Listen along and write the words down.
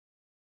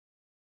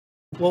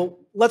Well,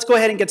 let's go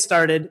ahead and get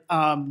started.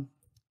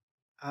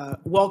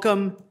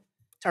 Welcome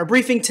to our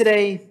briefing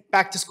today,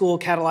 Back to School,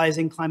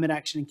 Catalyzing Climate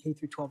Action in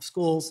K-12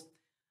 Schools.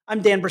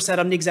 I'm Dan Brissett.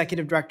 I'm the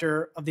Executive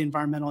Director of the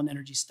Environmental and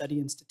Energy Study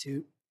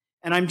Institute.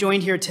 And I'm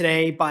joined here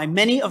today by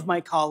many of my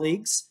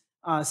colleagues.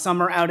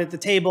 Some are out at the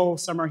table,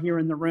 some are here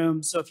in the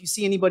room. So if you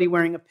see anybody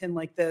wearing a pin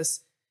like this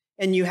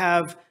and you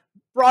have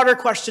broader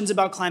questions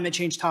about climate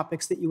change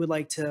topics that you would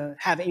like to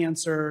have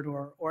answered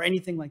or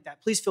anything like that,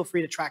 please feel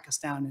free to track us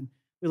down, and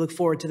we look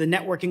forward to the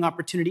networking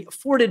opportunity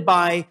afforded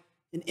by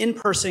an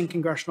in-person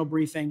congressional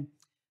briefing.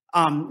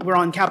 We're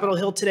on Capitol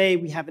Hill today.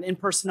 We have an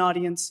in-person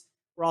audience.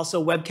 We're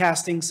also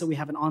webcasting, so we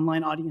have an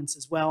online audience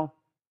as well.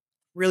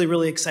 Really,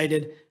 really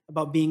excited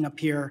about being up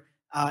here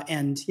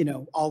and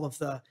all of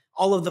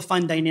the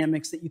fun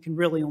dynamics that you can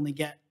really only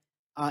get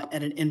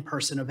at an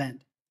in-person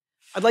event.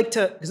 I'd like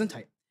to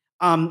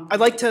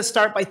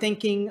start by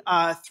thanking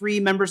three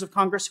members of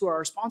Congress who are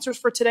our sponsors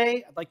for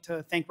today. I'd like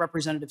to thank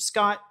Representative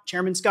Scott,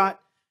 Chairman Scott,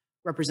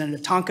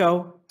 Representative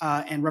Tonko,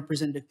 and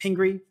Representative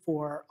Pingree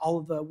for all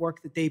of the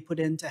work that they put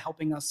into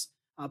helping us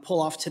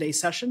pull off today's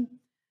session.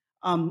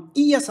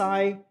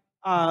 EESI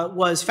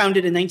was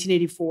founded in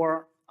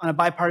 1984 on a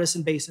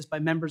bipartisan basis by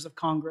members of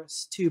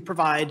Congress to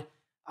provide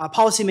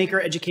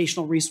policymaker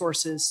educational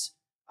resources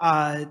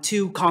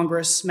to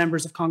Congress,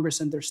 members of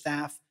Congress and their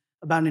staff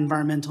about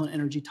environmental and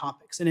energy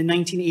topics. And in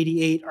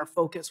 1988, our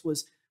focus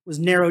was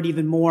narrowed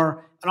even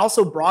more and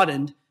also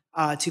broadened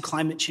to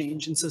climate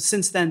change. And so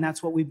since then,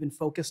 that's what we've been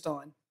focused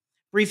on.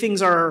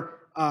 Briefings are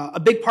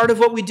a big part of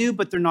what we do,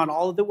 but they're not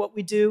all of what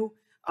we do.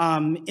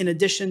 In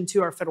addition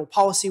to our federal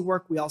policy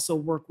work, we also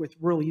work with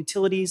rural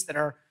utilities that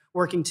are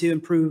working to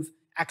improve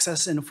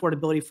access and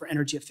affordability for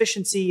energy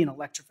efficiency and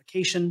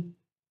electrification.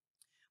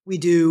 We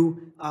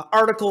do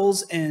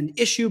articles and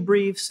issue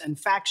briefs and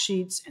fact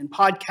sheets and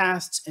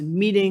podcasts and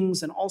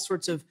meetings and all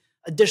sorts of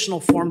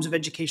additional forms of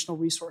educational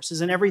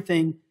resources, and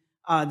everything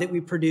that we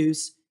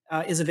produce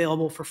is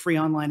available for free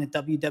online at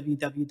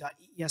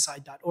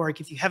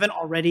www.eesi.org. If you haven't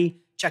already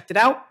checked it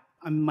out,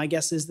 my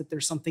guess is that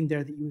there's something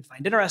there that you would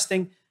find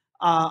interesting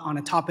on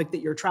a topic that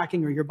you're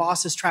tracking or your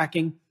boss is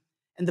tracking.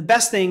 And the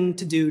best thing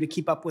to do to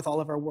keep up with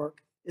all of our work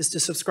is to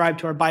subscribe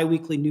to our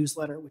biweekly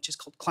newsletter, which is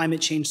called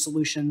Climate Change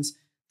Solutions.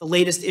 The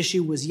latest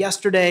issue was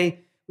yesterday.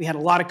 We had a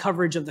lot of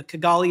coverage of the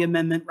Kigali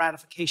Amendment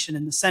ratification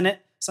in the Senate,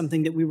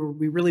 something that we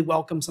really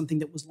welcome, something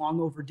that was long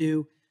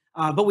overdue.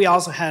 But we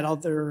also had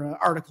other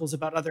articles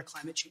about other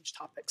climate change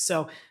topics.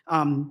 So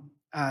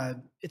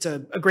it's a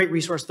great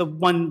resource. The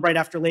one right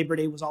after Labor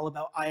Day was all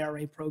about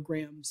IRA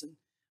programs, and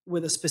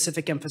with a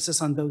specific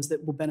emphasis on those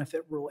that will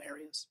benefit rural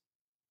areas.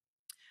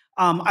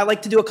 I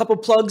like to do a couple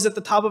plugs at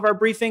the top of our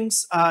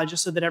briefings,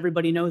 just so that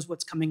everybody knows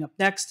what's coming up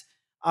next.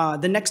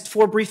 The next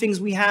 4 briefings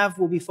we have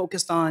will be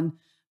focused on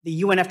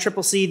the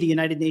UNFCCC, the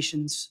United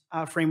Nations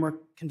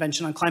Framework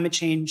Convention on Climate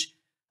Change,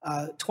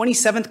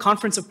 27th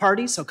Conference of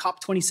Parties, so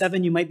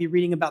COP27, you might be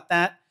reading about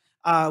that.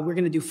 We're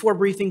going to do 4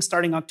 briefings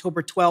starting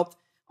October 12th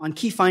on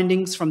key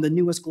findings from the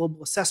newest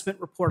Global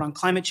Assessment Report on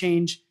Climate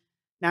Change,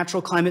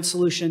 natural climate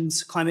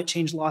solutions, climate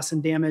change loss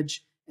and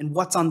damage, and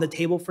what's on the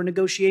table for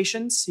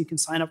negotiations. So you can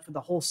sign up for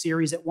the whole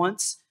series at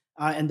once.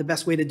 And the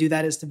best way to do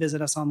that is to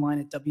visit us online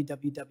at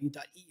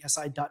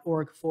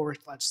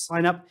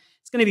www.eesi.org/sign-up.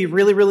 It's going to be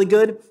really, really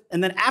good.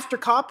 And then after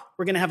COP,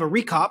 we're going to have a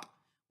recop,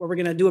 where we're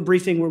going to do a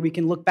briefing where we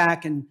can look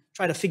back and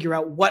try to figure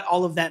out what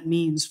all of that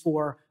means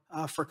for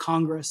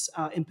Congress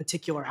in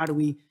particular.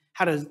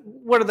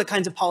 What are the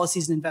kinds of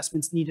policies and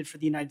investments needed for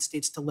the United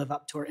States to live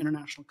up to our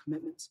international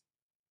commitments?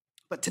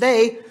 But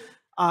today,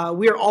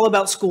 we are all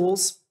about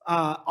schools,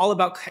 all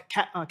about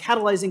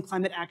catalyzing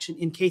climate action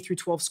in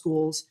K-12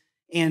 schools.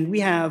 And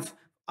we have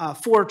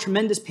 4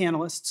 tremendous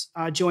panelists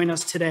join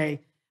us today.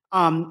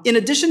 In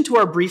addition to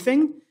our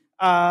briefing,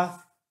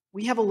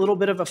 we have a little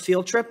bit of a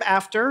field trip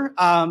after.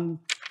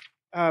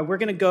 We're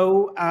going to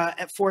go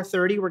at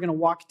 4:30. We're going to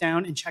walk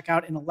down and check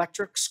out an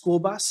electric school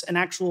bus, a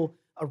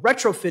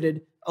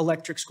retrofitted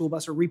electric school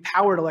bus or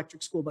repowered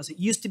electric school bus. It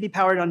used to be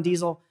powered on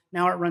diesel.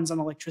 Now it runs on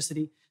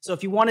electricity. So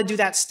if you want to do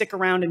that, stick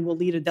around and we'll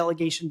lead a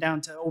delegation down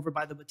to over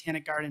by the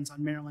Botanic Gardens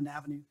on Maryland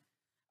Avenue.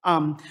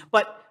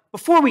 But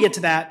before we get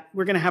to that,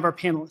 we're going to have our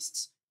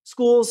panelists.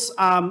 Schools,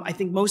 I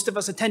think most of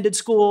us attended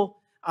school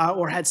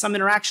or had some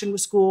interaction with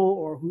school,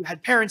 or who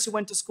had parents who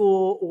went to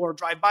school or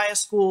drive by a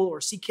school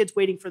or see kids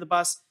waiting for the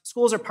bus.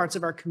 Schools are parts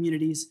of our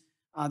communities.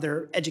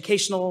 They're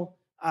educational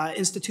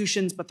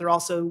institutions, but they're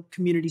also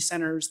community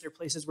centers. They're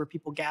places where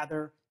people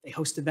gather. They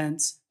host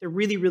events. They're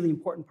really, really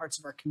important parts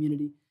of our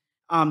community.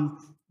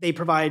 They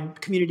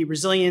provide community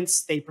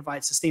resilience. They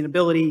provide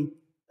sustainability.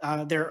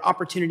 They're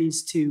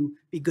opportunities to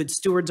be good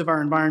stewards of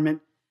our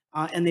environment.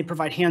 And they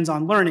provide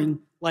hands-on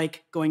learning,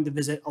 like going to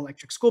visit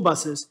electric school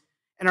buses.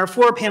 And our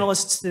 4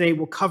 panelists today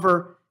will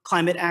cover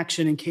climate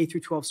action in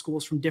K-12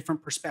 schools from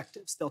different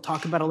perspectives. They'll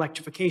talk about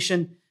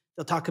electrification.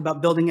 They'll talk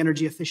about building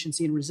energy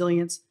efficiency and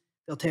resilience.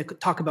 They'll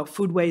talk about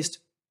food waste.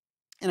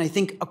 And I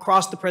think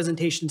across the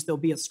presentations, there'll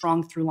be a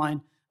strong through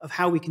line of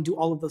how we can do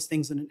all of those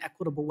things in an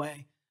equitable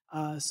way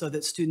so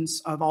that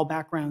students of all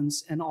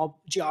backgrounds and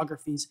all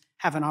geographies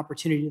have an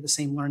opportunity to the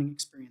same learning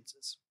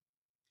experiences.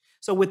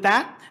 So with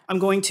that, I'm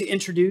going to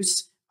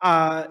introduce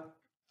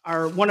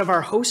one of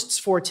our hosts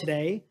for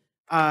today,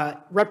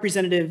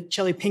 Representative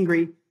Shelley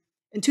Pingree.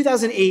 In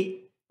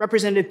 2008,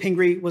 Representative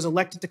Pingree was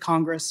elected to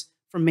Congress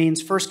from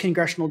Maine's 1st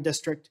Congressional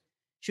District.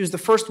 She was the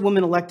first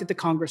woman elected to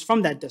Congress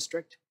from that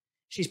district.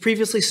 She's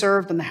previously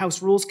served on the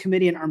House Rules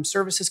Committee and Armed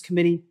Services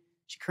Committee.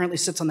 She currently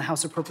sits on the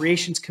House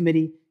Appropriations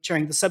Committee,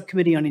 chairing the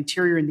Subcommittee on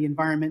Interior and the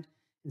Environment,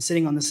 and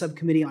sitting on the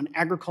Subcommittee on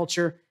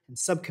Agriculture and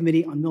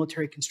Subcommittee on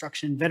Military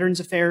Construction and Veterans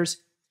Affairs.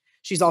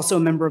 She's also a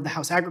member of the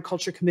House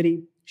Agriculture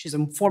Committee. She's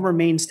a former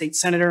Maine state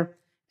senator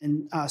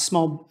and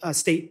small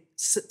state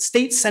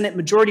Senate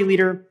majority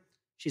leader.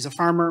 She's a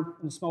farmer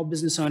and a small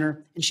business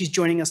owner, and she's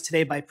joining us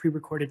today by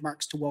pre-recorded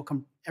remarks to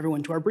welcome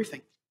everyone to our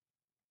briefing.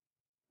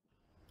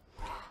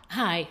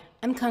 Hi,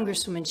 I'm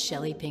Congresswoman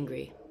Shelley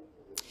Pingree.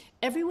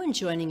 Everyone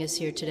joining us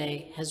here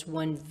today has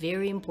one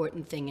very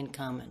important thing in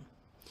common.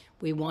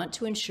 We want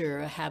to ensure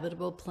a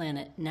habitable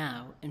planet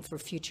now and for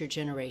future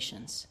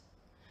generations.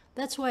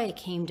 That's why I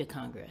came to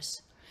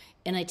Congress,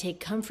 and I take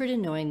comfort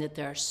in knowing that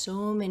there are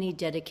so many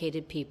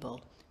dedicated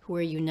people who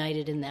are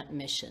united in that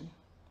mission.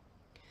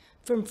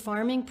 From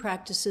farming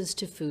practices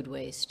to food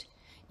waste,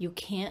 you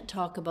can't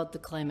talk about the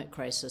climate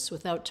crisis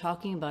without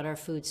talking about our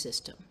food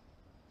system.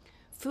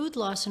 Food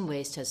loss and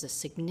waste has a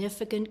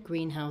significant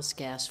greenhouse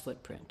gas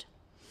footprint.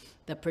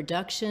 The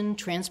production,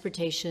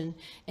 transportation,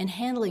 and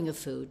handling of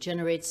food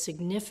generates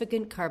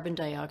significant carbon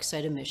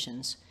dioxide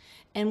emissions,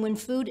 and when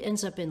food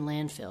ends up in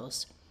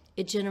landfills,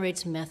 it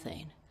generates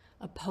methane,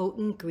 a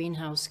potent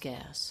greenhouse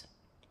gas.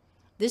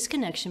 This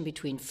connection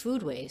between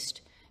food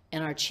waste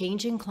and our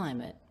changing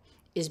climate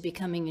is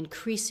becoming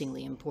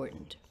increasingly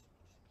important.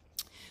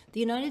 The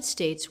United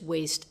States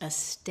wastes a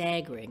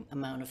staggering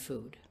amount of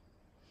food.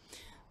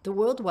 The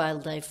World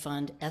Wildlife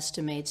Fund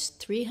estimates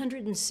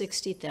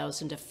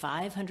 360,000 to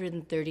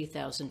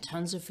 530,000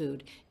 tons of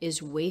food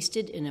is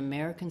wasted in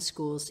American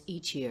schools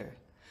each year,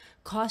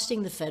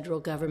 costing the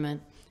federal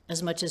government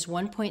as much as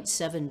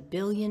 $1.7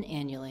 billion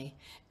annually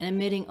and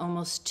emitting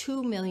almost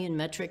 2 million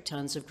metric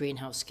tons of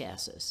greenhouse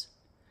gases.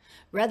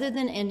 Rather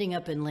than ending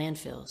up in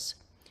landfills,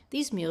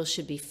 these meals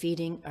should be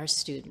feeding our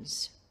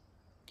students.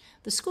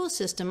 The school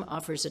system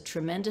offers a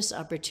tremendous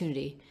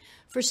opportunity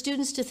for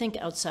students to think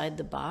outside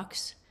the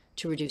box,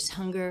 to reduce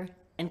hunger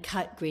and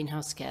cut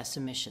greenhouse gas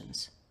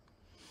emissions.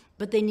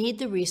 But they need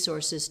the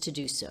resources to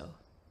do so.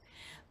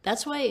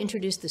 That's why I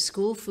introduced the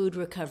School Food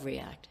Recovery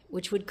Act,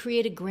 which would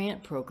create a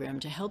grant program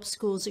to help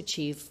schools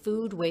achieve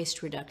food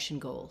waste reduction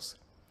goals.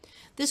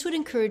 This would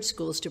encourage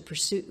schools to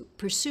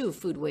pursue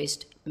food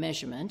waste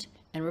measurement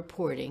and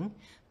reporting,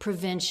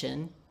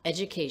 prevention,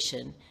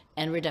 education,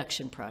 and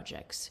reduction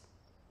projects.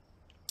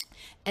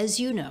 As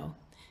you know,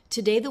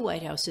 today the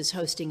White House is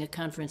hosting a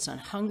conference on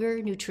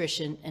hunger,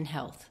 nutrition, and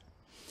health,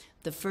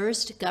 the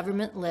first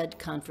government-led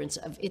conference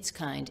of its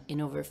kind in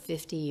over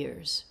 50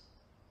 years.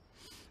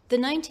 The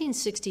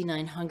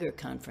 1969 Hunger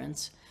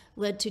Conference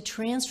led to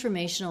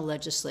transformational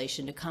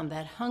legislation to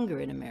combat hunger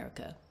in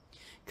America,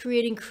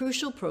 creating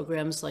crucial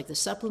programs like the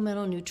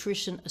Supplemental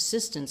Nutrition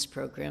Assistance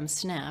Program,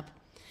 SNAP,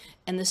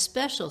 and the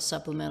Special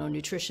Supplemental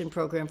Nutrition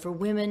Program for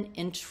Women,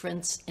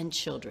 Infants, and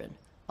Children,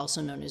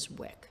 also known as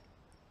WIC.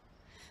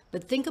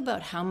 But think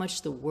about how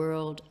much the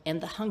world and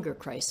the hunger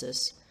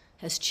crisis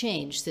has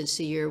changed since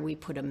the year we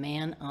put a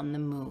man on the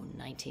moon,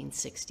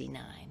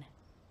 1969.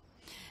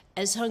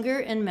 As hunger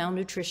and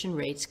malnutrition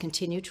rates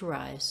continue to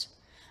rise,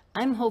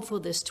 I'm hopeful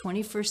this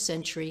 21st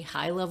century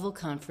high-level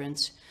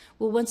conference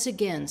will once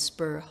again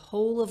spur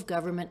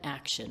whole-of-government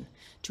action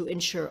to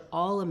ensure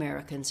all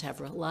Americans have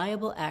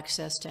reliable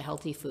access to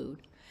healthy food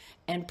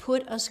and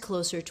put us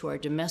closer to our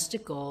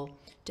domestic goal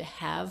to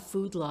have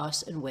food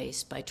loss and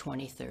waste by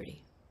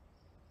 2030.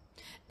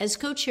 As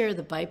co-chair of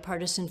the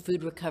Bipartisan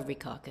Food Recovery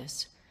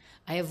Caucus,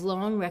 I have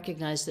long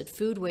recognized that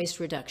food waste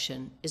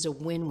reduction is a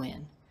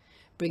win-win,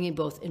 bringing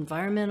both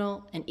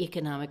environmental and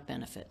economic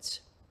benefits.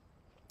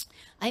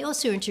 I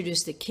also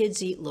introduced the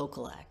Kids Eat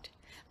Local Act,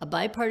 a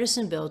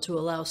bipartisan bill to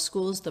allow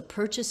schools the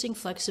purchasing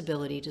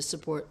flexibility to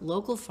support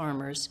local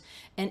farmers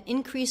and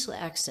increase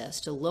access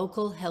to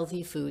local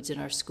healthy foods in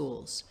our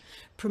schools,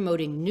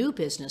 promoting new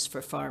business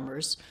for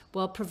farmers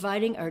while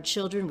providing our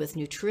children with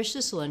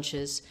nutritious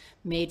lunches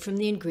made from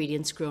the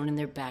ingredients grown in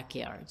their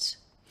backyards.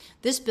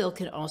 This bill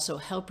can also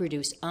help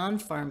reduce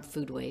on-farm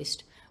food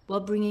waste while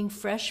bringing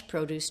fresh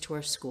produce to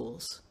our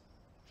schools.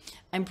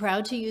 I'm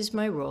proud to use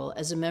my role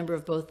as a member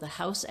of both the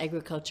House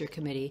Agriculture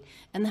Committee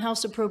and the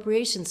House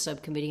Appropriations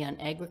Subcommittee on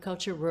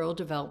Agriculture, Rural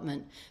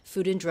Development,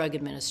 Food and Drug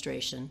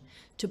Administration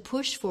to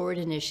push forward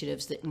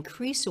initiatives that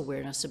increase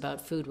awareness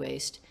about food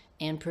waste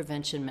and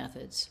prevention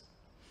methods.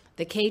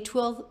 The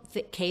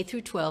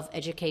K-12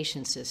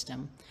 education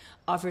system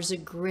offers a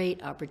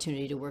great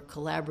opportunity to work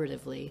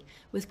collaboratively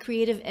with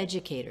creative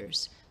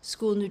educators,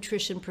 school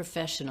nutrition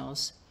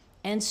professionals,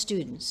 and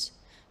students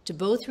to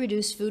both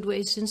reduce food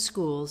waste in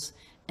schools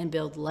and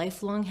build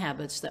lifelong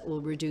habits that will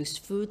reduce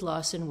food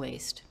loss and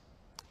waste.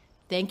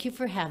 Thank you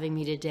for having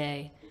me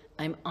today.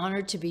 I'm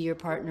honored to be your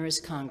partner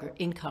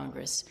in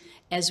Congress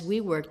as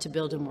we work to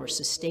build a more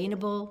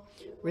sustainable,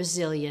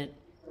 resilient,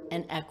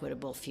 and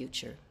equitable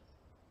future.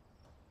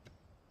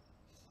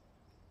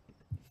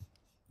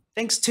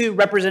 Thanks to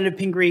Representative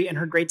Pingree and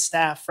her great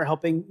staff for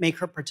helping make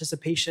her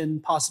participation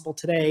possible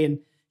today. And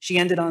she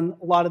ended on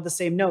a lot of the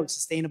same notes: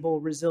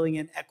 sustainable,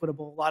 resilient,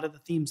 equitable, a lot of the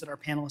themes that our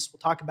panelists will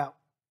talk about.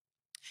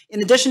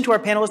 In addition to our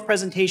panelist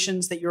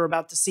presentations that you're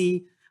about to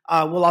see,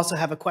 we'll also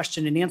have a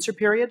question and answer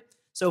period.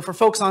 So for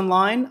folks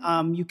online,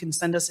 you can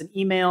send us an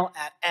email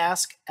at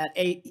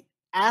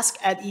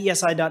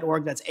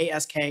ask@eesi.org. That's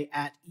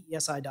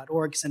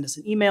ask@eesi.org. Send us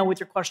an email with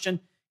your question.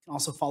 You can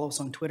also follow us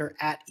on Twitter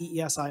at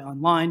EESI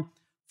Online.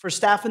 For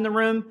staff in the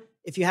room,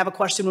 if you have a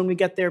question when we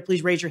get there,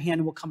 please raise your hand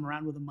and we'll come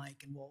around with a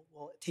mic and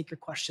we'll take your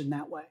question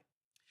that way.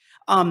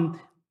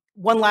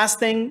 One last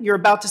thing, you're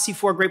about to see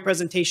 4 great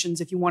presentations.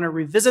 If you want to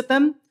revisit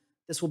them,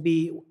 this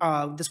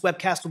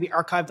webcast will be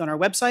archived on our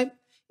website.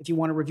 If you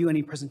want to review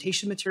any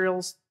presentation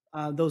materials,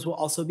 those will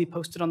also be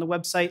posted on the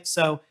website.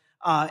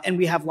 And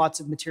we have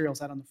lots of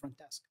materials out on the front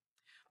desk.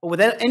 But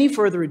without any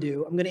further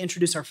ado, I'm going to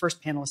introduce our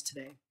first panelist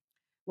today.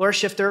 Laura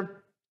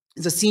Shifter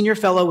is a senior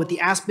fellow with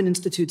the Aspen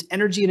Institute's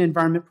Energy and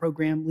Environment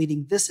Program,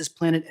 leading This is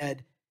Planet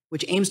Ed,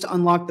 which aims to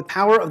unlock the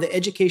power of the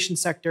education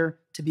sector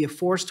to be a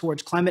force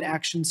towards climate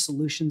action,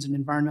 solutions, and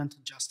environmental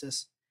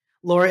justice.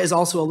 Laura is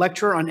also a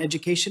lecturer on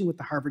education with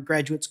the Harvard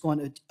Graduate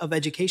School of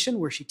Education,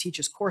 where she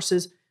teaches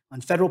courses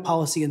on federal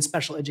policy and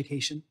special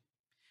education.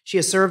 She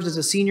has served as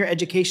a senior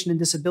education and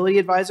disability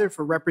advisor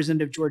for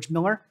Representative George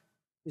Miller,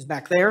 who's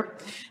back there,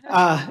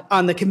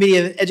 on the Committee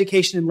of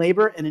Education and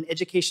Labor, and an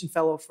education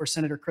fellow for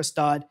Senator Chris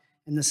Dodd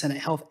in the Senate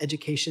Health,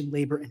 Education,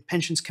 Labor, and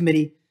Pensions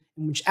Committee,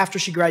 in which after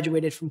she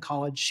graduated from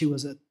college,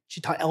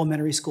 she taught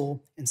elementary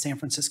school in San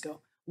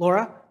Francisco.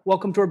 Laura,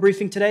 welcome to our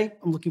briefing today.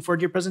 I'm looking forward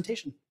to your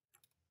presentation.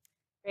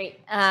 Great.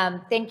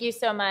 Thank you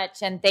so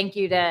much. And thank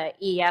you to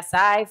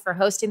EESI for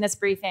hosting this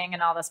briefing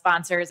and all the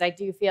sponsors. I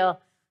do feel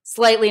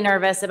slightly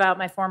nervous about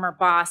my former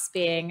boss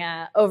being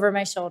over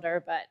my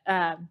shoulder, but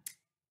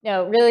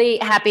really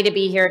happy to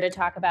be here to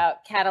talk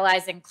about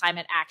catalyzing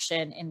climate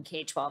action in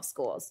K-12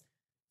 schools.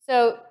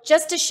 So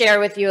just to share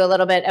with you a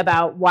little bit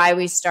about why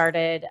we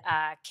started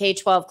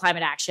K-12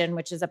 Climate Action,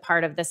 which is a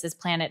part of This is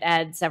Planet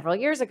Ed several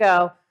years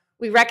ago,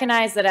 we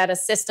recognize that at a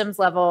systems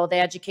level, the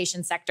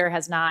education sector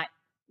has not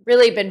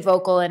really been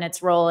vocal in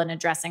its role in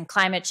addressing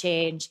climate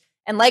change.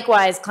 And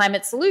likewise,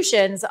 climate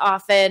solutions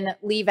often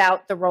leave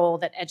out the role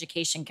that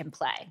education can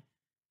play.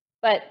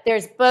 But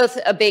there's both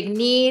a big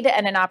need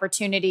and an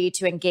opportunity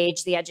to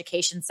engage the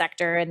education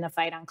sector in the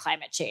fight on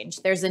climate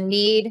change. There's a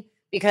need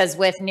because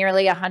with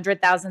nearly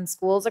 100,000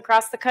 schools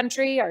across the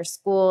country, our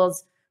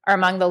schools are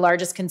among the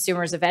largest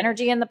consumers of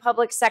energy in the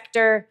public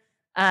sector.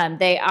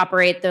 They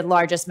operate the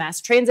largest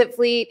mass transit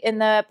fleet in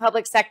the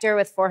public sector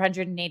with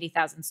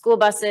 480,000 school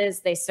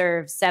buses. They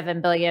serve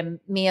 7 billion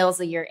meals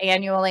a year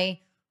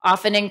annually,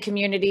 often in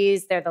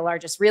communities. They're the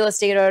largest real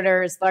estate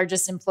owners,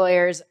 largest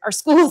employers. Our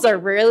schools are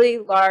really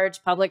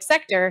large public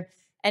sector.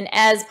 And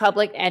as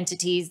public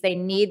entities, they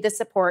need the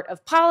support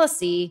of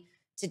policy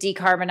to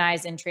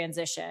decarbonize and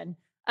transition.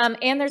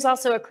 And there's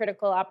also a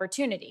critical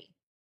opportunity.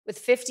 With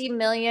 50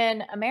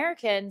 million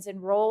Americans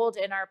enrolled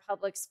in our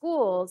public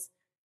schools,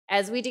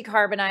 as we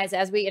decarbonize,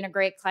 as we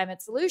integrate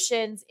climate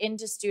solutions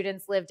into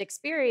students' lived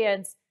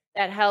experience,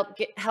 that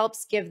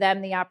helps give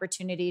them the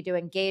opportunity to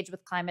engage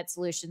with climate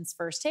solutions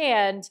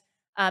firsthand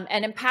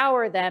and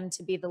empower them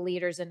to be the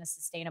leaders in a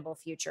sustainable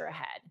future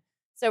ahead.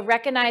 So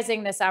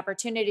recognizing this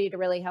opportunity to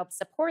really help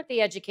support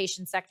the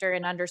education sector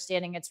in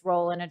understanding its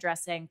role in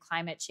addressing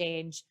climate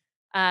change,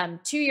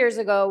 2 years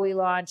ago, we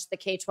launched the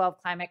K-12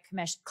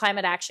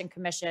 Climate Action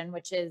Commission,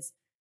 which is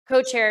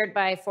co-chaired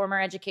by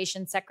former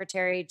Education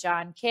Secretary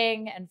John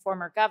King and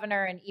former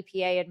Governor and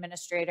EPA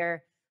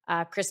Administrator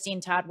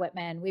Christine Todd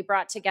Whitman. We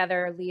brought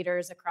together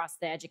leaders across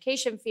the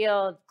education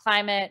field,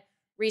 climate,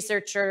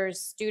 researchers,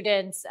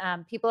 students,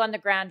 people on the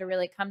ground to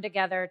really come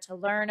together to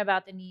learn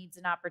about the needs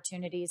and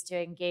opportunities to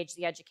engage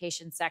the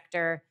education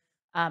sector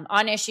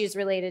on issues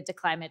related to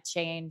climate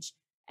change.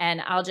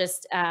 And I'll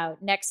just,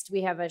 next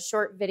we have a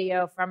short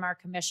video from our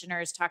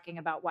commissioners talking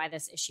about why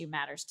this issue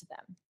matters to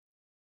them.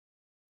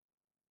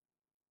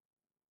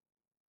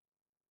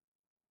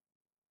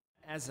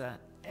 As an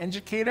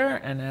educator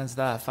and as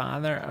the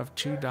father of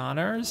 2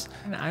 daughters,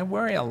 I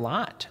worry a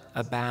lot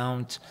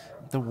about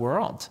the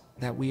world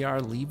that we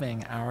are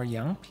leaving our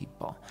young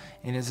people.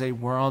 It is a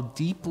world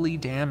deeply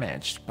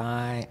damaged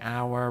by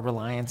our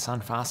reliance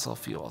on fossil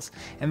fuels.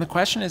 And the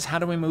question is, how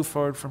do we move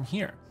forward from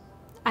here?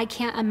 I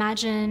can't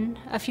imagine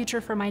a future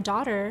for my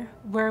daughter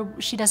where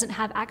she doesn't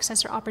have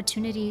access or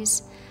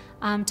opportunities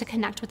to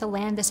connect with the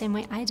land the same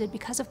way I did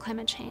because of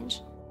climate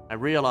change. I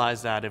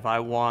realize that if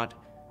I want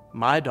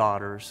my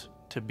daughters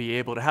to be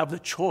able to have the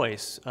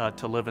choice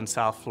to live in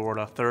South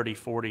Florida 30,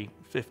 40,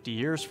 50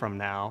 years from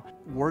now,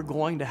 we're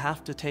going to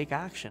have to take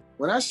action.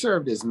 When I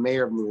served as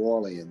mayor of New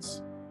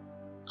Orleans,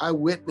 I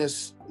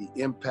witnessed the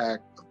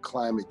impact of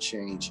climate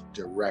change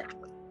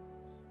directly.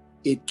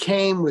 It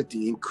came with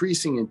the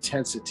increasing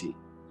intensity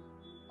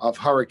of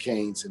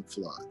hurricanes and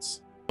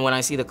floods. When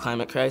I see the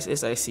climate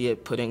crisis, I see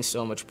it putting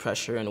so much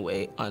pressure and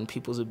weight on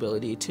people's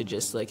ability to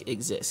just like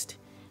exist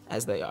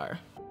as they are.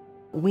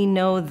 We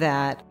know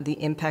that the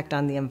impact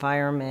on the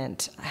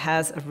environment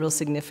has a real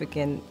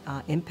significant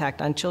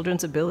impact on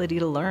children's ability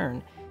to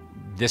learn.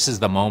 This is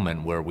the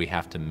moment where we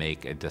have to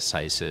make a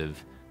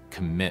decisive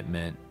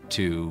commitment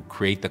to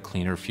create the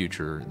cleaner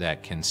future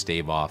that can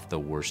stave off the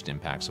worst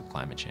impacts of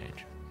climate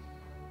change.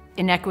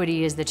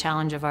 Inequity is the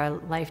challenge of our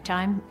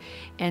lifetime,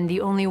 and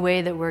the only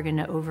way that we're going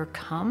to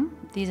overcome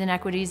these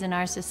inequities in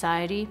our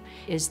society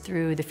is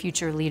through the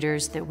future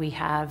leaders that we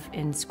have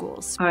in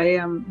schools. I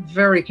am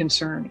very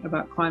concerned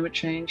about climate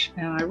change,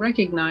 and I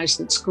recognize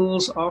that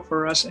schools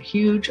offer us a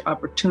huge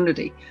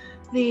opportunity.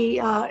 The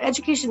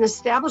education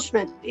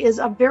establishment is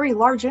a very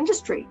large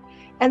industry,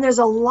 and there's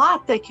a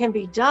lot that can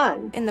be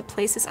done. In the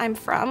places I'm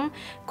from,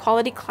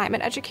 quality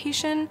climate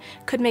education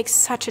could make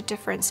such a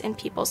difference in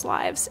people's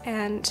lives,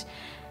 and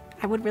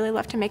I would really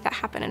love to make that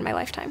happen in my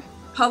lifetime.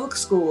 Public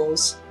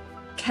schools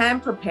can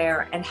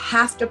prepare and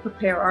have to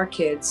prepare our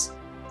kids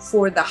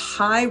for the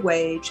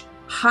high-wage,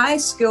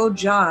 high-skilled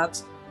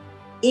jobs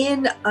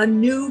in a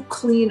new,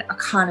 clean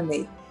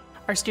economy.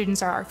 Our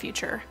students are our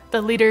future.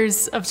 The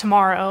leaders of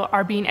tomorrow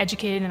are being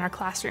educated in our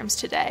classrooms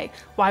today.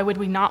 Why would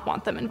we not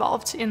want them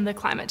involved in the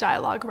climate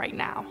dialogue right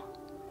now?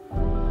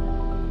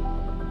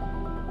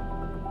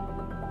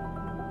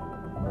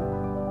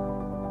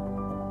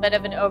 Bit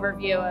of an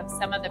overview of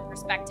some of the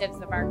perspectives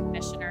of our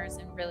commissioners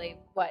and really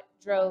what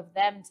drove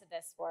them to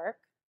this work.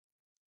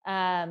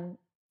 There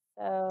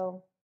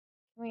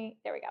we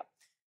go.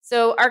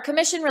 So our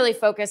commission really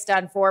focused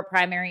on 4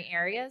 primary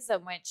areas in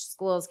which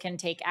schools can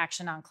take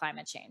action on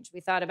climate change. We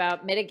thought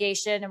about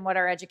mitigation and what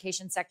our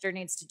education sector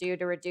needs to do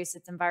to reduce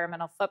its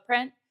environmental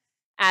footprint,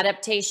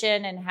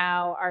 adaptation and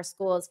how our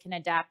schools can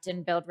adapt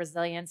and build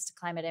resilience to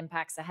climate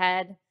impacts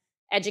ahead,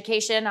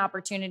 education,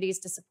 opportunities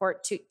to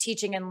support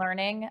teaching and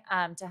learning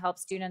to help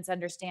students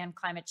understand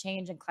climate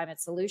change and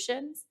climate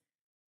solutions.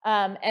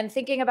 And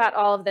thinking about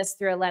all of this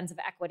through a lens of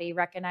equity,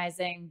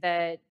 recognizing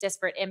the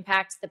disparate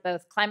impacts that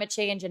both climate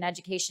change and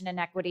education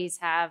inequities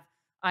have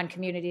on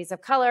communities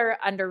of color,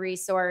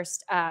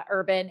 under-resourced,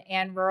 urban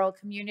and rural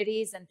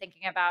communities, and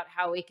thinking about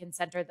how we can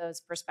center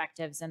those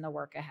perspectives in the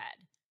work ahead.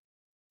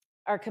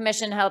 Our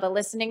commission held a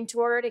listening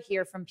tour to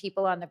hear from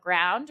people on the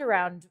ground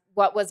around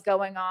what was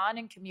going on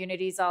in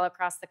communities all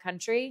across the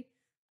country.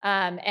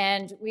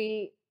 And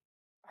we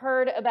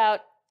heard about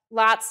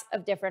lots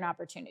of different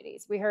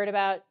opportunities. We heard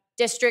about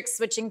districts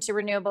switching to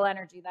renewable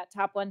energy. That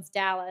top one's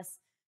Dallas,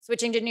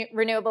 switching to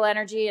renewable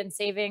energy and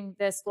saving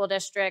the school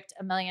district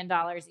 $1 million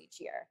each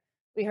year.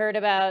 We heard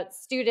about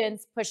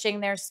students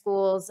pushing their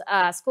school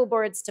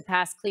boards to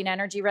pass clean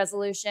energy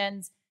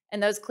resolutions,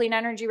 and those clean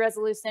energy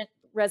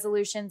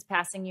resolutions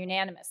passing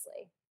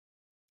unanimously.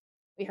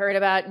 We heard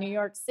about New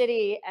York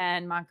City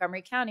and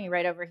Montgomery County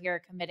right over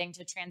here committing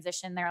to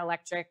transition their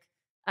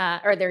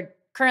their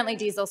currently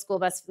diesel school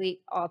bus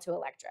fleet all to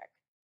electric.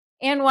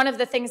 And one of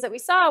the things that we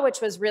saw,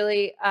 which was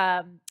really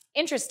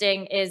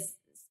interesting, is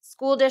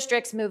school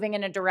districts moving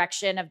in a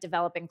direction of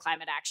developing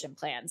climate action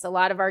plans. A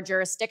lot of our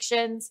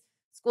jurisdictions,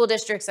 school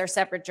districts are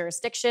separate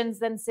jurisdictions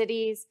than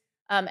cities.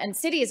 And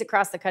cities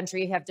across the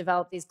country have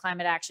developed these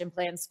climate action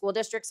plans. School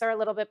districts are a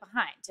little bit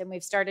behind, and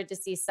we've started to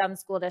see some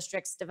school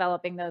districts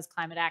developing those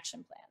climate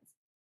action plans.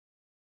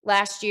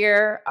 Last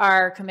year,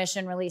 our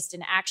commission released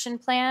an action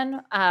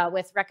plan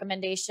with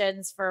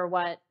recommendations for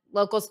what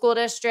local school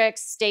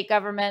districts, state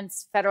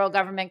governments, federal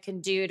government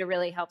can do to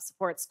really help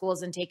support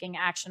schools in taking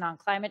action on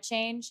climate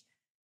change.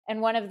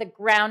 And one of the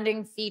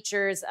grounding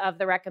features of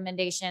the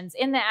recommendations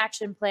in the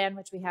action plan,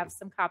 which we have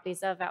some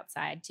copies of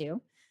outside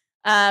too,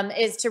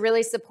 is to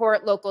really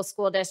support local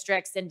school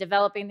districts in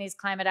developing these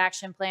climate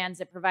action plans.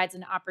 It provides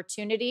an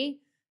opportunity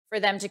for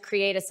them to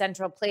create a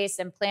central place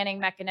and planning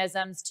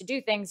mechanisms to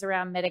do things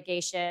around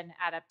mitigation,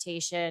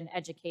 adaptation,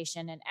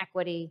 education, and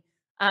equity,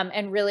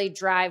 and really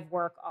drive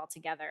work all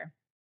together.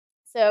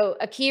 So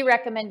a key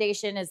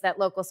recommendation is that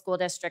local school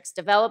districts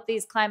develop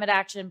these climate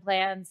action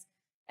plans.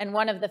 And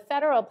one of the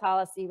federal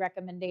policy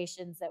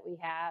recommendations that we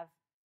have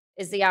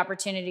is the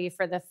opportunity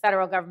for the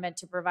federal government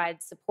to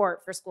provide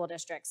support for school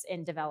districts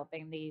in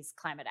developing these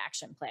climate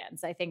action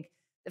plans. I think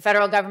the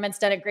federal government's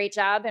done a great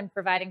job in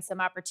providing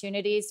some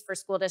opportunities for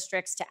school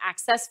districts to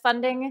access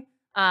funding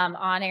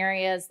on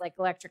areas like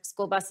electric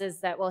school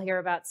buses that we'll hear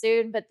about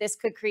soon. But this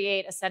could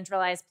create a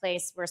centralized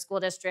place where school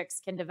districts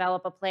can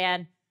develop a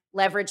plan,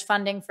 leverage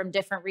funding from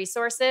different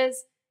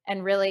resources,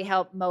 and really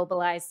help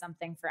mobilize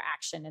something for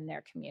action in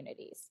their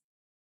communities.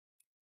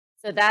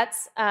 So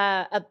that's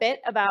a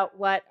bit about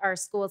what our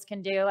schools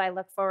can do. I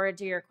look forward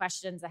to your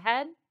questions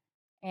ahead,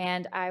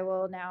 and I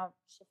will now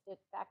shift it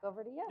back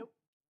over to you. Nope.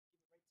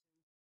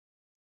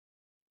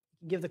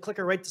 Give the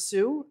clicker right to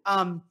Sue.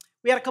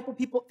 We had a couple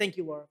people. Thank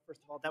you, Laura.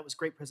 First of all, that was a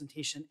great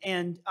presentation.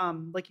 And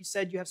like you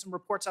said, you have some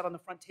reports out on the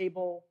front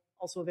table,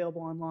 also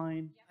available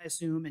online, I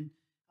assume.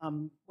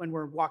 And when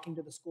we're walking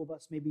to the school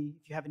bus, maybe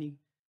if you have any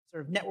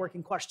sort of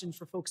networking questions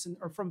for folks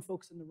or from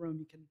folks in the room,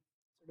 you can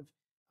sort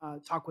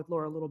of talk with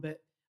Laura a little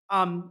bit.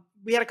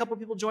 We had a couple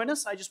people join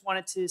us. I just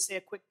wanted to say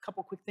a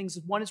couple quick things.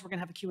 One is we're going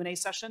to have a Q&A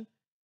session.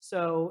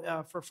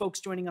 So for folks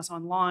joining us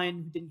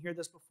online who didn't hear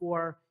this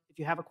before, if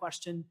you have a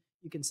question,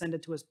 you can send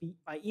it to us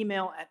by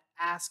email at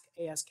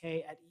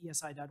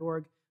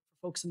ask@eesi.org.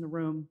 For folks in the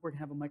room, we're going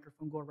to have a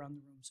microphone go around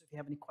the room. So if you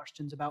have any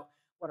questions about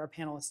what our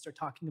panelists are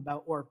talking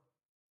about or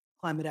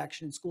climate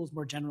action in schools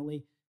more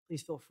generally,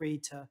 please feel free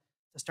to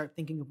start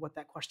thinking of what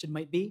that question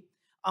might be.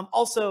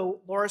 Also,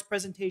 Laura's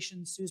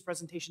presentation, Sue's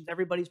presentations,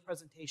 everybody's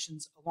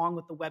presentations, along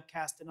with the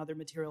webcast and other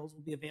materials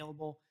will be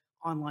available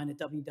online at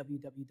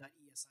www.eesi.org.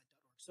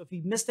 So if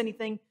you missed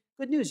anything,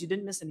 good news, you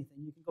didn't miss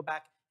anything. You can go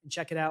back and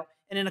check it out.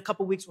 And in a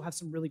couple weeks, we'll have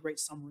some really great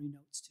summary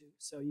notes too.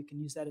 So you can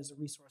use that as a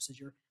resource as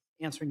you're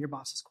answering your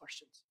boss's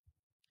questions.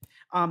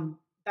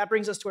 That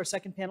brings us to our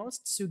second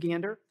panelist, Sue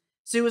Gander.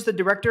 Sue is the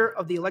director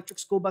of the Electric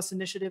School Bus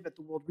Initiative at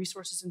the World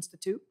Resources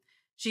Institute.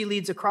 She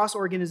leads a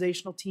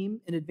cross-organizational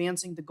team in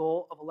advancing the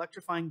goal of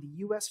electrifying the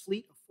U.S.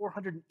 fleet of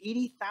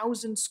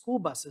 480,000 school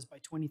buses by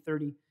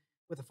 2030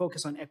 with a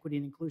focus on equity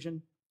and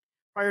inclusion.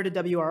 Prior to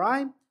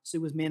WRI, Sue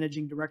was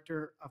managing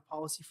director of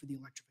policy for the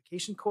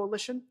Electrification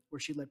Coalition, where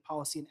she led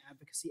policy and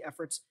advocacy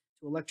efforts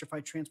to electrify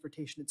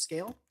transportation at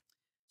scale.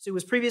 Sue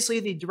was previously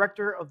the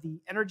director of the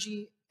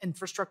Energy,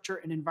 Infrastructure,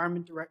 and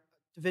Environment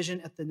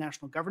Division at the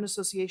National Government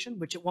Association,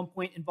 which at one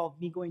point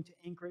involved me going to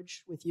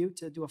Anchorage with you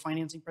to do a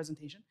financing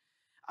presentation.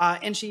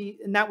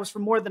 And that was for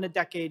more than a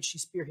decade. She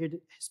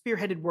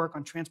spearheaded work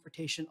on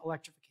transportation,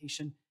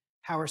 electrification,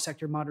 power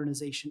sector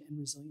modernization, and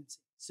resiliency.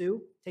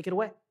 Sue, take it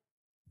away.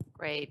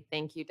 Great.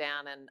 Thank you,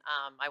 Dan. And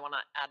I want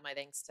to add my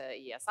thanks to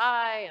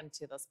EESI and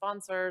to the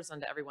sponsors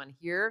and to everyone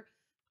here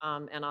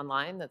and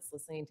online that's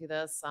listening to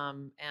this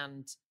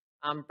and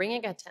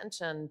bringing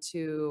attention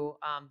to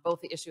both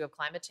the issue of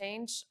climate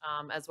change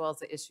as well as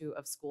the issue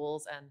of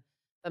schools and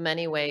the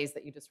many ways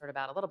that you just heard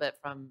about a little bit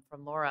from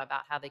Laura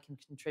about how they can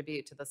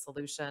contribute to the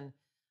solution.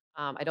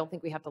 I don't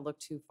think we have to look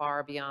too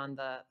far beyond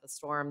the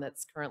storm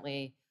that's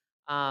currently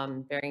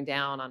bearing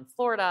down on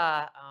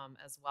Florida,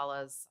 as well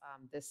as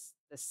this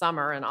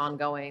summer and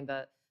ongoing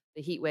the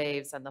heat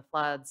waves and the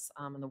floods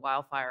and the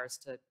wildfires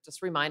to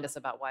just remind us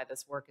about why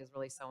this work is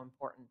really so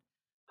important.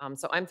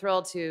 So I'm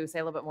thrilled to say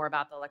a little bit more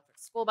about the electric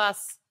school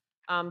bus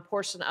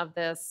portion of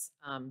this.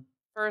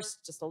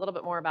 First, just a little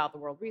bit more about the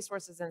World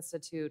Resources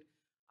Institute.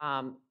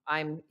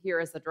 I'm here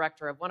as the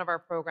director of one of our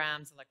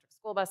programs, Electric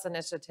School Bus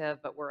Initiative,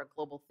 but we're a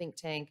global think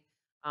tank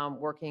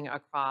working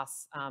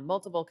across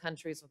multiple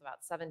countries with about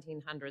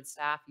 1,700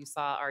 staff. You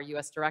saw our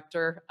US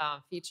director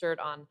featured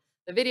on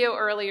the video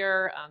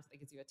earlier, so that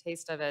gives you a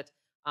taste of it.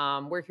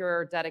 We're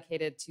here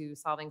dedicated to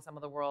solving some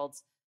of the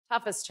world's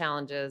toughest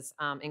challenges,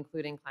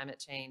 including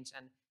climate change.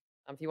 And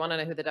if you want to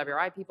know who the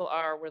WRI people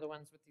are, we're the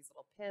ones with these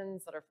little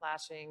pins that are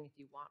flashing. If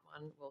you want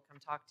one, we'll come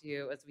talk to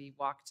you as we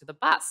walk to the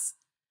bus.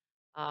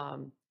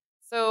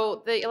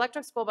 So the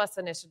Electric School Bus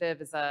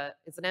Initiative is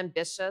an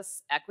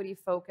ambitious,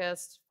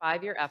 equity-focused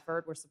 5-year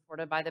effort. We're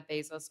supported by the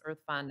Bezos Earth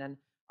Fund, and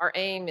our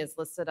aim is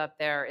listed up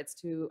there. It's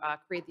to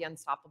create the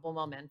unstoppable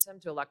momentum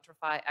to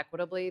electrify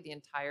equitably the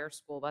entire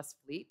school bus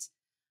fleet.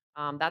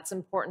 That's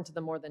important to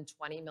the more than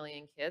 20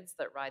 million kids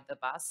that ride the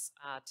bus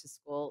to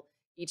school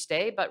each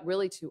day, but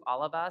really to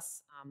all of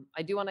us.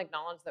 I do want to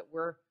acknowledge that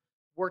we're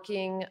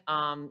working,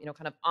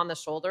 kind of on the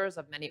shoulders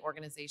of many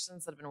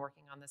organizations that have been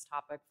working on this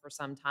topic for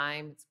some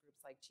time. It's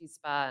groups like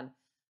CHISPA and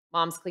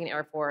Moms Clean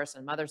Air Force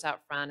and Mothers Out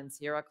Front and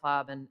Sierra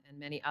Club and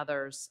many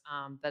others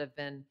that have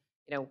been,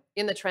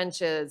 in the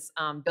trenches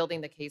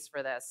building the case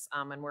for this.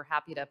 And we're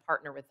happy to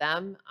partner with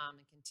them and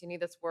continue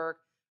this work.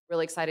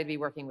 Really excited to be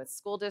working with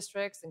school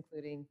districts,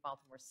 including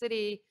Baltimore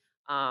City,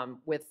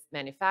 with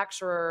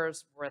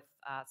manufacturers, with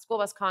school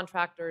bus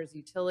contractors,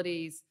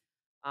 utilities,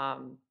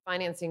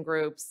 financing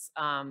groups,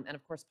 and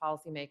of course,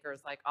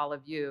 policymakers like all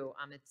of you.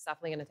 It's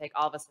definitely going to take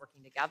all of us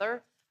working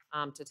together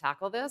to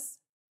tackle this.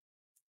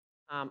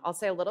 I'll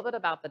say a little bit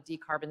about the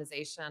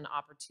decarbonization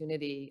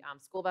opportunity.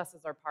 School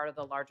buses are part of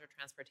the larger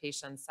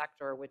transportation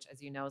sector, which,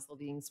 as you know, is the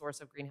leading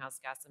source of greenhouse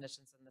gas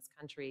emissions in this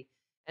country.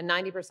 And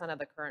 90% of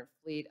the current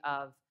fleet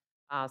of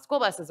school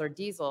buses are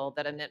diesel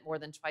that emit more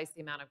than twice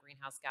the amount of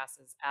greenhouse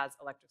gases as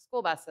electric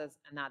school buses,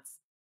 and that's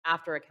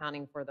after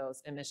accounting for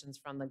those emissions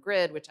from the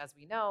grid, which, as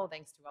we know,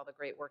 thanks to all the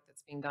great work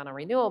that's being done on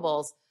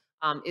renewables,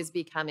 is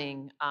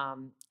becoming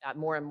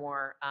more and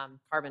more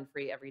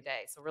carbon-free every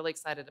day. So really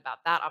excited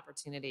about that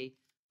opportunity.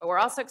 But we're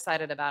also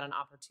excited about an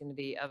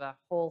opportunity of a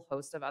whole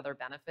host of other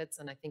benefits.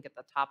 And I think at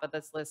the top of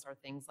this list are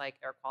things like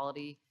air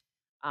quality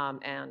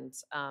and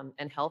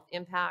health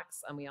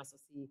impacts. And we also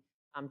see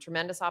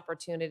tremendous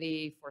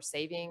opportunity for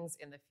savings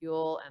in the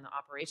fuel and the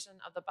operation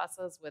of the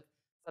buses, with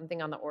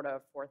something on the order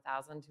of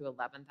 $4,000 to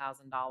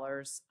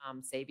 $11,000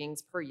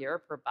 savings per year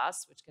per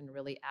bus, which can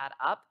really add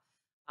up.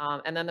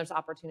 And then there's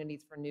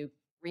opportunities for new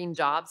green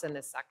jobs in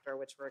this sector,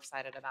 which we're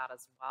excited about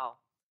as well.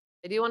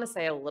 I do want to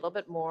say a little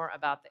bit more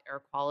about the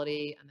air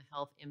quality and the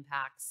health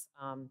impacts.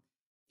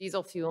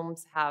 Diesel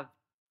fumes have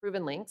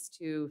proven links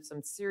to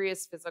some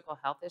serious physical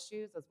health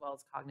issues as well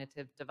as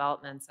cognitive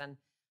developments. And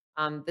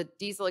The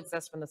diesel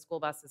exhaust from the school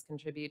buses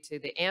contribute to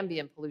the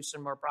ambient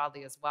pollution more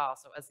broadly as well.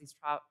 So as these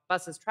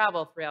buses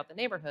travel throughout the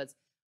neighborhoods,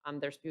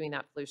 they're spewing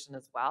that pollution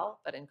as well.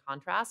 But in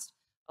contrast,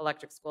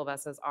 electric school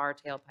buses are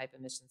tailpipe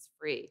emissions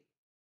free.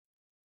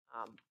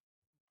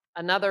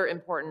 Another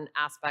important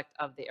aspect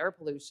of the air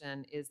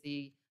pollution is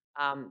the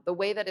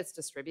way that it's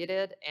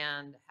distributed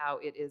and how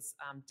it is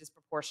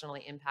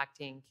disproportionately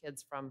impacting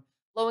kids from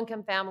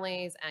low-income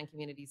families and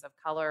communities of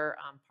color.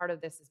 Part of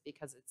this is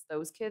because it's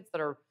those kids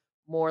that are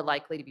more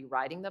likely to be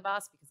riding the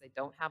bus because they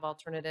don't have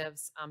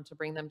alternatives to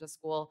bring them to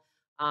school.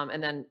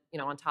 And then,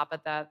 on top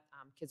of that,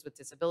 kids with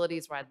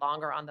disabilities ride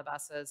longer on the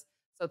buses.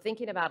 So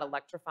thinking about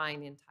electrifying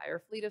the entire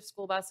fleet of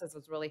school buses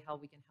is really how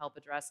we can help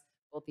address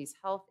both these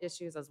health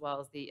issues as well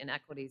as the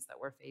inequities that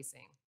we're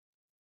facing.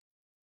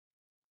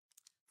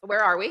 So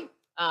where are we?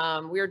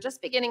 We are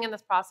just beginning in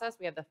this process.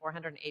 We have the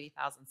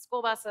 480,000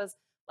 school buses.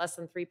 Less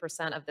than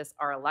 3% of this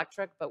are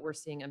electric, but we're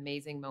seeing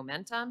amazing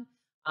momentum.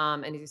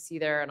 And as you see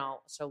there, and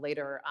I'll show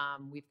later,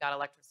 we've got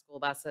electric school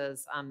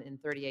buses in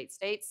 38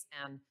 states,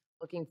 and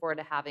looking forward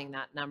to having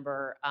that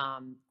number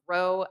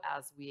grow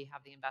as we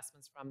have the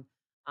investments from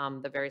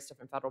the various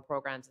different federal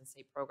programs and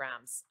state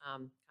programs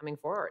coming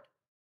forward.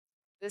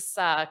 This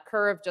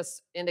curve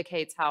just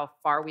indicates how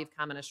far we've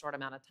come in a short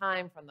amount of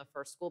time from the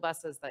first school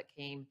buses that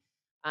came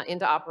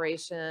into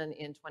operation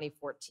in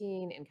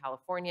 2014 in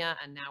California,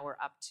 and now we're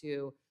up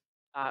to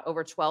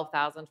over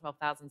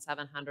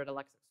 12,700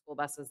 electric school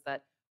buses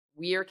that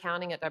we are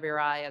counting at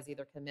WRI as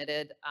either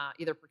committed,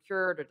 either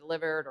procured or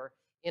delivered or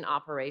in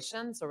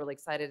operation. So really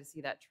excited to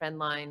see that trend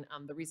line.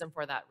 The reason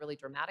for that really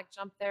dramatic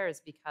jump there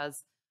is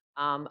because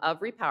of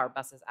repower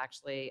buses.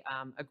 Actually,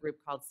 a group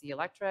called C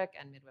Electric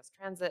and Midwest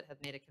Transit have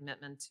made a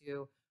commitment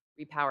to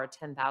repower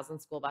 10,000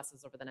 school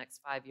buses over the next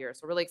 5 years.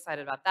 So really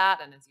excited about that.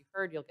 And as you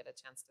heard, you'll get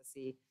a chance to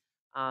see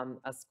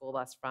a school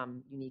bus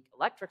from Unique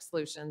Electric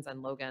Solutions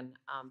and Logan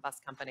Bus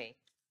Company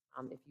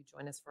if you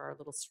join us for our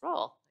little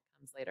stroll that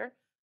comes later.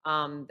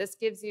 This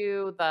gives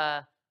you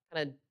the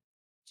kind of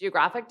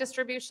geographic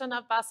distribution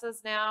of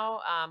buses now.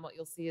 What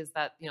you'll see is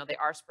that they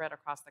are spread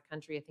across the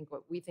country. I think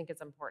what we think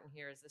is important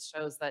here is this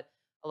shows that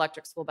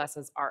electric school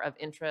buses are of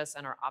interest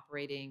and are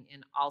operating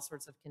in all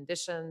sorts of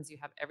conditions. You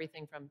have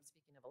everything from,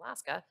 speaking of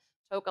Alaska,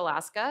 Tok,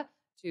 Alaska,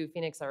 to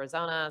Phoenix,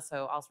 Arizona.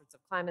 So all sorts of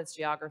climates,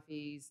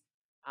 geographies,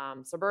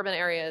 suburban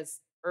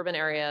areas, urban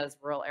areas,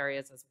 rural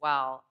areas as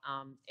well.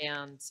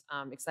 And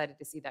excited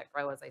to see that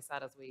grow, as I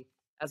said,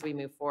 as we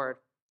move forward.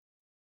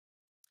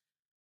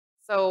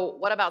 So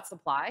what about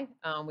supply?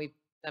 We've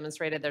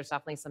demonstrated there's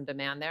definitely some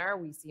demand there.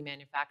 We see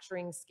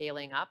manufacturing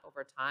scaling up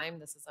over time.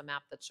 This is a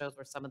map that shows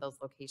where some of those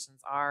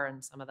locations are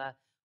and some of the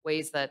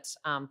ways that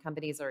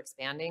companies are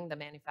expanding. The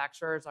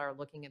manufacturers are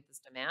looking at this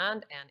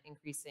demand and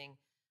increasingly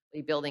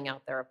building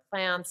out their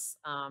plants.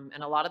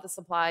 And a lot of the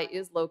supply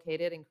is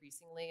located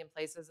increasingly in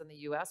places in the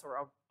US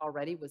or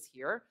already was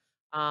here.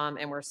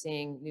 And we're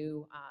seeing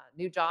new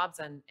jobs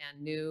and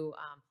new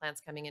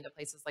plants coming into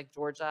places like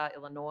Georgia,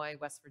 Illinois,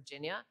 West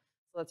Virginia.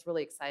 So that's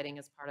really exciting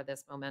as part of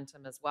this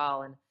momentum as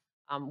well.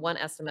 And one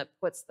estimate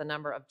puts the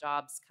number of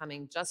jobs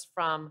coming just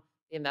from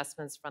the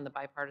investments from the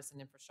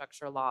bipartisan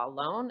infrastructure law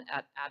alone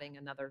at adding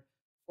another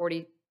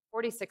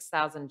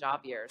 46,000 job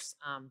years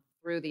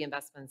through the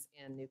investments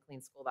in new clean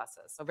school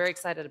buses. So very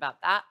excited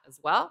about that as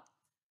well.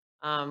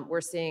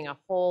 We're seeing a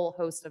whole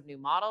host of new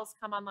models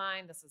come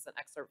online. This is an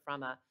excerpt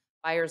from a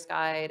buyer's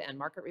guide and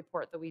market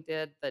report that we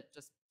did that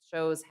just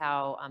shows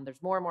how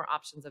there's more and more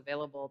options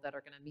available that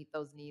are going to meet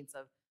those needs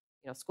of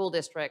school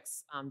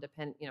districts,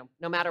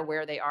 no matter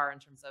where they are in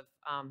terms of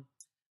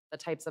the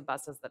types of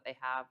buses that they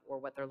have or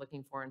what they're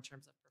looking for in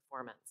terms of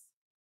performance.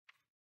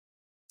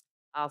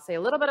 I'll say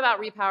a little bit about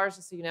repowers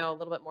just so you know a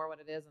little bit more what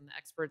it is, and the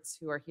experts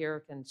who are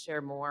here can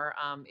share more.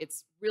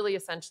 It's really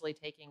essentially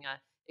taking an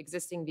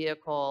existing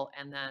vehicle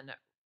and then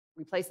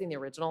replacing the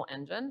original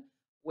engine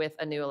with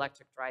a new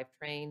electric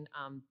drivetrain.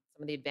 Some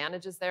of the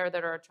advantages there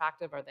that are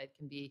attractive are they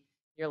can be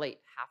nearly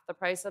half the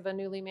price of a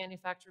newly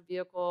manufactured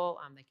vehicle.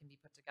 They can be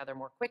put together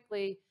more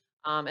quickly,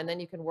 and then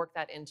you can work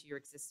that into your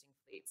existing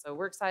fleet. So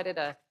we're excited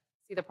to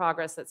see the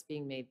progress that's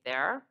being made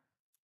there.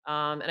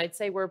 And I'd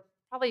say we're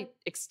probably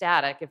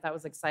ecstatic, if that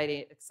was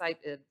excited,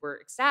 we're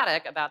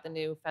ecstatic about the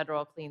new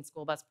federal clean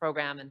school bus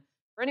program. And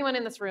for anyone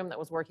in this room that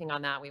was working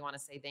on that, we want to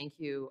say thank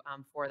you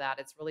for that.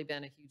 It's really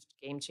been a huge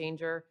game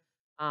changer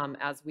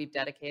as we've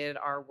dedicated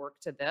our work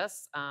to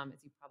this.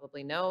 As you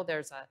probably know,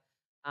 there's a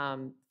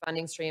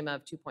funding stream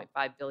of $2.5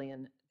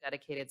 billion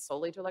dedicated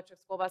solely to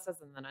electric school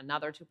buses, and then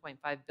another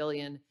 $2.5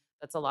 billion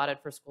that's allotted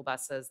for school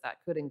buses that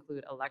could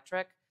include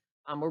electric.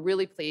 We're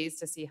really pleased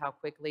to see how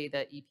quickly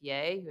the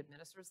EPA, who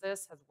administers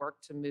this, has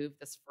worked to move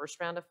this first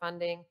round of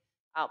funding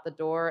out the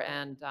door,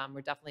 and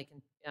we're definitely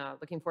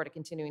looking forward to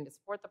continuing to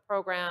support the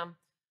program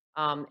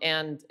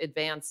and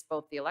advance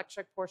both the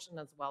electric portion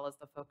as well as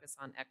the focus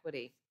on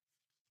equity.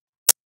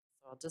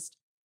 So I'll just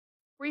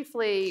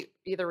briefly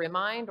either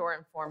remind or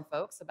inform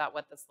folks about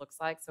what this looks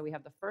like. So we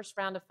have the first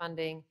round of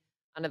funding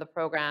under the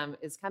program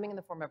is coming in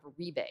the form of a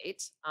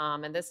rebate.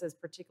 And this is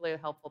particularly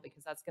helpful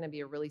because that's going to be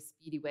a really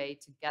speedy way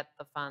to get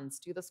the funds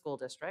to the school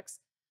districts.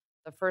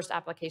 The first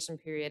application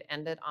period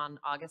ended on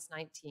August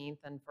 19th.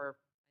 And I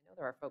know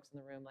there are folks in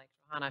the room like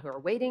Johanna who are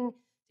waiting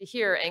to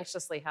hear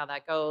anxiously how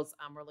that goes.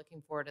 We're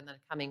looking forward in the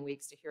coming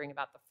weeks to hearing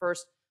about the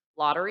first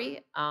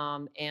lottery.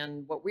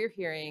 And what we're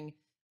hearing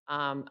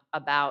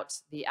about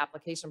the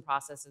application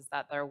process is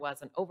that there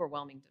was an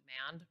overwhelming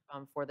demand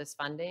for this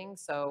funding.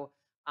 So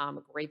a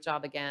great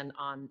job again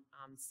on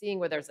seeing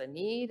where there's a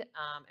need.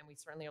 And we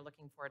certainly are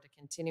looking forward to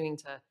continuing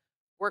to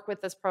work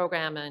with this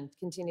program and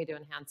continue to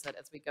enhance it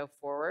as we go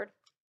forward.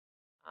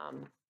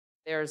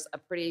 There's a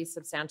pretty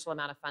substantial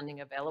amount of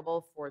funding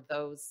available for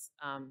those,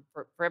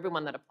 for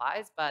everyone that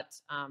applies, but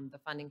the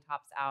funding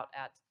tops out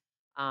at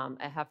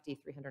a hefty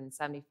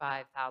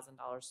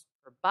 $375,000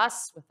 per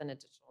bus with an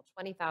additional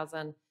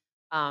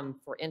 $20,000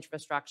 for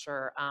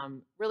infrastructure,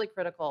 really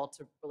critical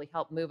to really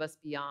help move us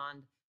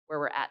beyond where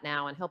we're at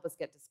now and help us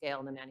get to scale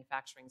in the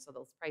manufacturing so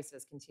those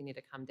prices continue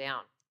to come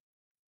down.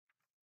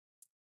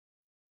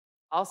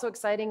 Also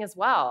exciting as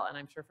well, and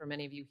I'm sure for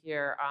many of you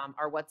here,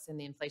 are what's in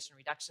the Inflation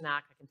Reduction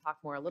Act. I can talk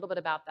more a little bit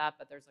about that,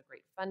 but there's a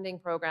great funding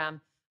program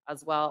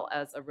as well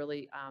as a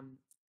really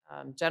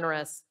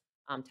generous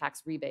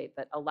tax rebate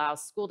that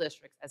allows school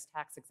districts as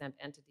tax-exempt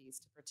entities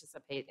to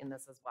participate in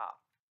this as well.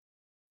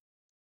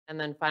 And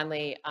then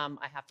finally,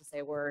 I have to say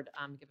a word,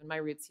 given my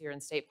roots here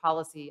in state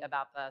policy,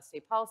 about the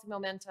state policy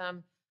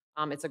momentum.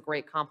 It's a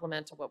great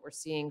complement to what we're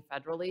seeing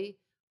federally.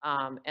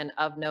 And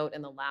of note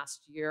in the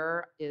last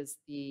year is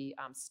the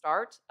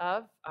start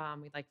of,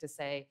 we'd like to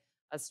say,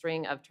 a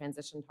string of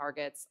transition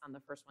targets. The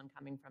first one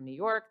coming from New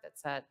York that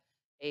set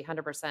a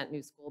 100%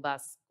 new school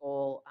bus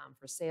goal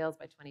for sales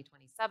by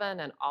 2027,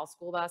 and all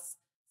school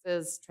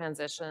buses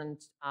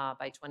transitioned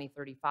by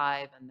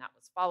 2035. And that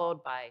was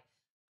followed by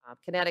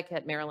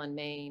Connecticut, Maryland,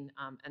 Maine,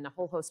 and a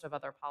whole host of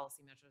other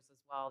policy measures as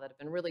well that have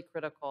been really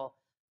critical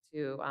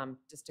to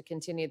just to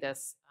continue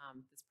this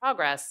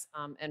progress.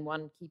 And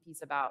one key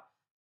piece about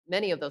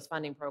many of those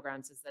funding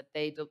programs is that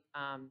they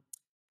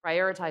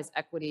prioritize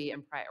equity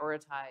and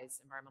prioritize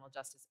environmental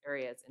justice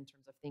areas in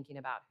terms of thinking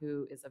about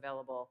who is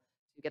available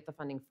to get the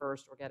funding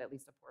first or get at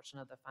least a portion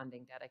of the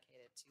funding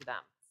dedicated to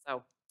them.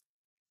 So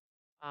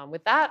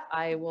with that,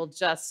 I will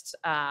just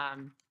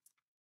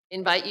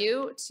invite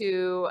you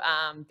to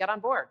get on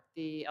board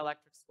the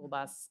electric school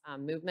bus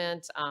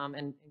movement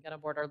and get on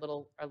board our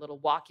little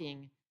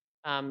walking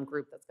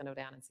group that's going to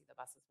go down and see the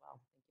bus as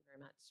well. Thank you very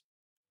much.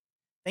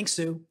 Thanks,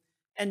 Sue.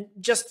 And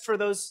just for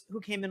those who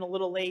came in a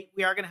little late,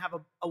 we are going to have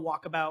a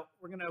walkabout.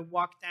 We're going to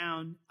walk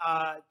down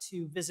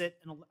to visit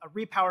a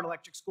repowered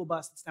electric school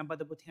bus that's down by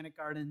the Botanic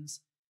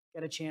Gardens.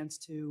 Get a chance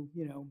to,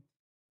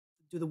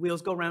 do the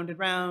wheels go round and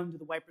round? Do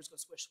the wipers go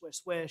swish, swish,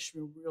 swish?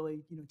 We'll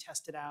really,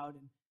 test it out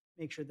and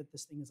make sure that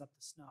this thing is up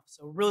to snuff.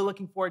 So we're really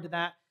looking forward to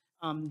that.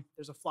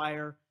 There's a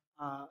flyer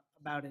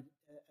about it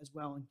as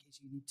well in case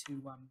you need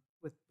to,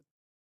 with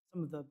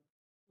some of the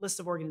list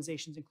of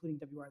organizations, including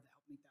WR, that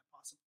help make that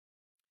possible.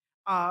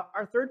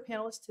 Our third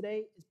panelist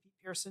today is Pete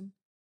Pearson.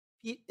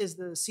 Pete is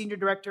the Senior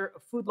Director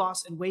of Food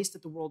Loss and Waste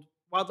at the World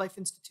Wildlife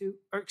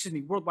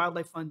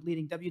Fund,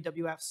 leading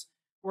WWF's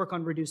work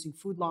on reducing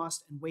food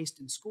loss and waste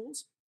in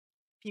schools.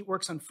 Pete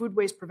works on food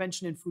waste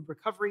prevention and food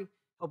recovery,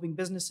 helping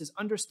businesses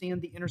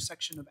understand the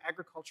intersection of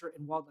agriculture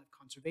and wildlife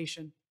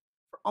conservation.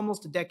 For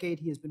almost a decade,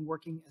 he has been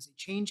working as a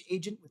change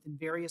agent within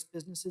various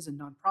businesses and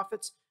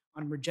nonprofits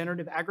on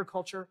regenerative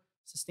agriculture,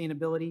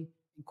 sustainability,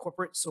 and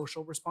corporate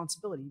social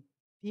responsibility.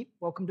 Pete,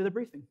 welcome to the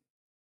briefing.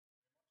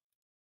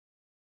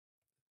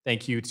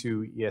 Thank you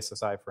to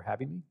EESI for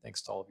having me.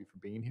 Thanks to all of you for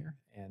being here.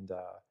 And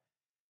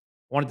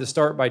wanted to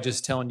start by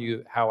just telling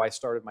you how I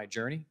started my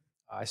journey.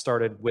 I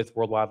started with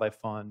World Wildlife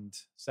Fund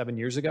 7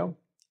 years ago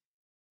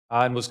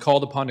and was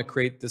called upon to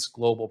create this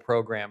global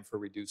program for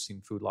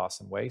reducing food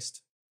loss and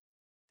waste.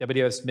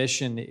 WWF's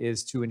mission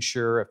is to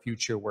ensure a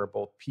future where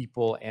both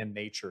people and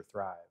nature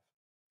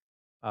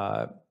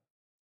thrive.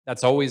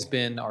 That's always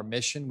been our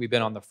mission. We've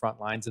been on the front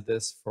lines of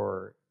this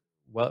for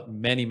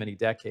many, many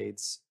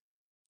decades,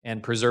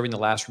 and preserving the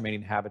last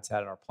remaining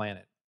habitat on our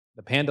planet.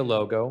 The Panda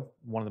logo,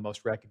 one of the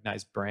most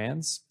recognized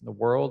brands in the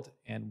world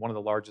and one of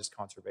the largest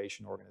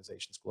conservation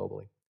organizations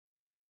globally.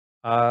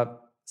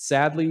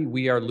 Sadly,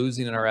 we are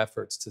losing in our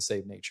efforts to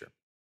save nature.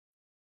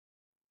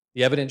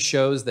 The evidence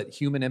shows that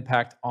human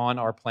impact on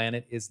our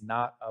planet is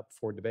not up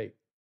for debate.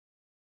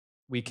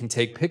 We can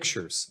take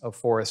pictures of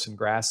forests and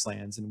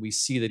grasslands, and we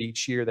see that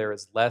each year there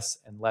is less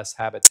and less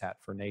habitat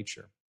for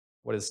nature.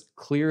 What is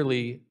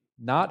clearly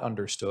not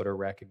understood or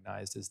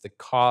recognized is the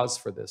cause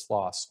for this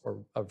loss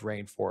of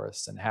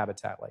rainforests and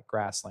habitat like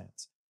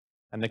grasslands,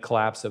 and the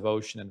collapse of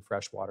ocean and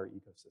freshwater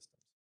ecosystems.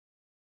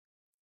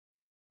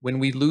 When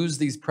we lose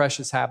these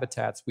precious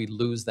habitats, we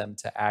lose them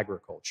to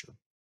agriculture,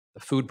 the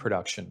food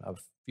production of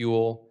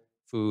fuel,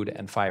 food,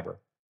 and fiber.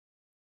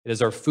 It is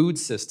our food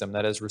system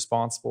that is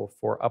responsible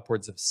for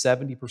upwards of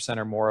 70%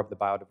 or more of the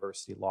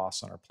biodiversity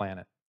loss on our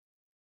planet.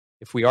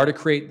 If we are to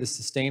create this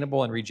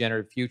sustainable and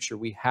regenerative future,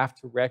 we have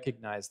to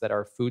recognize that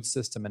our food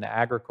system and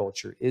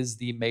agriculture is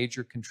the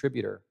major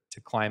contributor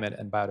to climate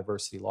and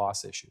biodiversity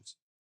loss issues.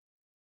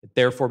 It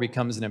therefore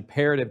becomes an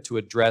imperative to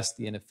address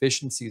the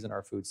inefficiencies in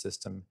our food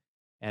system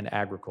and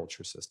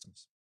agriculture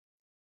systems.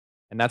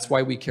 And that's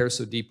why we care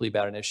so deeply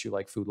about an issue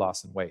like food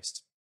loss and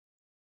waste.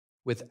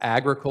 With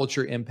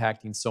agriculture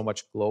impacting so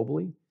much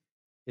globally,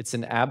 it's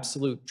an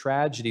absolute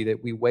tragedy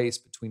that we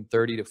waste between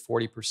 30 to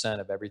 40%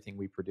 of everything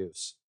we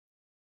produce.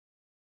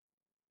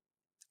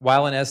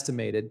 While an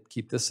estimated,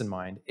 keep this in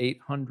mind,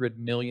 800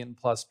 million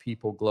plus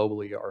people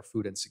globally are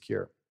food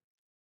insecure.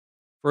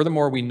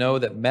 Furthermore, we know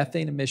that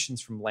methane emissions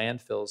from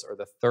landfills are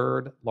the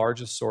third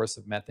largest source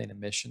of methane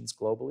emissions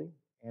globally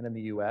and in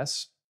the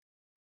US.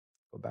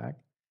 Go back.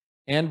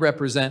 And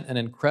represent an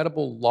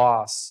incredible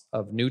loss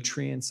of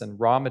nutrients and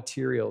raw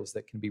materials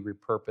that can be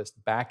repurposed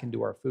back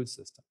into our food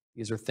system.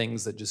 These are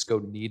things that just go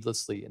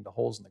needlessly into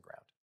holes in the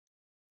ground.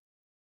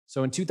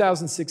 So in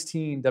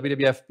 2016,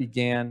 WWF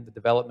began the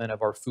development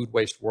of our Food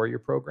Waste Warrior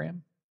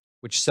program,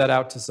 which set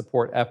out to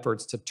support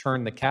efforts to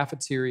turn the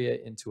cafeteria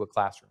into a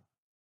classroom.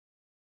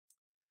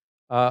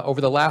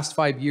 Over the last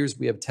 5 years,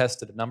 we have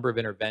tested a number of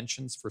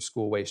interventions for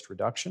school waste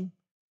reduction.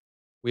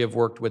 We have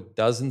worked with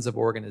dozens of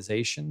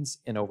organizations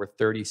in over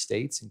 30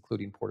 states,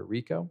 including Puerto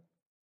Rico.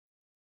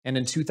 And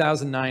in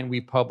 2009,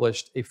 we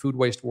published a Food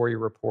Waste Warrior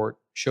report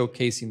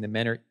showcasing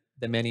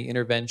the many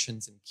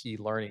interventions and key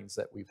learnings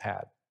that we've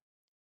had.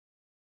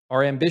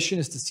 Our ambition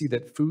is to see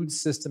that food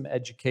system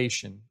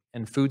education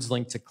and foods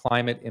linked to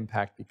climate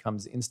impact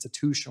becomes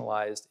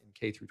institutionalized in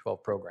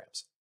K-12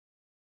 programs.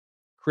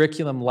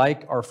 Curriculum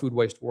like our Food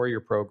Waste Warrior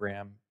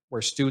program,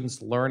 where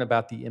students learn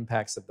about the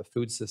impacts of the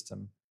food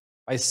system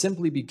by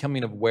simply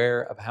becoming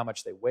aware of how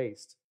much they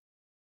waste,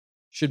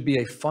 should be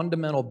a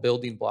fundamental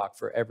building block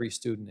for every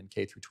student in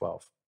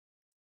K-12.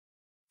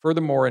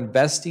 Furthermore,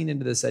 investing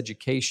into this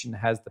education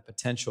has the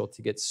potential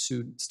to get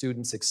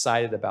students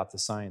excited about the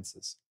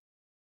sciences.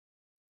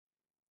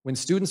 When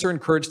students are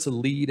encouraged to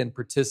lead and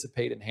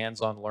participate in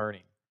hands-on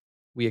learning,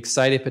 we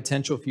excite a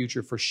potential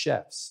future for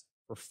chefs,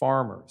 for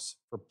farmers,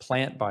 for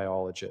plant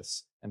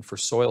biologists, and for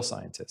soil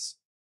scientists.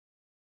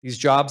 These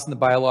jobs in the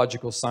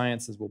biological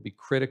sciences will be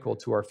critical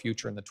to our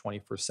future in the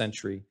 21st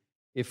century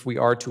if we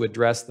are to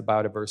address the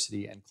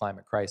biodiversity and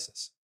climate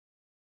crisis.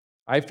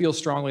 I feel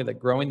strongly that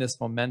growing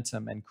this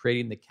momentum and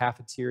creating the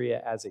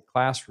cafeteria as a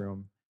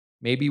classroom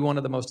may be one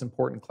of the most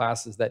important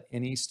classes that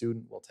any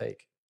student will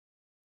take.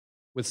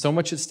 With so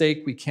much at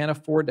stake, we can't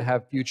afford to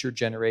have future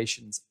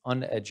generations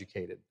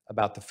uneducated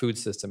about the food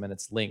system and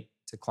its link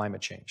to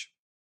climate change.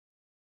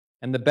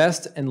 And the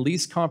best and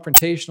least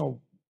confrontational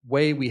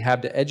way we have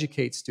to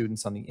educate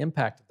students on the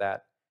impact of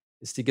that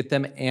is to get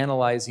them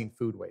analyzing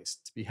food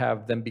waste, to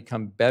have them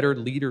become better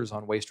leaders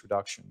on waste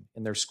reduction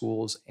in their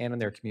schools and in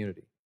their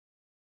community.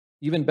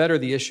 Even better,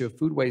 the issue of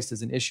food waste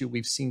is an issue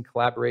we've seen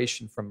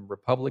collaboration from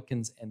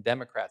Republicans and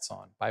Democrats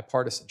on,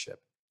 bipartisanship.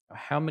 Now,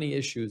 how many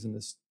issues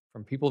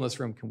from people in this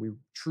room can we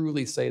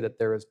truly say that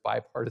there is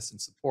bipartisan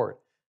support?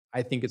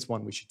 I think it's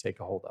one we should take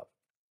a hold of.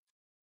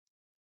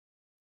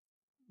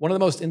 One of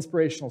the most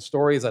inspirational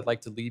stories I'd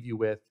like to leave you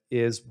with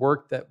is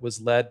work that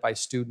was led by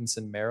students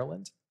in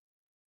Maryland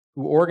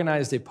who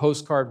organized a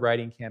postcard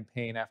writing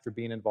campaign after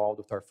being involved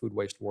with our Food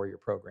Waste Warrior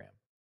program.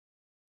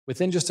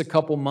 Within just a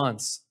couple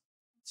months,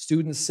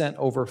 students sent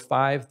over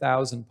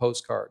 5,000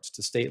 postcards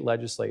to state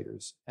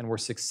legislators and were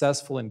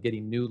successful in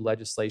getting new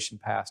legislation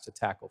passed to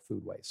tackle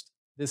food waste.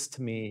 This,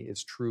 to me,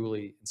 is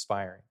truly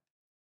inspiring.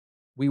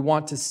 We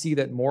want to see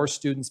that more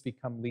students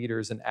become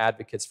leaders and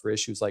advocates for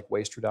issues like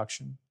waste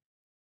reduction,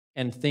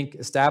 and think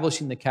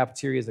establishing the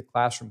cafeteria as a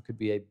classroom could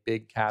be a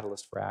big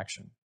catalyst for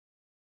action.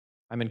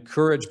 I'm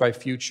encouraged by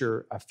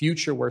a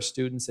future where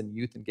students and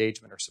youth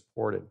engagement are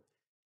supported.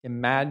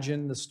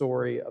 Imagine the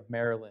story of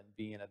Maryland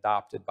being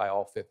adopted by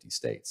all 50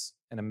 states,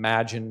 and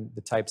imagine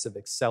the types of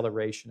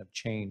acceleration of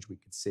change we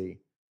could see.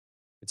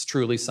 It's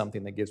truly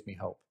something that gives me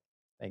hope.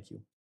 Thank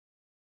you.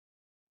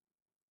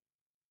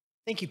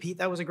 Thank you, Pete.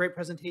 That was a great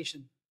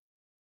presentation.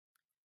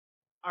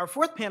 Our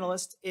fourth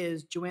panelist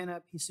is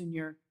Joanna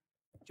Pi-Sunyer.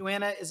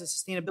 Joanna is a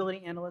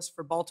sustainability analyst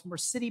for Baltimore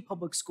City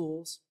Public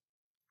Schools.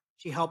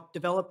 She helped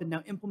develop and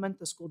now implement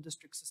the school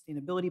district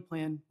sustainability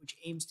plan, which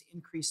aims to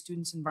increase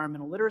students'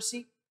 environmental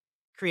literacy,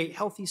 create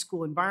healthy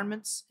school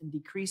environments, and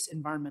decrease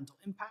environmental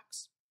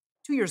impacts.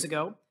 2 years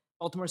ago,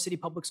 Baltimore City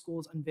Public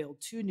Schools unveiled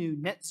 2 new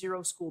net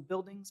zero school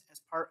buildings as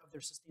part of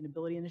their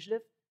sustainability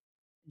initiative.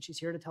 And she's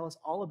here to tell us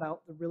all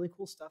about the really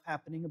cool stuff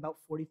happening about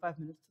 45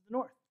 minutes to the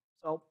north.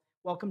 So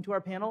welcome to our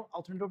panel.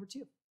 I'll turn it over to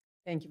you.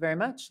 Thank you very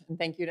much. And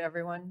thank you to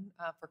everyone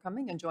for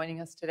coming and joining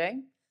us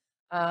today.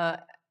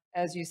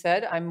 As you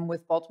said, I'm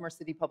with Baltimore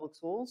City Public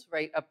Schools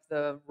right up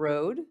the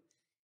road.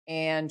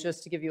 And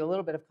just to give you a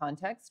little bit of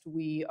context,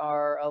 we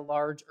are a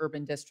large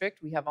urban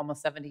district. We have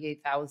almost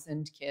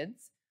 78,000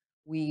 kids.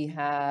 We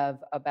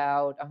have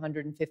about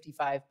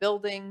 155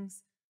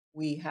 buildings.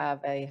 We have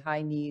a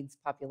high needs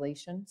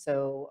population.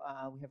 So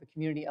we have a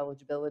community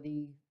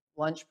eligibility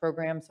lunch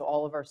program. So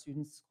all of our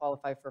students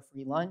qualify for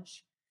free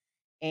lunch.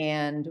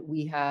 And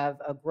we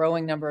have a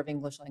growing number of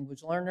English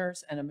language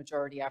learners and a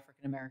majority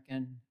African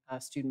American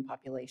student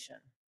population.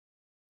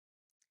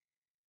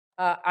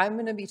 I'm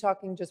going to be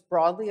talking just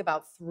broadly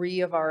about 3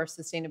 of our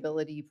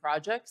sustainability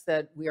projects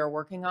that we are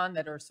working on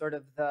that are sort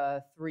of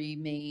the 3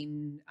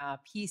 main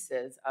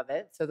pieces of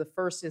it. So the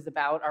first is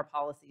about our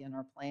policy and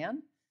our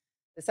plan.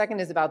 The second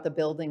is about the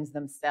buildings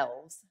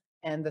themselves.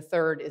 And the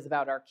third is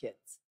about our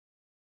kids.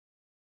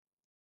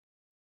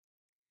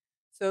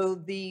 So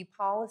the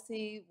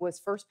policy was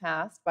first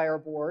passed by our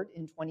board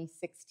in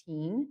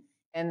 2016,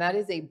 and that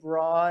is a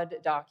broad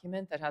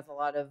document that has a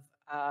lot of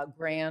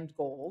grand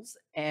goals,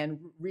 and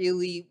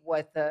really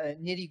what the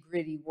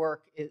nitty-gritty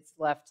work is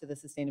left to the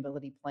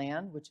sustainability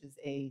plan, which is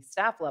a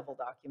staff level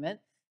document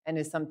and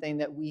is something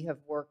that we have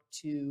worked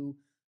to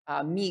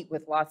meet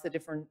with lots of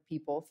different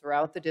people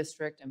throughout the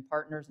district and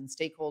partners and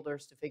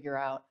stakeholders to figure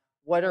out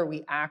what are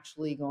we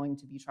actually going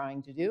to be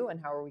trying to do and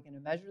how are we going to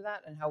measure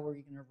that and how are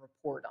we going to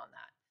report on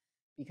that.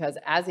 Because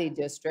as a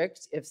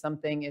district, if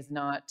something is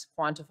not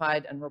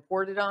quantified and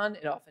reported on,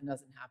 it often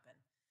doesn't happen.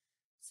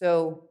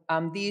 So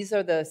these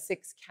are the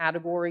 6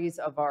 categories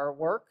of our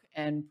work,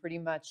 and pretty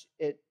much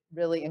it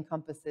really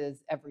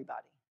encompasses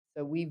everybody.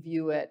 So we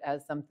view it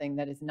as something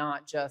that is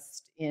not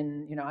just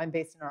in, I'm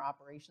based in our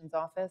operations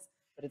office,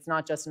 but it's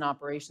not just an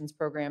operations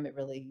program, it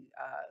really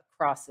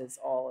crosses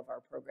all of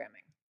our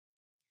programming.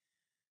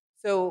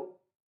 So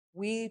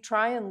we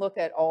try and look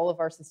at all of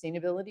our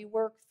sustainability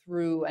work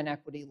through an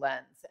equity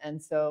lens.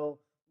 And so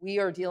we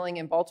are dealing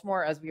in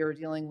Baltimore, as we are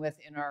dealing with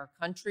in our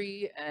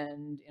country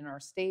and in our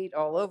state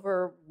all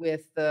over,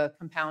 with the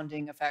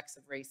compounding effects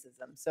of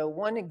racism. So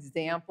one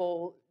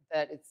example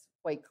that it's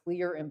quite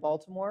clear in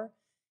Baltimore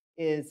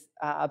is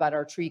about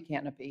our tree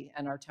canopy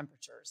and our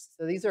temperatures.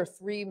 So these are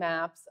 3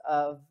 maps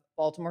of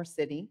Baltimore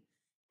City,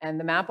 and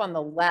the map on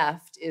the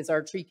left is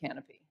our tree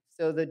canopy.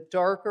 So the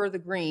darker the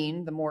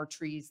green, the more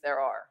trees there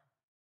are.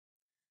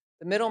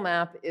 The middle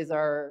map is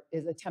a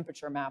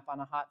temperature map on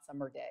a hot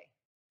summer day.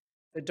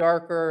 The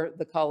darker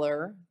the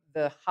color,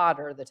 the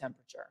hotter the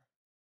temperature.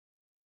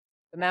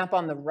 The map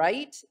on the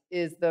right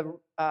is the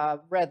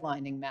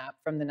redlining map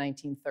from the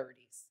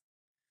 1930s.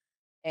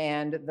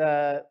 And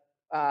the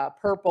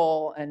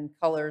purple and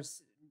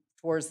colors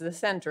towards the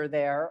center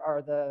there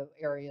are the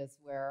areas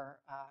where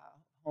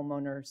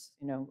homeowners,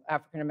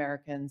 African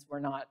Americans, were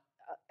not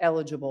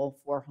eligible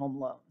for home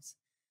loans.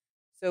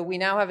 So we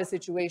now have a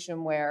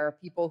situation where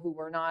people who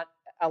were not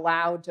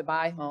allowed to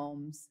buy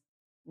homes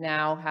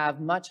now have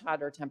much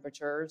hotter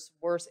temperatures,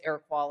 worse air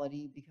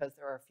quality because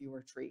there are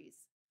fewer trees.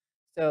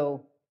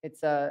 So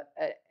it's a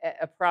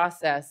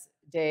process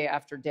day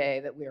after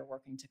day that we are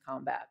working to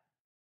combat.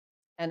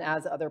 And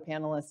as other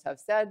panelists have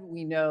said,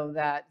 we know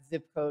that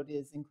zip code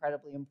is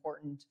incredibly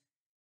important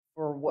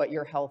for what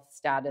your health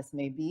status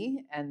may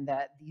be, and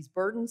that these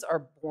burdens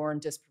are borne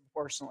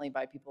disproportionately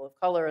by people of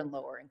color and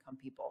lower income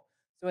people.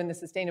 So in the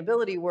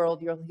sustainability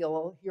world,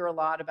 you'll hear a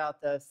lot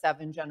about the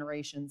 7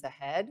 generations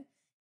ahead.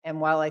 And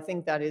while I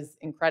think that is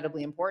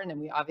incredibly important, and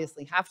we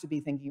obviously have to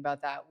be thinking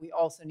about that, we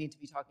also need to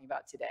be talking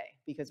about today,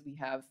 because we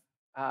have,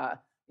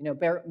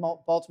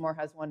 Baltimore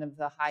has one of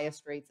the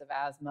highest rates of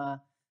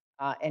asthma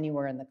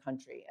anywhere in the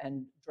country,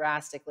 and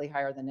drastically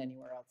higher than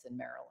anywhere else in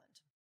Maryland.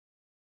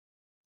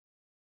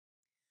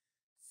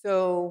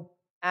 So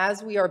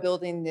as we are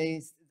building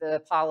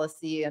the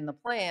policy and the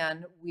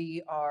plan,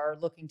 we are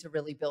looking to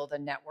really build a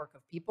network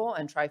of people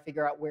and try to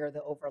figure out where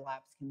the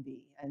overlaps can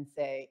be, and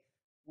say,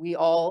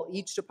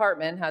 each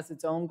department has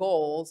its own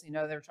goals.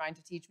 They're trying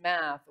to teach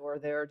math, or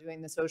they're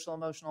doing the social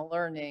emotional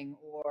learning,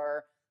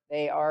 or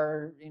they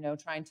are,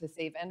 trying to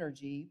save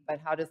energy, but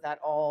how does that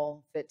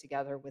all fit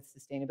together with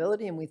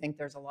sustainability? And we think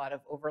there's a lot of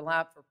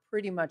overlap for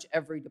pretty much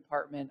every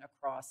department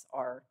across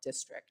our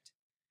district.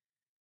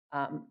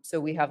 So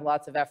we have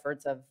lots of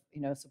efforts of,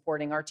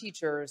 supporting our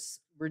teachers,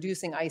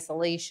 reducing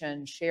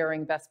isolation,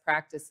 sharing best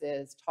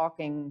practices,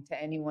 talking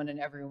to anyone and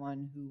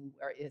everyone who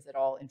is at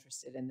all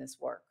interested in this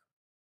work.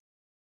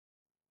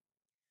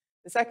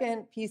 The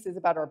second piece is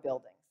about our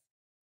buildings.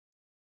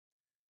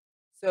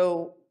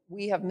 So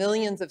we have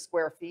millions of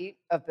square feet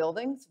of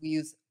buildings. We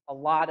use a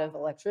lot of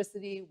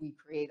electricity. We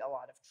create a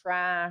lot of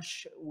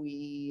trash.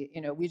 We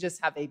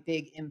just have a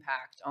big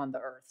impact on the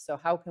earth. So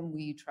how can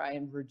we try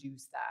and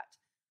reduce that?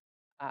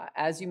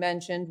 As you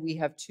mentioned, we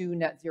have 2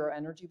 net zero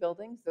energy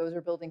buildings. Those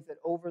are buildings that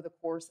over the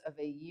course of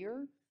a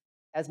year,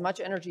 as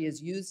much energy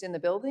is used in the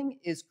building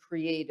is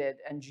created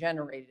and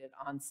generated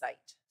on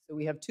site. So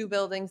we have 2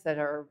 buildings that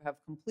have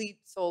complete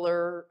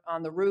solar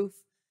on the roof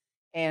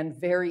and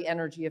very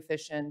energy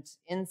efficient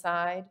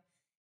inside.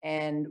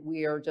 And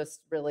we are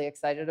just really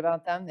excited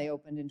about them. They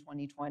opened in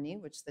 2020,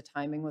 which the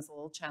timing was a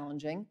little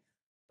challenging,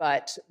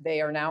 but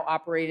they are now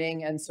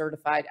operating and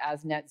certified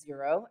as net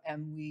zero.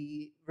 And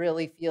we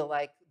really feel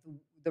like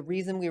the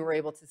reason we were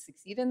able to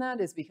succeed in that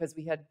is because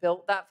we had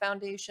built that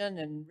foundation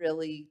and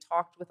really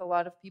talked with a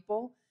lot of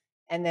people.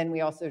 And then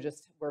we also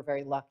just were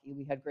very lucky.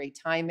 We had great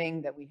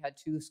timing that we had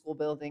 2 school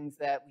buildings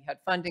that we had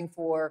funding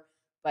for,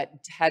 but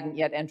hadn't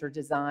yet entered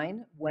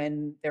design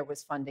when there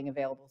was funding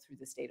available through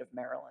the state of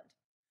Maryland.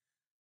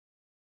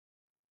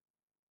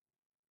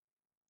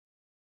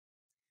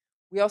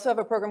 We also have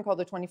a program called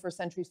the 21st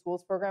Century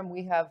Schools Program.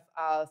 We have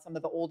some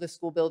of the oldest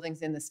school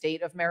buildings in the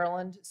state of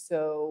Maryland.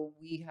 So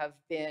we have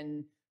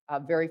been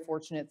very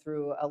fortunate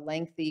through a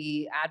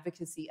lengthy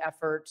advocacy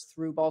effort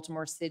through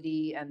Baltimore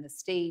City and the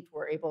state.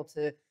 We're able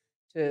to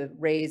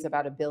raise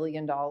about $1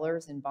 billion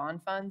in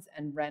bond funds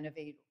and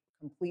renovate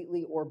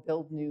completely or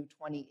build new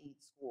 28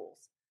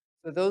 schools.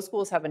 So those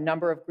schools have a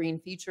number of green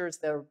features.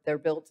 They're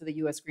built to the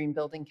U.S. Green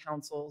Building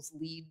Council's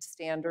LEED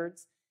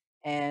standards.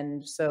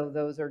 And so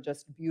those are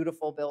just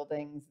beautiful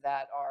buildings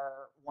that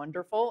are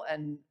wonderful,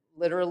 and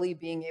literally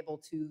being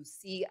able to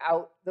see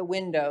out the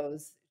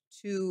windows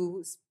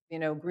to,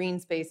 green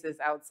spaces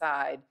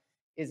outside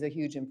is a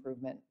huge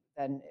improvement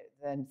than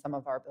some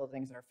of our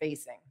buildings are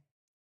facing.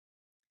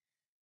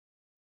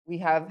 We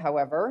have,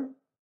 however,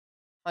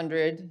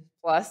 100+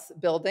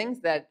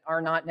 buildings that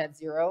are not net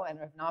zero and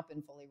have not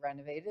been fully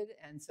renovated.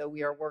 And so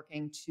we are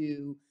working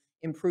to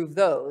improve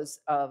those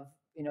of,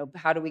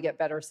 how do we get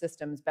better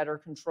systems, better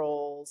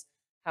controls?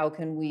 How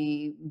can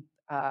we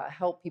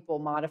help people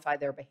modify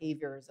their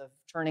behaviors of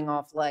turning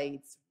off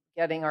lights,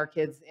 getting our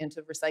kids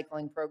into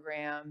recycling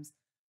programs,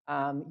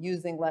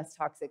 using less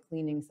toxic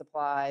cleaning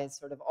supplies,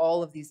 sort of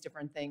all of these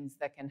different things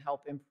that can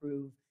help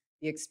improve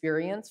the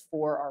experience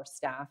for our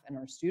staff and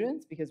our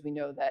students, because we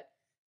know that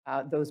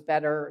those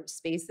better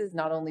spaces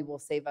not only will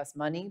save us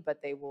money,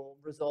 but they will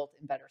result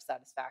in better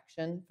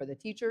satisfaction for the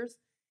teachers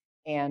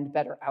and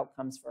better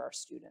outcomes for our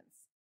students.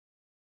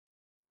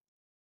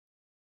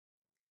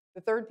 The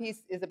third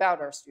piece is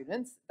about our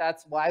students.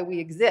 That's why we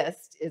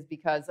exist, is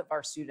because of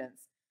our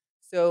students.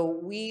 So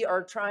we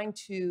are trying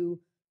to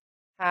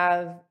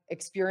have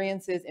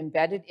experiences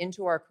embedded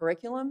into our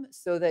curriculum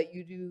so that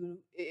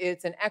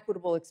it's an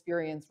equitable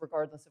experience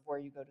regardless of where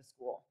you go to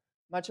school.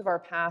 Much of our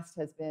past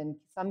has been,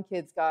 some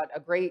kids got a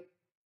great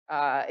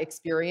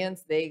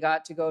experience. They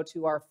got to go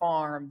to our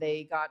farm.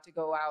 They got to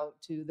go out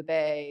to the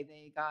bay.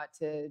 They got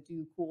to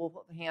do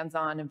cool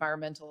hands-on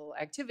environmental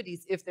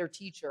activities if their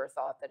teacher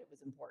thought that it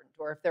was important,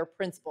 or if their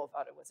principal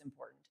thought it was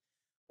important.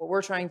 What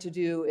we're trying to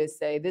do is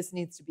say this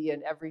needs to be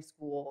in every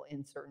school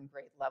in certain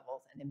grade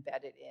levels and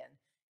embedded in.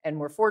 And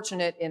we're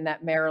fortunate in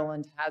that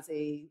Maryland has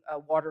a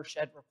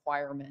watershed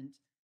requirement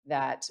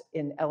that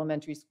in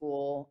elementary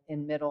school,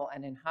 in middle,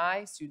 and in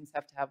high, students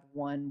have to have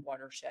one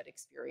watershed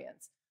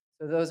experience.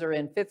 So those are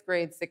in 5th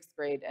grade, 6th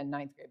grade, and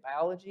 9th grade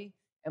biology.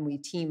 And we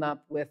team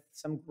up with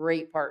some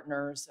great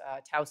partners,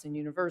 Towson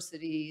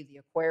University, the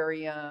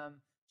Aquarium,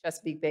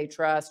 Chesapeake Bay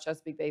Trust,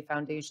 Chesapeake Bay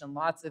Foundation,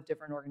 lots of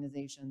different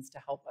organizations to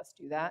help us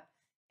do that.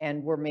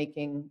 And we're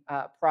making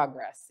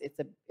progress.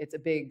 It's a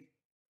big,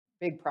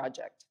 big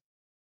project.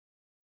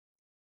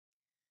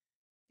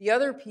 The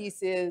other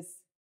piece is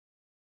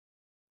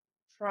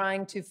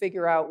trying to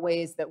figure out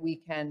ways that we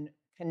can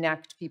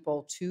connect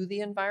people to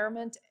the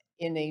environment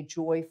in a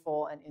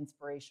joyful and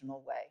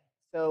inspirational way.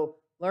 So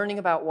learning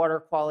about water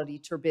quality,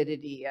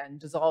 turbidity, and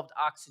dissolved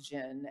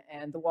oxygen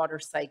and the water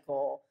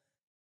cycle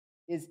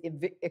is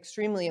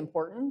extremely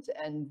important,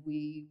 and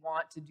we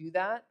want to do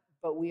that.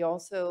 But we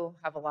also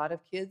have a lot of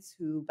kids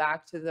who,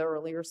 back to the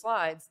earlier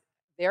slides,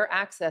 their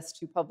access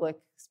to public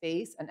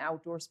space and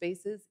outdoor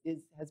spaces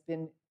has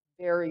been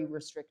very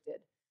restricted.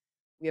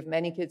 We have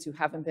many kids who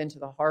haven't been to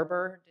the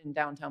harbor in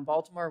downtown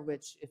Baltimore,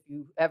 which if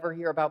you ever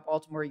hear about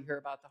Baltimore, you hear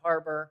about the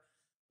harbor.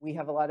 We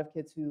have a lot of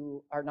kids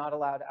who are not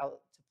allowed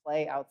out to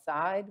play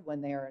outside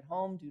when they are at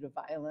home due to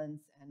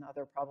violence and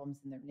other problems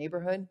in their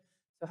neighborhood.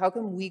 So how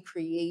can we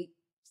create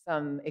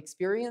some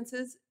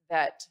experiences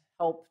that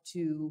help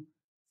to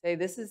say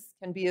this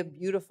can be a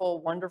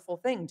beautiful, wonderful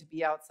thing to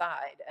be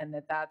outside, and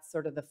that's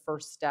sort of the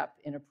first step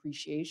in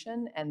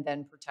appreciation and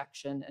then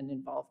protection and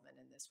involvement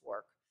in this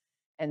work.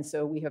 And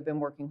so we have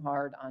been working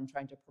hard on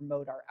trying to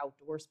promote our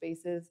outdoor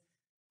spaces.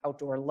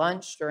 Outdoor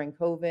lunch during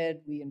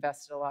COVID, we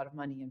invested a lot of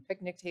money in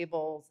picnic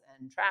tables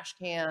and trash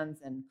cans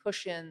and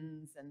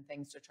cushions and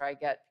things to try to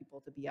get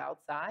people to be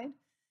outside.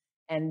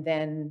 And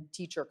then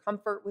teacher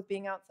comfort with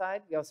being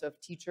outside. We also have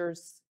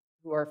teachers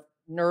who are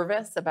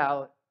nervous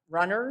about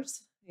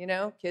runners,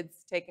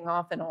 kids taking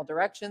off in all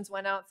directions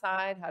when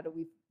outside. How do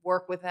we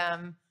work with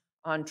them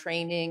on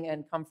training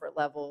and comfort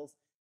levels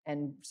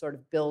and sort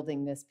of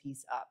building this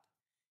piece up?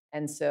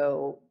 And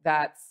so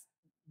that's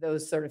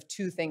those sort of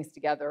two things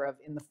together of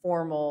in the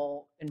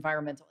formal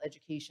environmental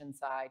education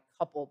side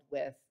coupled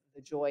with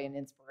the joy and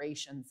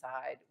inspiration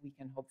side, we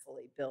can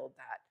hopefully build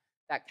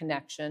that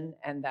connection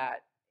and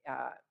that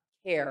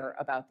care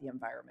about the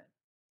environment.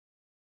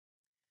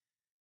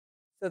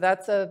 So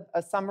that's a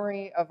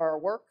summary of our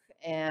work,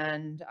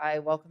 and I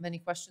welcome any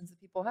questions that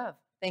people have.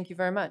 Thank you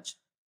very much.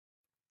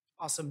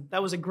 Awesome.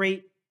 That was a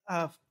great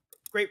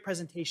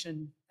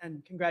presentation,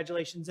 and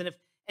congratulations. And if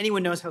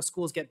anyone knows how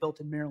schools get built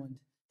in Maryland,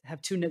 to have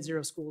 2 net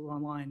zero schools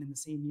online in the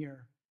same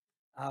year.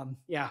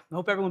 Yeah, I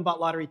hope everyone bought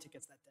lottery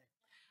tickets that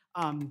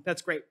day.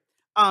 That's great.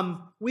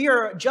 We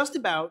are just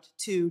about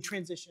to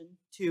transition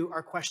to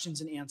our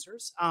questions and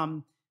answers.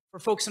 For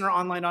folks in our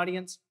online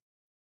audience,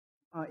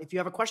 if you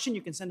have a question,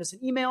 you can send us an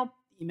email.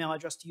 The email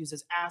address to use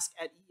is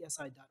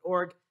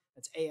ask@eesi.org.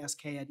 That's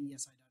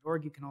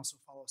ask@eesi.org. You can also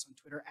follow us on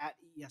Twitter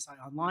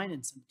 @EESI Online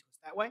and send it to us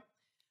that way.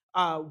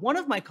 One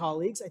of my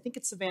colleagues, I think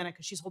it's Savannah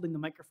because she's holding the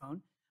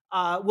microphone,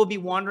 will be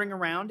wandering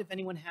around. If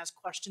anyone has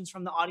questions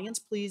from the audience,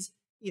 please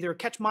either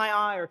catch my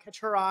eye or catch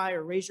her eye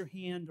or raise your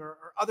hand or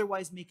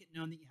otherwise make it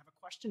known that you have a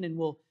question, and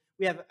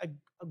we have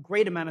a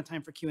great amount of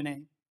time for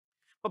Q&A.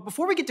 But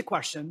before we get to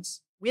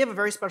questions, we have a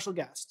very special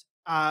guest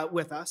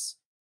with us.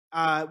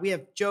 We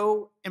have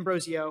Joe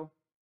Ambrosio.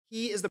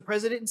 He is the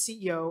president and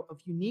CEO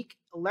of Unique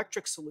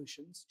Electric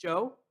Solutions.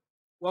 Joe,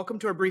 welcome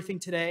to our briefing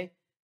today.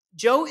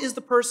 Joe is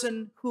the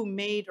person who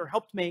made or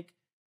helped make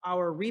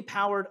our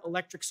repowered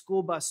electric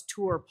school bus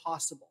tour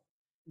possible.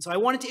 And so I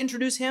wanted to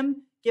introduce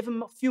him, give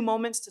him a few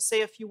moments to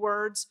say a few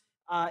words.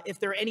 If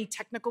there are any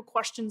technical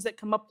questions that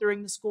come up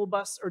during the school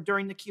bus or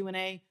during the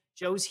Q&A,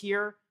 Joe's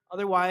here.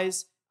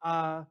 Otherwise,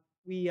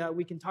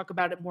 we can talk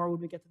about it more when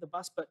we get to the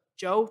bus. But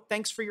Joe,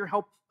 thanks for your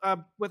help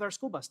with our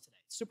school bus today.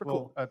 Super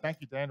cool.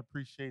 Thank you, Dan.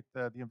 Appreciate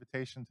the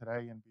invitation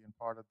today and being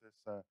part of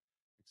this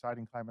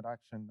exciting climate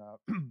action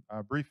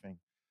briefing.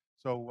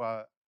 So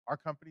our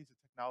company is a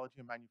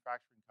technology and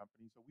manufacturing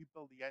company. So we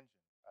build the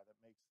engine that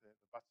makes the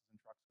buses and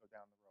trucks go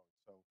down the road.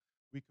 So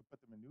we could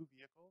put them in new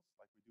vehicles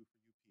like we do for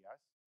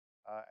UPS,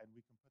 and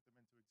we can put them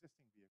into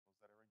existing vehicles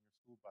that are in your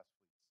school bus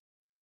fleets.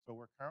 So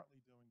we're currently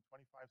doing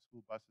 25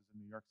 school buses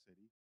in New York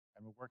City,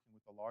 and we're working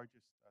with the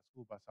largest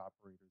school bus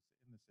operators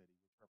in the city,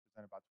 which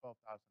represent about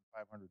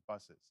 12,500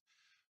 buses.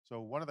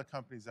 So one of the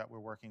companies that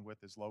we're working with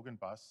is Logan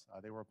Bus.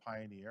 They were a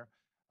pioneer,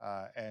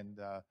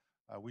 and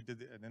we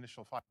did an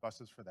initial 5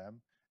 buses for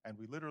them, and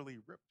we literally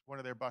ripped one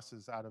of their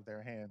buses out of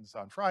their hands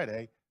on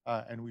Friday,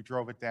 and we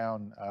drove it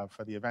down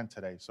for the event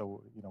today.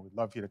 So, we'd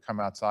love you to come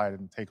outside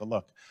and take a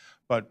look.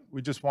 But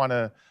we just want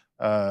to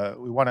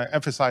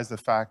emphasize the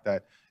fact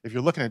that if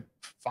you're looking at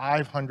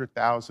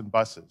 500,000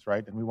 buses,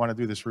 right, and we want to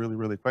do this really,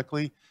 really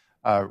quickly,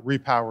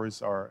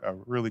 repowers are a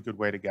really good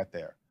way to get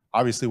there.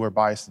 Obviously, we're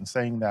biased in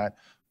saying that,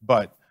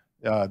 but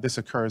this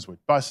occurs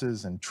with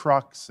buses and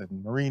trucks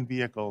and marine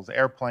vehicles,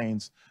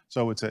 airplanes.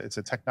 So it's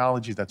a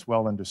technology that's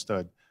well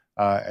understood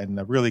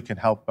and really can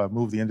help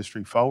move the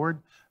industry forward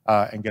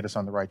and get us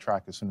on the right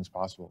track as soon as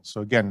possible.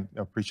 So again,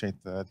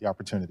 appreciate the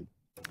opportunity.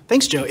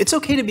 Thanks, Joe. It's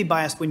okay to be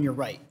biased when you're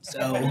right.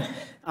 So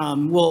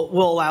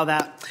we'll allow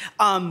that.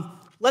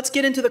 Let's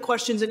get into the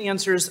questions and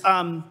answers.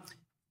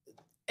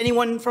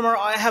 Anyone from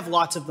I have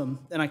lots of them,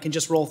 and I can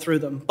just roll through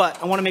them.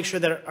 But I want to make sure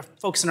that our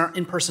folks in our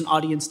in-person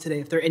audience today,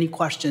 if there are any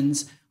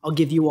questions, I'll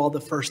give you all the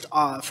first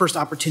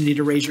opportunity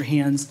to raise your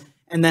hands,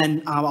 and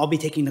then I'll be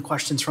taking the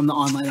questions from the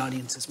online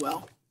audience as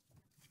well.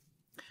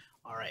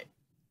 All right.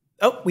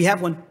 Oh, we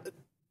have one.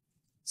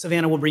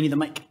 Savannah will bring you the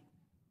mic.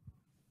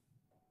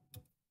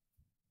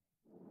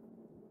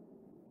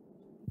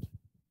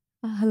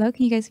 Hello,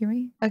 can you guys hear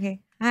me?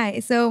 Okay. Hi.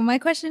 So my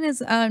question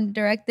is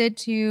directed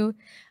to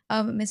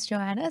Ms.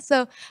 Joanna.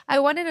 So I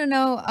wanted to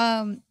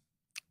know,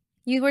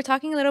 you were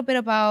talking a little bit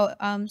about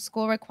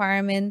school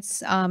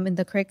requirements in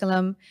the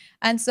curriculum.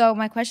 And so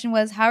my question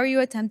was, how are you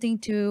attempting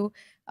to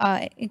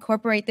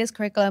incorporate this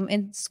curriculum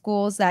in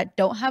schools that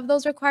don't have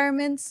those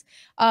requirements?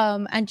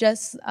 And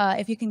just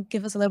if you can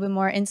give us a little bit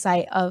more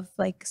insight of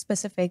like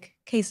specific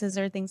cases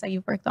or things that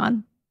you've worked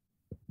on.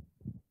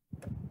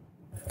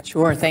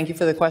 Sure. Thank you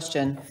for the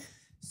question.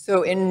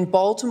 So in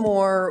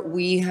Baltimore,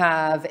 we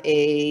have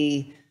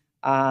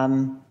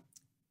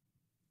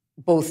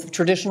both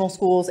traditional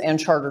schools and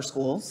charter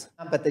schools,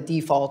 but the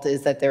default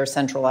is that they're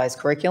centralized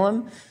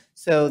curriculum.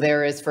 So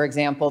there is, for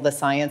example, the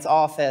science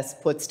office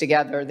puts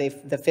together the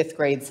 5th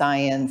grade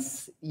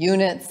science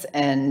units,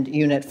 and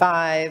Unit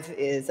 5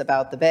 is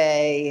about the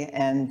Bay,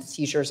 and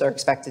teachers are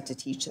expected to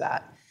teach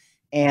that.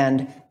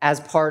 And as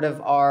part of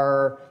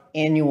our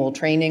annual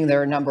training,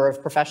 there are a number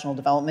of professional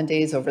development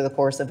days over the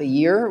course of a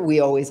year. We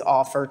always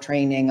offer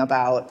training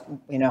about,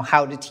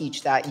 how to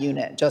teach that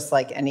unit, just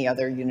like any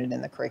other unit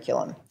in the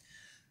curriculum.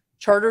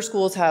 Charter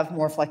schools have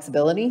more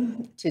flexibility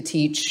to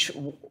teach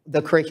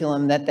the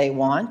curriculum that they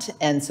want,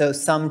 and so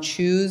some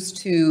choose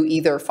to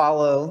either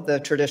follow the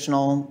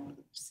traditional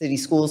city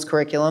schools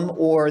curriculum,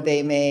 or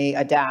they may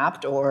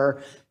adapt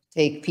or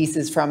take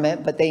pieces from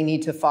it, but they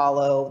need to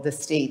follow the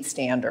state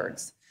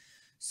standards.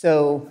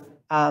 So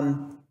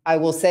I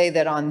will say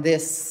that on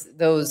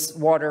those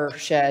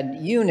watershed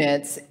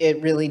units, it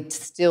really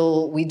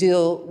still,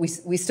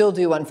 we still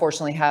do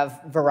unfortunately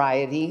have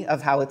variety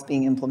of how it's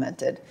being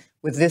implemented.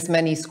 With this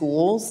many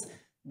schools,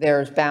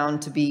 there's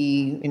bound to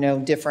be,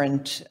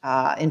 different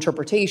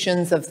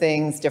interpretations of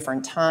things,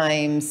 different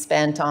times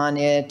spent on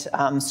it.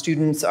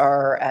 Students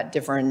are at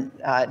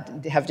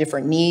have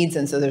different needs,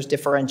 and so there's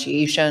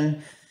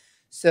differentiation.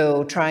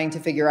 So trying to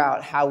figure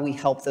out how we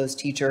help those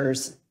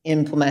teachers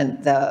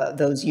implement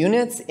those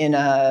units in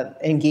a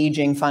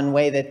engaging, fun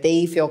way that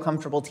they feel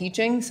comfortable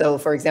teaching. So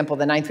for example,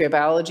 the 9th grade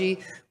biology,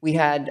 we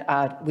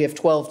have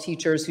 12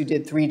 teachers who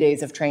did 3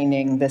 days of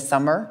training this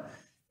summer,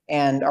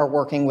 and are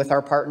working with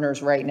our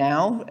partners right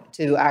now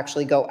to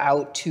actually go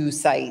out to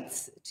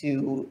sites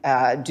to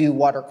do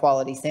water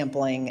quality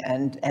sampling.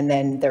 And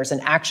then there's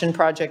an action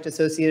project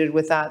associated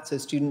with that. So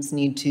students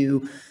need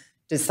to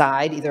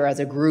decide, either as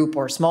a group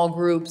or small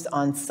groups,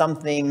 on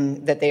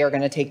something that they are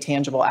going to take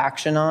tangible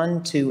action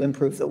on to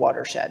improve the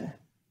watershed?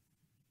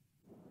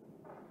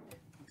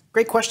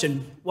 Great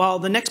question. While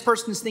the next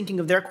person is thinking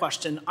of their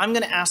question, I'm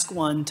going to ask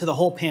one to the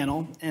whole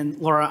panel. And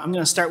Laura, I'm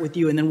going to start with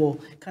you, and then we'll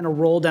kind of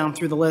roll down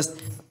through the list.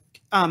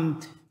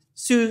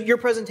 Sue, your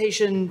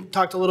presentation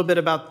talked a little bit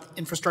about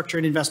Infrastructure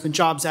and Investment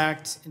Jobs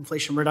Act,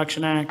 Inflation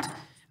Reduction Act.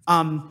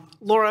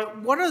 Laura,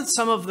 what are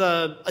some of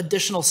the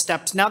additional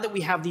steps now that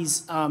we have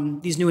these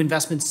new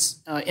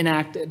investments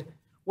enacted?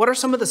 What are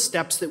some of the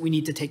steps that we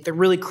need to take, the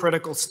really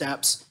critical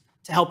steps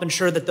to help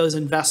ensure that those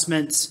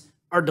investments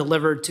are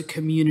delivered to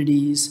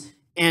communities?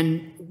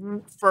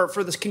 And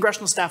for the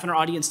congressional staff in our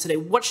audience today,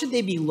 what should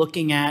they be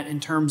looking at in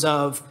terms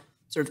of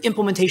sort of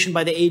implementation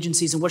by the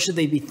agencies, and what should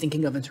they be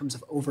thinking of in terms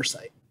of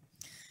oversight?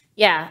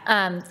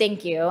 Yeah,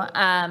 thank you.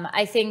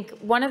 I think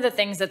one of the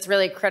things that's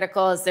really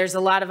critical is there's a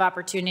lot of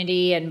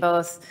opportunity in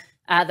both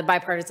the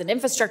bipartisan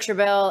infrastructure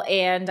bill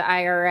and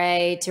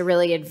IRA to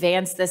really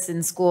advance this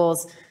in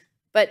schools.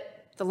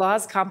 But the law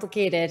is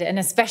complicated, and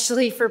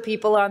especially for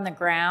people on the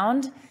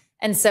ground.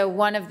 And so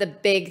one of the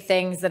big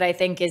things that I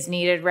think is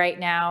needed right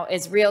now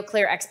is real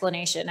clear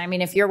explanation. I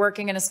mean, if you're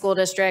working in a school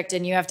district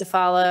and you have to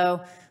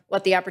follow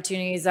what the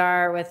opportunities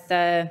are with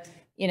the,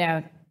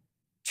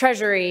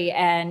 Treasury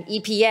and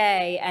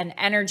EPA and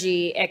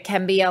energy, it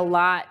can be a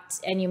lot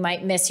and you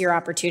might miss your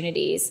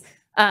opportunities.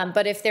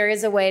 But if there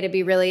is a way to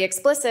be really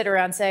explicit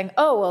around saying,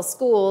 oh, well,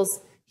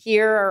 schools,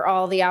 here are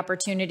all the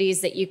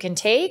opportunities that you can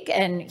take,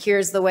 and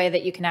here's the way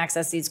that you can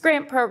access these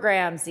grant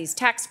programs, these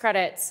tax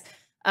credits,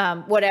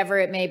 whatever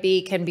it may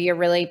be, can be a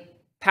really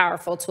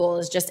powerful tool,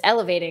 is just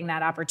elevating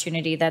that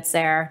opportunity that's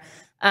there.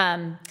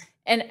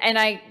 And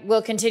I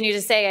will continue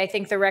to say, I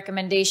think the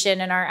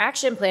recommendation in our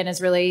action plan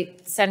is really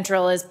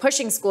central, is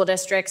pushing school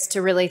districts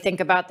to really think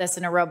about this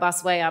in a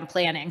robust way on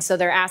planning. So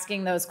they're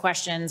asking those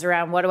questions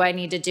around, what do I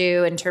need to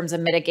do in terms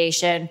of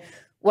mitigation?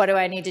 What do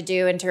I need to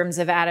do in terms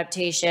of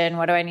adaptation?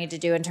 What do I need to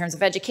do in terms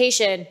of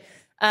education?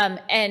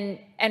 And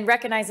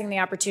recognizing the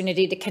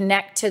opportunity to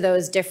connect to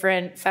those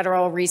different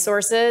federal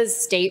resources,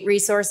 state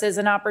resources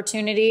and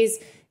opportunities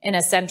in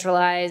a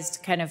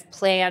centralized kind of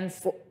plan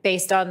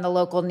based on the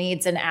local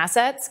needs and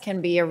assets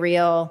can be a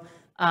real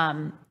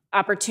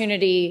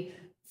opportunity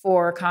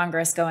for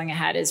Congress going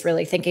ahead, is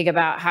really thinking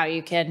about how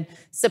you can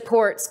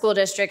support school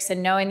districts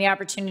and knowing the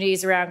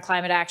opportunities around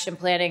climate action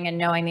planning and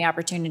knowing the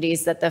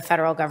opportunities that the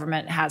federal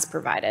government has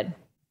provided.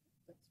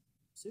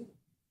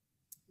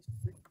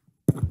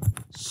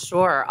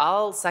 Sure,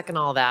 I'll second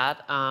all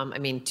that. I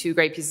mean, two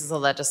great pieces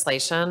of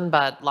legislation,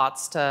 but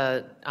lots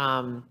to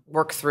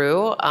work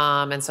through.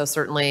 And so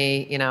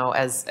certainly,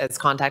 as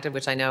contacted,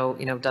 which I know,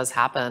 does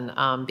happen,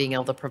 being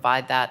able to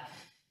provide that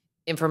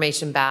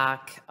information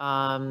back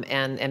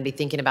and be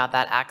thinking about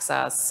that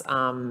access.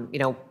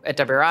 At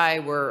WRI,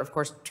 we're of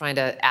course trying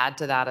to add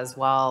to that as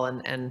well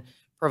and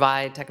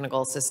provide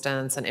technical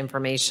assistance and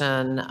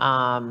information,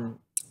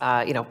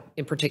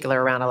 in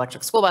particular around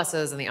electric school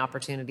buses and the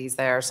opportunities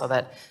there, so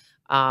that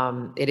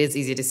it is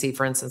easy to see.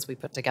 For instance, we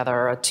put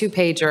together a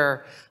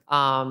 2-pager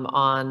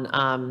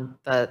on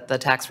the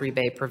tax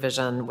rebate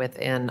provision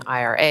within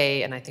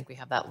IRA, and I think we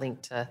have that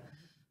link to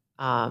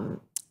the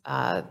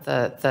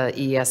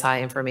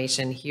EESI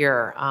information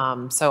here.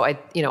 So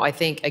I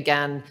think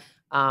again,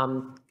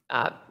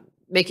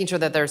 making sure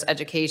that there's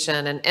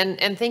education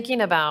and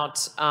thinking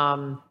about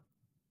how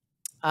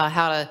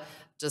to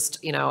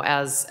just,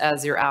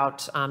 as you're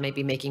out,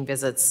 maybe making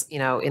visits,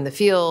 in the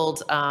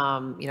field,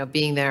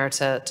 being there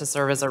to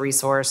serve as a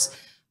resource,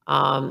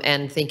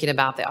 and thinking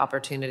about the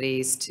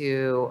opportunities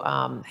to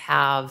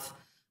have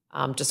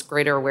just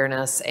greater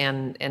awareness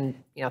and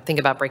think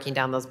about breaking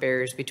down those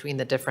barriers between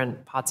the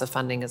different pots of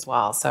funding as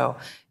well. So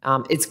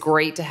it's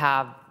great to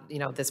have,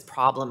 this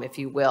problem, if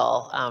you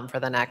will,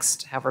 for the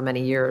next however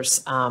many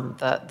years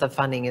the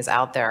funding is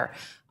out there,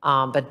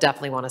 but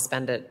definitely want to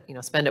spend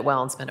it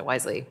well and spend it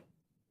wisely.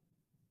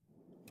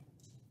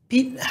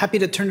 Pete, happy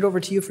to turn it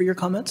over to you for your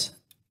comments.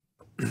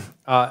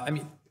 I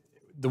mean,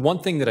 the one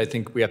thing that I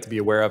think we have to be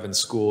aware of in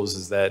schools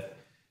is that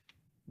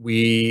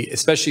we,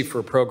 especially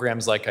for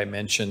programs like I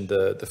mentioned,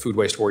 the Food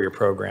Waste Warrior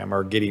program,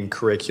 or getting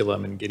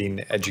curriculum and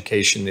getting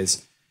education,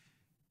 is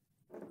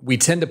we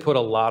tend to put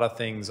a lot of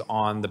things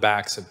on the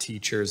backs of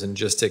teachers and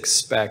just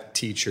expect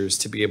teachers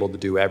to be able to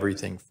do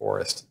everything for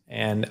us.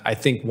 And I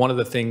think one of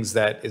the things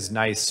that is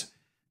nice,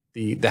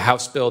 the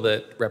House bill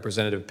that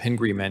Representative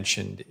Pingree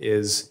mentioned,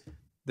 is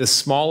the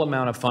small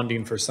amount of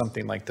funding for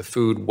something like the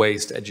food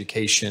waste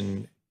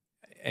education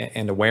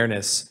and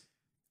awareness.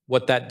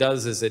 What that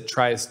does is it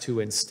tries to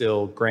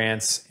instill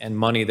grants and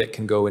money that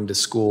can go into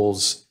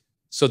schools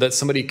so that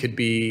somebody could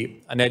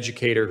be an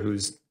educator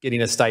who's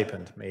getting a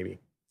stipend, maybe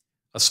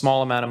a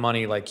small amount of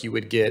money like you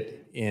would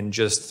get in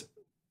just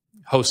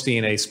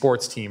hosting a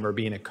sports team or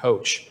being a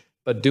coach,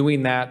 but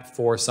doing that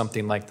for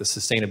something like the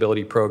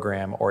sustainability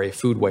program or a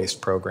food waste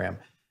program.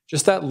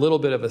 Just that little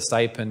bit of a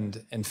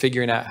stipend and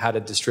figuring out how to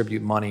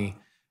distribute money,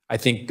 I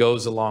think,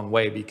 goes a long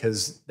way,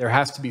 because there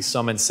has to be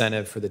some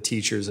incentive for the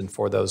teachers and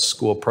for those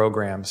school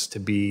programs to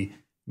be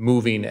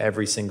moving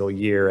every single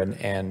year.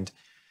 And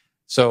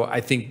so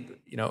I think,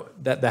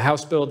 that the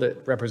House bill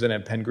that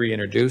Representative Pingree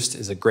introduced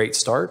is a great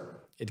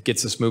start. It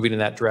gets us moving in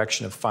that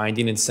direction of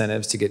finding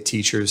incentives to get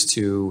teachers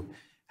to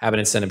have an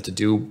incentive to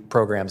do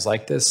programs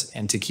like this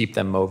and to keep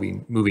them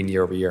moving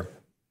year over year.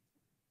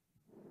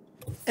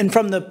 And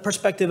from the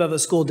perspective of a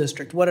school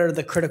district, what are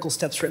the critical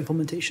steps for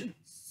implementation?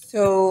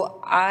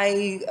 So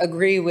I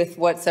agree with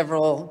what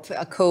several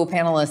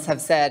co-panelists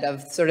have said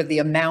of sort of the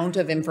amount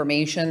of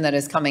information that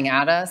is coming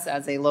at us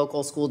as a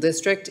local school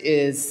district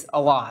is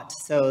a lot.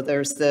 So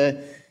there's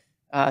the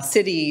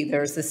city,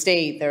 there's the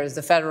state, there's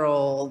the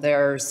federal,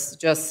 there's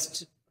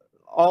just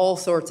all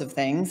sorts of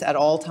things at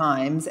all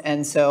times.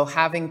 And so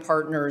having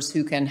partners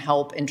who can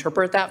help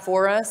interpret that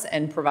for us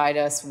and provide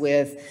us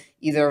with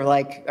either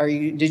like,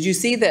 did you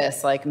see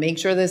this? Like, make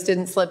sure this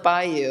didn't slip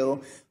by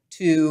you,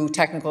 to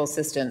technical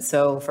assistance.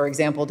 So for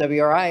example,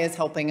 WRI is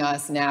helping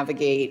us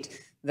navigate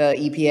the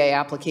EPA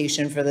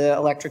application for the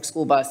electric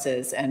school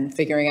buses and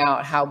figuring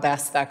out how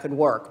best that could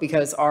work,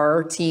 because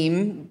our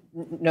team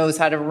knows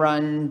how to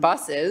run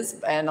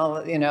buses and,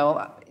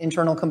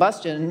 internal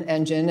combustion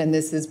engine, and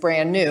this is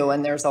brand new,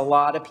 and there's a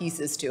lot of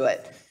pieces to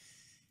it.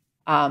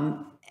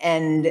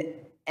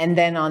 And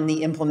then on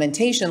the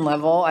implementation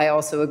level, I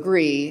also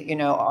agree,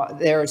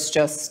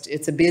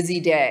 it's a busy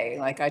day.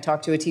 Like I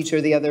talked to a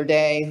teacher the other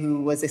day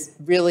who was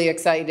really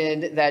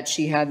excited that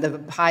she had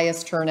the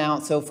highest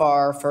turnout so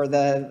far for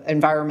the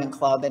environment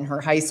club in her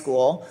high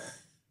school.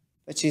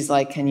 But she's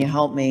like, can you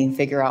help me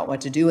figure out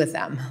what to do with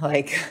them?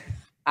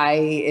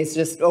 It's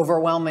just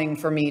overwhelming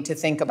for me to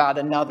think about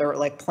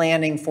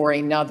planning for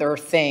another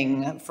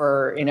thing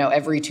for,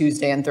 every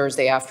Tuesday and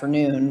Thursday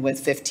afternoon with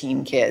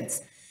 15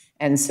 kids.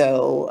 And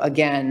so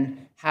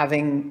again,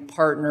 having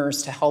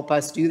partners to help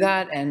us do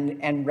that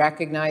and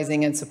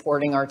recognizing and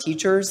supporting our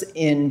teachers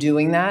in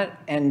doing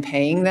that and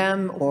paying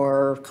them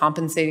or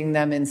compensating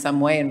them in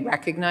some way and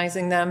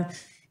recognizing them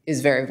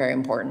is very, very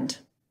important.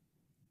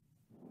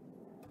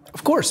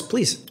 Of course,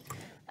 please.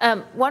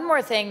 One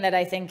more thing that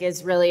I think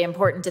is really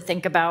important to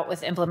think about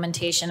with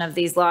implementation of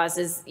these laws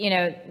is,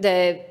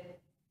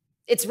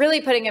 it's really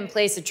putting in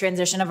place a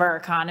transition of our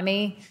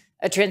economy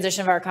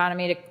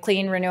to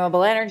clean,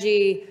 renewable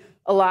energy,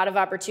 a lot of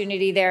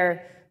opportunity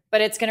there,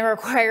 but it's going to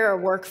require a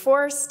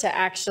workforce to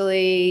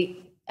actually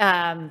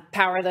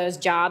power those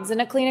jobs in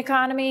a clean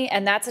economy.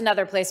 And that's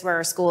another place where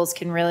our schools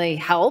can really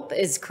help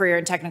is career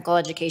and technical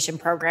education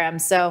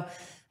programs. So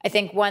I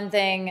think one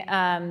thing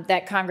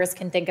that Congress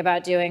can think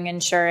about doing,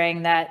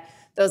 ensuring that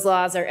those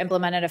laws are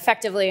implemented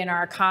effectively and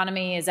our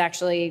economy is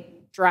actually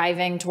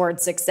driving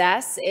towards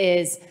success,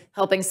 is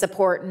helping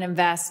support and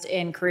invest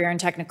in career and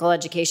technical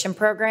education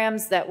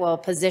programs that will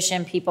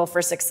position people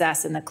for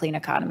success in the clean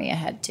economy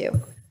ahead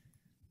too.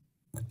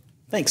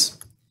 Thanks.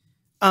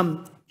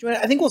 Joanna,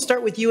 I think we'll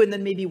start with you and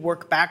then maybe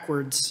work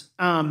backwards.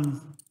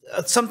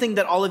 Something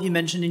that all of you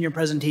mentioned in your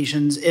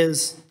presentations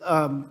is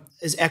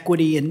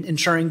equity and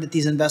ensuring that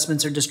these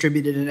investments are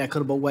distributed in an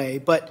equitable way.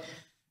 But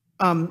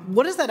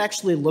what does that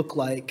actually look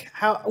like?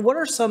 What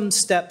are some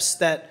steps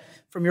that,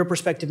 from your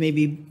perspective,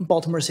 maybe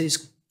Baltimore City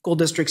School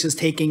Districts is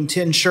taking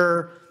to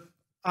ensure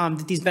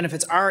that these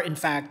benefits are in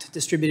fact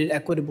distributed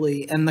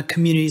equitably, and the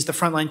communities, the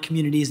frontline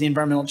communities, the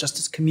environmental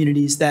justice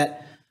communities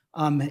that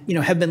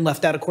have been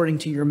left out according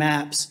to your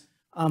maps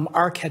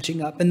are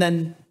catching up? And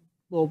then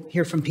we'll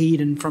hear from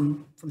Pete and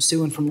from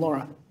Sue and from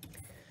Laura.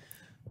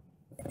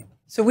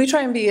 So we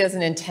try and be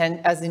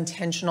as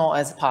intentional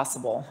as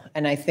possible,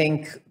 and I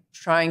think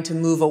trying to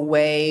move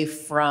away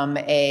from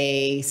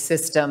a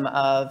system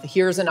of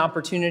here's an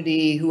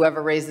opportunity,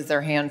 whoever raises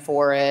their hand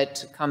for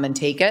it, come and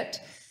take it.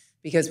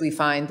 Because we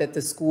find that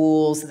the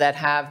schools that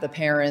have the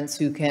parents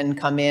who can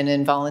come in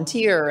and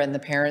volunteer, and the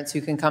parents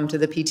who can come to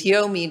the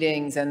PTO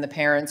meetings, and the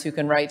parents who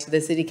can write to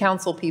the city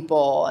council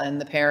people, and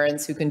the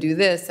parents who can do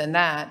this and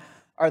that,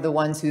 are the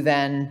ones who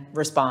then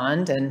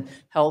respond and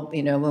help,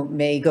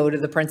 may go to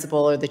the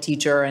principal or the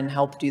teacher and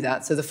help do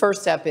that. So the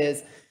first step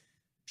is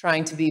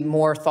trying to be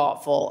more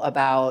thoughtful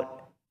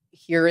about,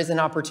 here is an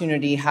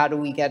opportunity, how do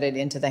we get it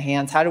into the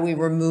hands? How do we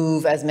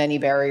remove as many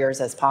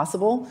barriers as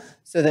possible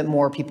so that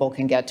more people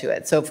can get to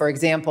it? So for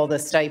example, the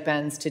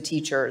stipends to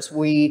teachers,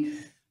 we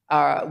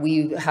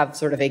have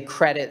sort of a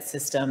credit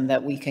system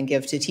that we can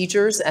give to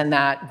teachers, and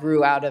that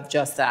grew out of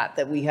just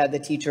that we had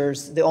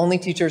the only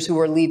teachers who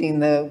were leading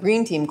the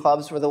green team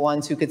clubs were the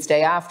ones who could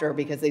stay after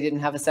because they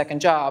didn't have a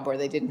second job or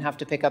they didn't have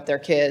to pick up their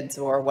kids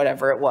or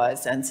whatever it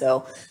was. And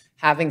so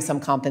having some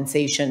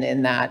compensation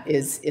in that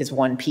is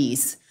one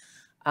piece.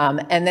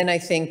 And then I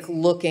think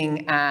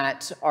looking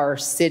at our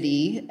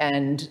city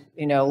and,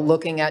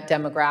 looking at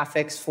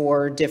demographics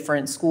for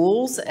different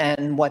schools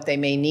and what they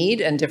may need,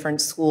 and different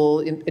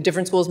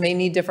schools may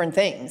need different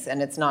things.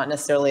 And it's not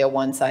necessarily a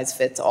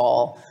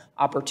one-size-fits-all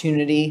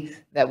opportunity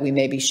that we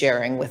may be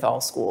sharing with all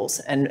schools,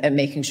 and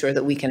making sure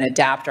that we can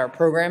adapt our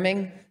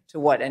programming to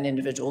what an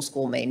individual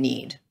school may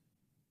need.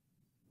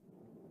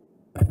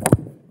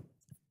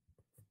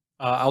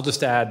 I'll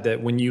just add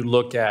that when you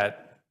look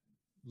at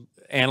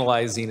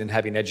analyzing and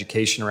having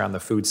education around the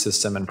food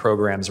system and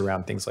programs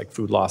around things like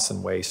food loss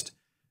and waste,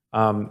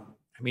 I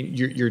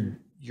mean,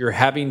 you're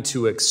having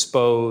to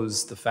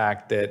expose the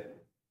fact that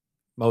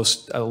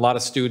a lot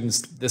of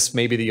students, this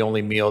may be the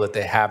only meal that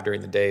they have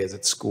during the day is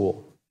at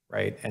school,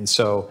 right? And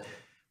so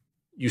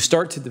you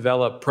start to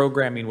develop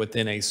programming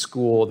within a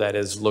school that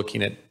is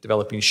looking at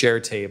developing share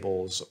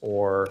tables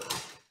or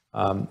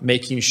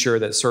making sure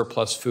that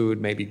surplus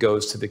food maybe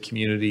goes to the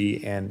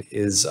community and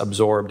is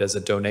absorbed as a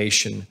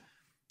donation.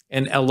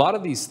 And a lot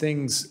of these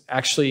things,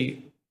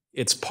 actually,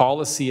 it's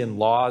policy and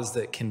laws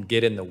that can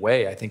get in the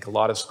way. I think a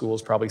lot of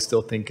schools probably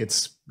still think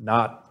it's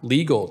not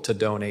legal to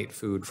donate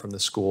food from the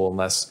school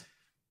unless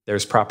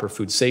there's proper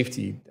food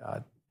safety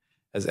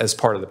as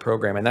part of the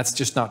program. And that's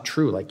just not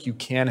true. Like, you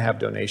can have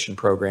donation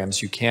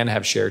programs, you can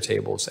have share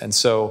tables. And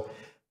so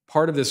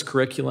part of this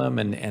curriculum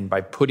and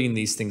by putting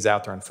these things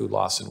out there on food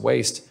loss and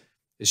waste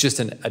is just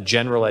a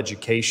general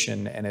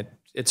education, and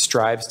it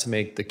strives to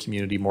make the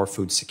community more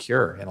food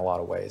secure in a lot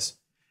of ways.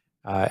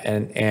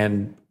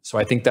 And so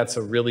I think that's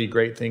a really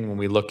great thing when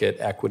we look at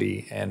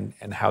equity and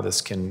how this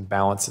can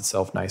balance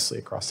itself nicely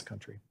across the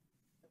country.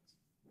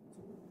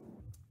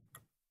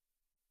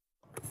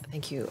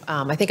 Thank you.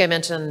 I think I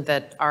mentioned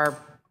that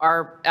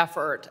our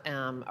effort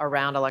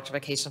around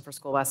electrification for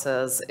school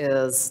buses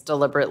is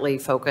deliberately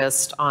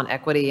focused on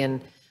equity,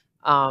 and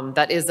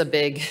that is a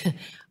big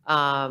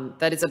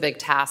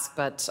task.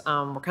 But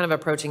we're kind of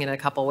approaching it in a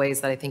couple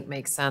ways that I think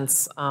make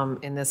sense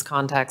in this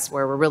context,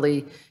 where we're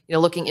really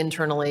looking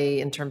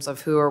internally in terms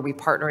of who are we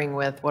partnering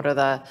with, what are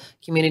the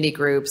community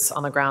groups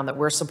on the ground that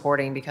we're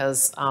supporting,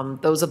 because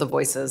those are the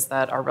voices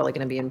that are really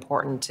going to be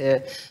important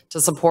to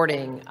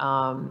supporting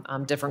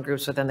different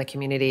groups within the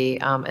community,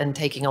 and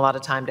taking a lot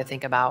of time to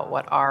think about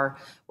what our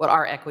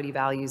equity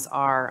values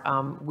are.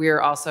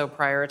 We're also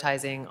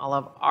prioritizing all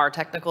of our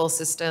technical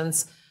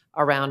assistance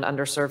around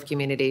underserved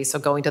communities, so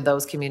going to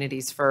those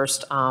communities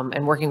first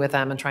and working with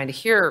them and trying to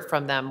hear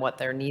from them what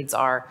their needs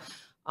are,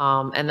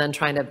 and then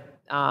trying to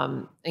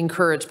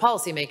encourage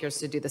policymakers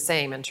to do the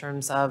same in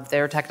terms of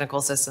their technical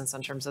assistance,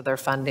 in terms of their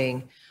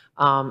funding.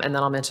 And then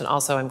I'll mention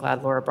also, I'm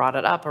glad Laura brought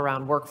it up,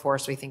 around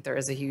workforce. We think there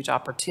is a huge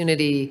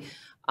opportunity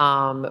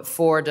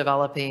for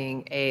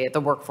developing the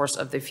workforce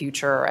of the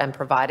future and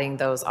providing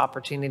those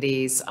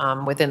opportunities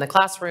within the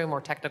classroom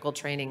or technical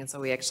training. And so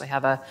we actually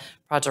have a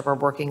project we're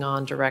working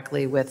on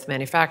directly with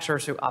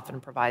manufacturers who often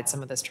provide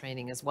some of this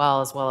training as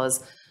well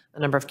as a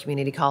number of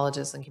community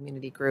colleges and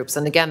community groups.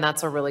 And again,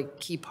 that's a really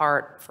key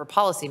part for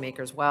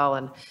policymakers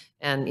well.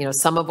 And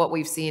some of what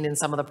we've seen in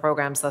some of the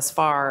programs thus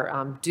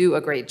far do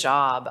a great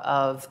job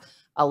of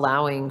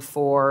allowing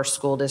for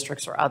school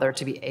districts or other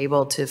to be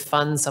able to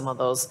fund some of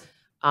those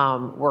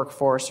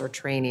workforce or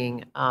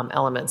training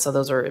elements. So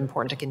those are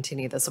important to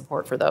continue the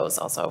support for those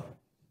also.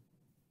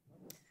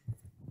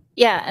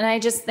 Yeah, and I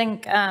just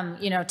think, to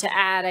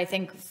add, I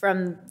think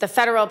from the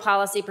federal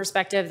policy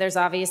perspective, there's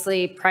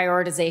obviously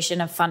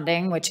prioritization of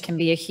funding, which can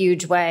be a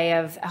huge way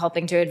of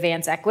helping to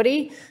advance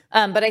equity.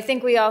 But I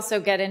think we also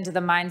get into the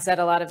mindset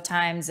a lot of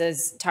times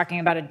as talking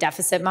about a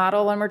deficit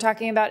model when we're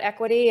talking about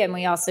equity. And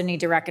we also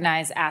need to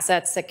recognize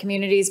assets that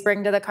communities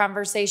bring to the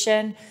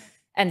conversation.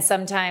 And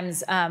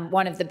sometimes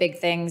one of the big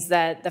things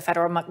that the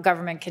federal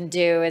government can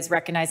do is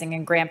recognizing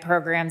in grant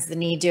programs the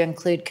need to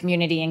include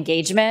community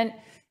engagement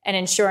and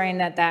ensuring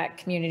that that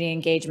community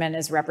engagement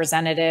is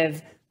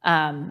representative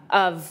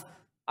of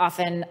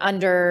often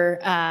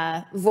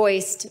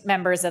voiced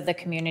members of the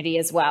community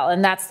as well.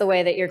 And that's the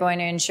way that you're going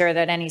to ensure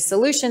that any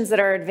solutions that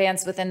are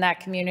advanced within that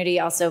community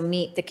also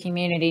meet the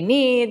community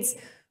needs,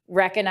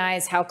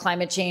 recognize how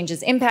climate change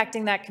is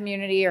impacting that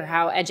community or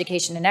how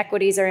education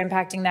inequities are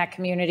impacting that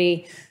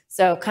community.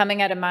 So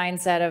coming at a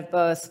mindset of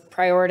both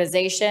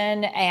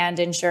prioritization and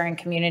ensuring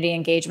community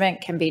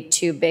engagement can be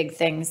two big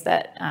things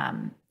that,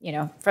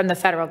 from the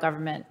federal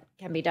government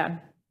can be done.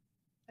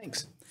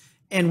 Thanks.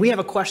 And we have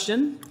a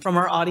question from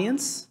our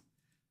audience.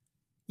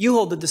 You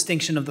hold the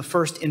distinction of the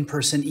first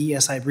in-person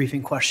EESI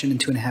briefing question in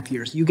 2.5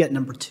 years. You get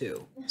number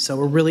 2. So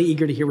we're really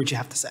eager to hear what you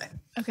have to say.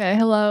 Okay,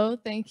 hello.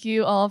 Thank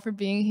you all for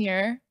being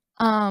here.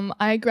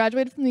 I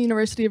graduated from the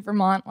University of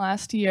Vermont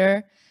last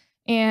year,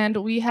 and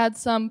we had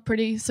some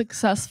pretty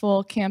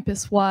successful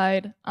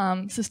campus-wide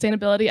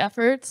sustainability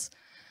efforts,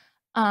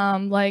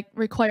 like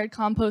required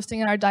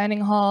composting in our dining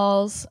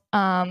halls.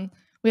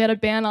 We had a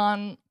ban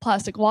on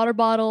plastic water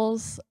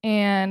bottles,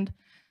 and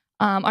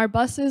our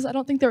buses, I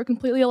don't think they were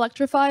completely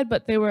electrified,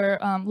 but they were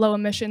low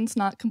emissions,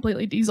 not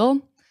completely diesel.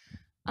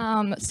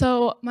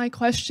 So my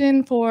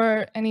question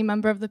for any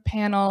member of the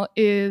panel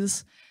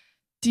is,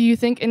 do you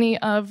think any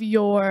of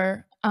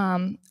your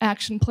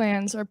action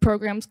plans or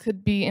programs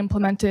could be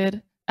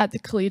implemented at the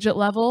collegiate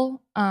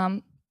level,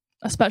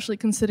 especially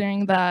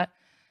considering that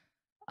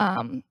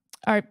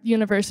our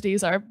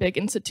universities are big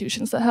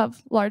institutions that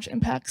have large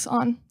impacts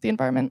on the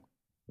environment?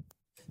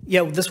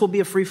 Yeah, this will be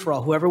a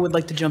free-for-all. Whoever would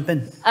like to jump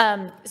in.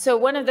 So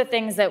one of the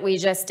things that we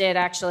just did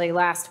actually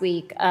last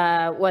week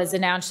was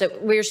announced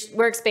that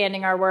we're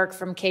expanding our work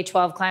from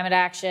K-12 climate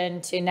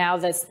action to now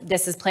this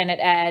is Planet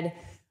Ed,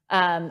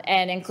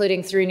 and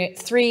including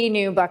three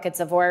new buckets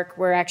of work.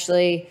 We're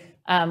actually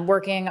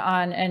working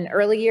on an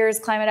early years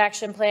climate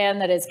action plan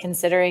that is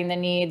considering the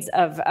needs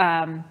of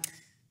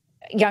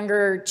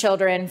younger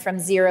children from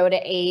 0 to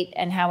 8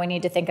 and how we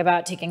need to think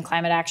about taking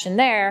climate action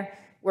there.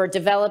 We're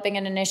developing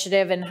an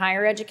initiative in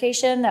higher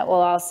education that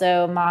will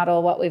also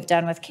model what we've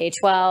done with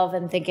K-12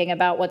 and thinking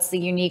about what's the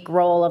unique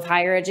role of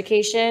higher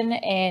education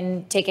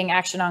in taking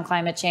action on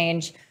climate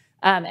change.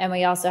 And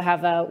we also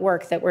have a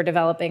work that we're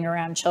developing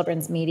around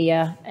children's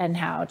media and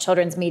how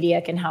children's media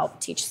can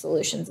help teach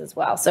solutions as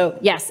well. So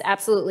yes,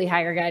 absolutely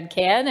higher ed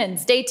can, and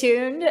stay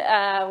tuned.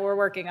 We're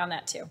working on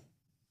that too.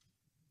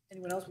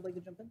 Anyone else would like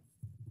to jump in?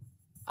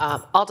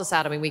 I'll just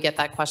add, I mean, we get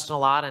that question a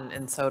lot,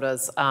 and so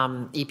does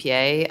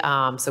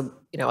EPA. So,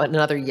 you know,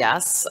 another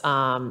yes.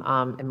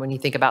 And when you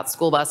think about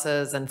school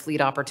buses and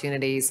fleet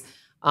opportunities,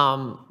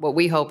 what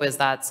we hope is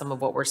that some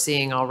of what we're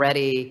seeing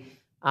already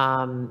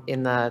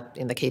in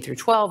the K through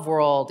 12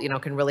 world, you know,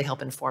 can really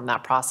help inform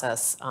that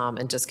process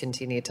and just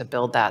continue to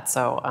build that.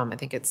 So I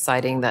think it's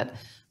exciting that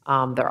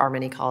there are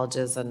many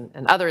colleges and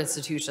other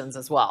institutions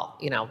as well,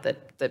 you know,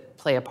 that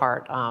play a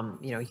part.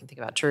 You know, you can think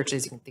about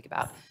churches, you can think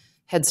about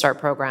Head Start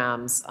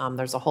programs.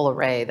 There's a whole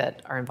array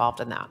that are involved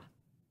in that.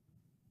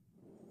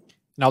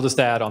 And I'll just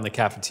add on the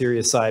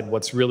cafeteria side,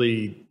 what's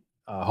really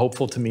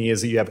hopeful to me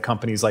is that you have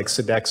companies like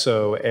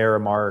Sodexo,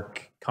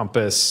 Aramark,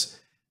 Compass.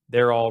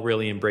 They're all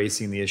really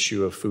embracing the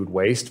issue of food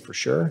waste for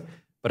sure.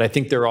 But I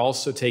think they're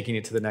also taking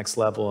it to the next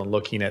level and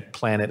looking at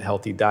planet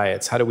healthy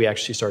diets. How do we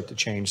actually start to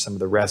change some of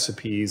the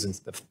recipes and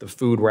the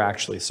food we're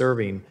actually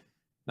serving?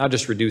 Not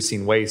just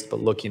reducing waste,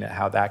 but looking at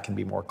how that can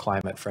be more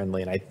climate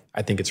friendly. And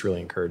I think it's really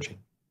encouraging.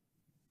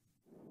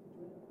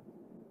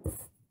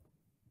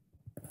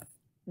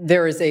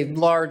 There is a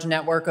large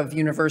network of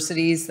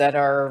universities that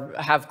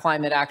have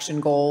climate action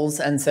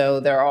goals, and so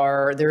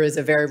there is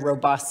a very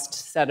robust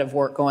set of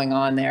work going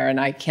on there. And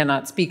I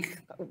cannot speak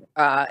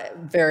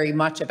very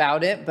much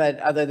about it, but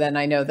other than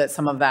I know that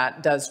some of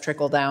that does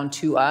trickle down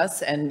to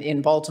us. And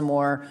in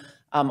Baltimore,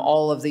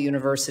 all of the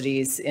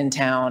universities in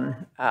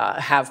town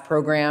have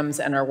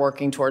programs and are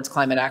working towards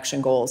climate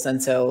action goals,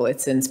 and so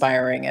it's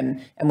inspiring.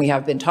 And we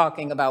have been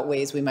talking about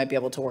ways we might be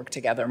able to work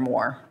together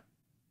more.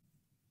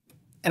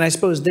 And I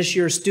suppose this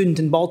year's student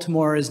in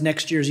Baltimore is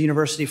next year's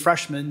university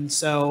freshman.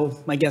 So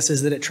my guess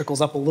is that it trickles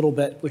up a little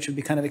bit, which would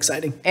be kind of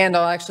exciting. And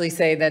I'll actually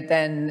say that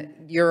then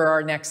you're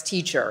our next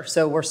teacher.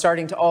 So we're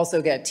starting to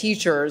also get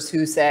teachers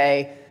who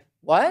say,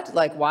 what?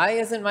 Like, why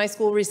isn't my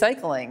school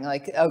recycling?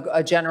 Like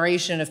a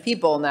generation of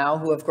people now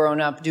who have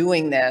grown up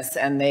doing this,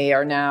 and they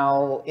are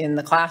now in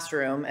the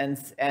classroom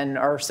and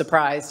are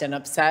surprised and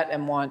upset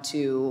and want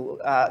to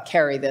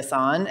carry this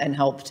on and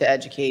help to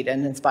educate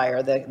and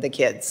inspire the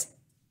kids.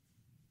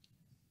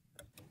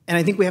 And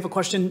I think we have a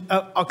question.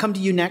 I'll come to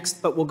you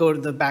next, but we'll go to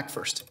the back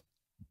first.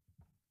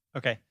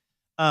 Okay.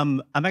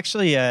 I'm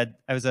actually, I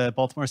was a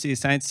Baltimore City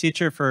science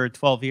teacher for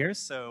 12 years,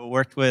 so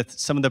worked with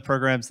some of the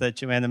programs that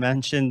Joanna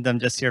mentioned. I'm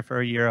just here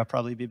for a year. I'll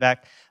probably be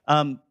back.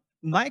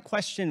 My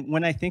question,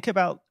 when I think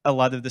about a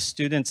lot of the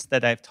students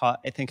that I've taught,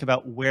 I think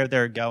about where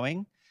they're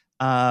going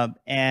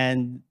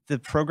and the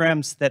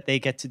programs that they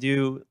get to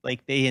do,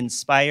 like they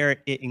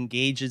inspire, it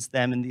engages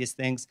them in these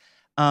things.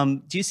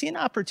 Do you see an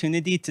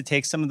opportunity to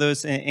take some of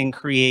those and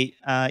create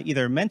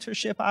either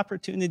mentorship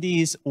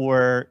opportunities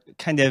or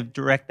kind of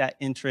direct that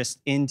interest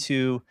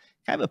into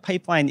kind of a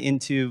pipeline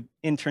into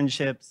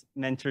internships,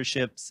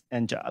 mentorships,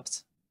 and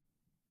jobs?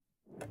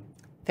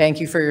 Thank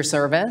you for your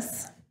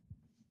service.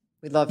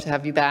 We'd love to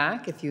have you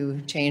back if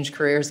you change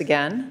careers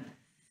again.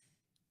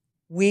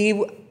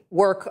 We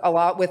work a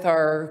lot with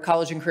our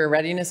College and Career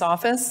Readiness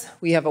Office.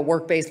 We have a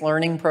work-based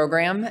learning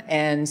program,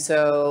 and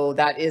so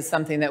that is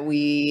something that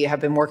we have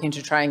been working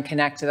to try and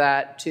connect to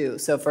that too.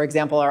 So for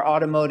example, our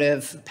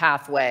automotive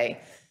pathway,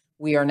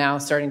 we are now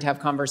starting to have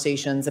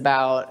conversations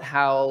about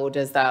how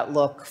does that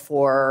look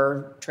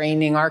for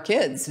training our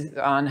kids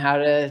on how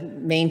to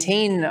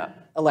maintain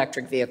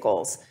electric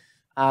vehicles.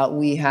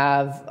 We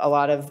have a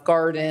lot of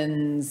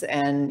gardens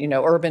and, you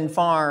know, urban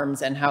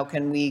farms, and how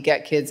can we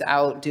get kids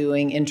out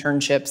doing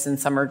internships and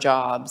summer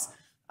jobs.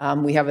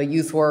 We have a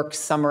Youth Works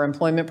summer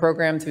employment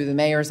program through the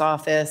mayor's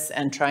office,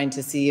 and trying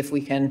to see if we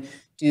can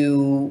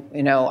do,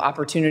 you know,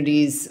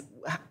 opportunities,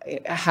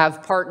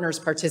 have partners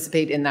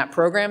participate in that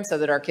program so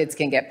that our kids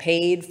can get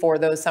paid for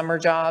those summer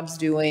jobs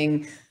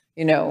doing,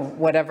 you know,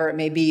 whatever it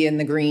may be in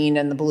the green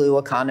and the blue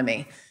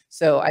economy.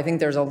 So I think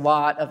there's a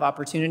lot of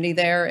opportunity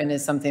there, and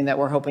is something that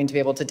we're hoping to be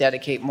able to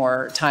dedicate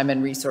more time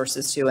and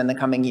resources to in the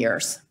coming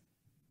years.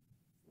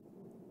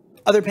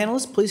 Other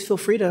panelists, please feel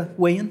free to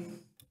weigh in.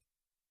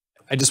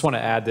 I just want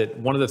to add that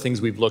one of the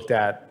things we've looked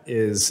at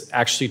is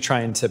actually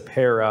trying to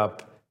pair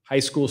up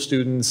high school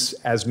students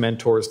as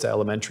mentors to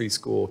elementary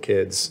school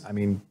kids. I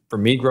mean, for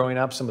me growing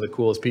up, some of the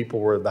coolest people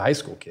were the high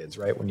school kids,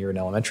 right, when you're in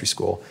elementary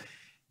school.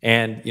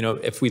 And, you know,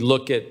 if we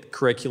look at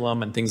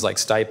curriculum and things like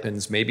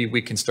stipends, maybe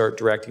we can start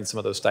directing some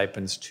of those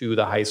stipends to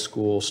the high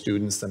school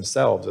students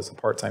themselves as a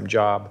part-time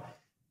job,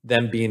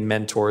 them being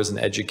mentors and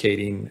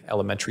educating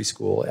elementary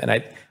school. And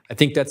I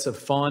think that's a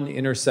fun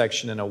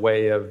intersection and a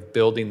way of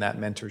building that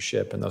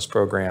mentorship in those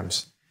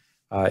programs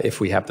if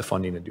we have the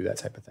funding to do that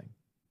type of thing.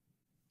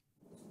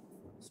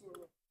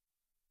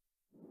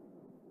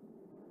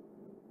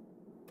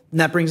 And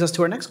that brings us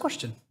to our next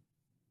question.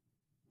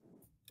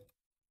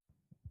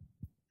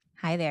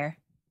 Hi there.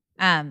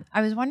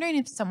 I was wondering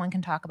if someone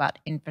can talk about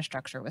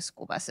infrastructure with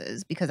school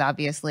buses, because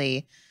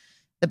obviously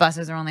the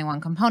buses are only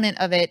one component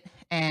of it.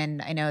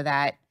 And I know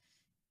that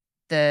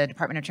the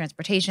Department of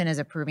Transportation is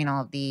approving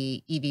all of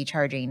the EV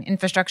charging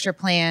infrastructure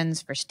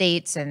plans for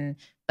states.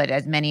 But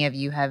as many of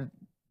you have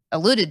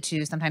alluded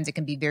to, sometimes it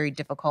can be very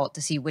difficult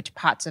to see which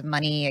pots of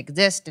money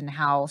exist and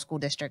how school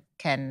district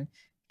can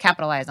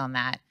capitalize on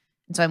that.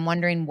 And so I'm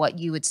wondering what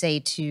you would say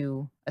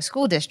to a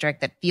school district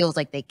that feels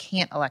like they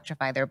can't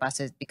electrify their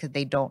buses because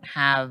they don't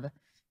have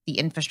the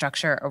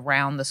infrastructure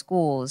around the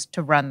schools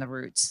to run the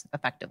routes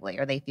effectively,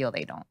 or they feel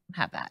they don't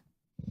have that.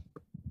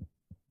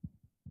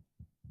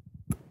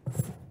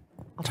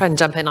 I'll try and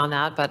jump in on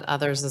that, but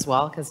others as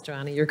well, because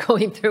Joanna, you're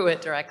going through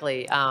it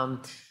directly. I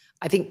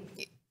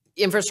think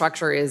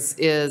infrastructure is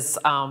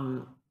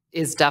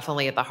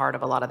definitely at the heart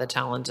of a lot of the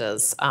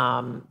challenges.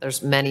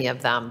 There's many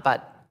of them,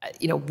 but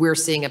we're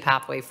seeing a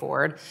pathway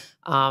forward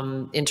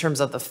in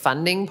terms of the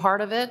funding part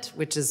of it,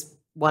 which is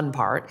one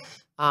part.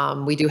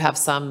 We do have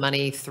some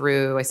money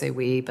through, I say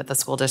we, but the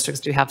school districts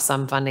do have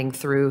some funding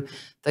through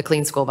the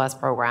Clean School Bus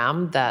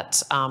Program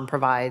that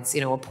provides,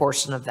 a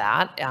portion of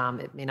that.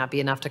 It may not be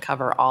enough to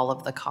cover all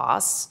of the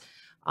costs.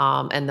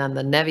 And then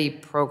the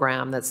NEVI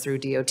program that's through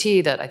DOT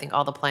that I think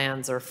all the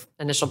plans or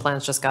initial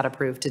plans just got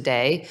approved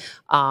today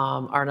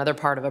are another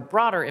part of a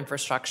broader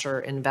infrastructure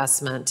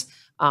investment,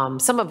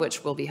 some of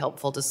which will be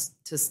helpful to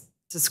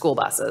school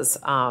buses.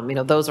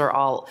 Those are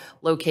all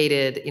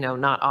located,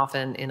 not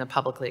often in a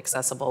publicly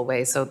accessible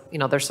way. So,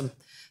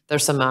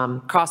 there's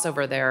some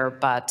crossover there,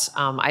 but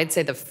I'd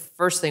say the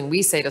first thing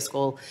we say to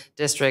school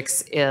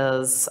districts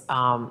is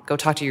go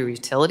talk to your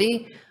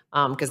utility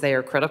because they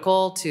are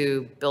critical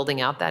to building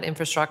out that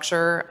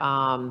infrastructure.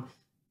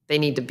 They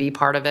need to be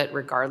part of it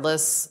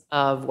regardless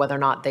of whether or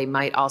not they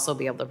might also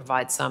be able to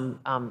provide some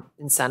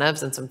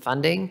incentives and some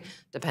funding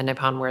depending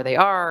upon where they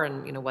are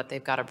and what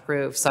they've got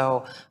approved.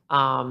 So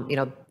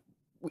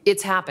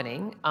it's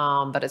happening,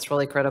 but it's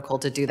really critical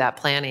to do that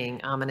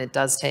planning. And it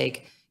does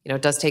take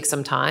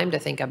some time to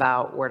think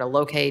about where to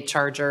locate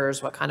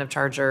chargers, what kind of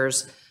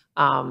chargers.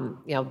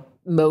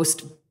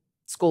 Most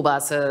school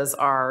buses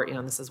are,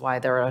 this is why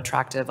they're an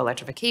attractive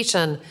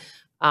electrification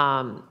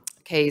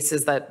case,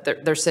 is that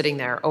they're sitting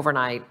there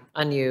overnight,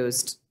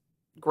 unused,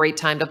 great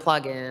time to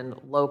plug in,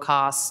 low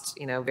cost,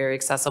 very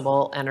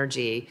accessible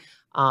energy.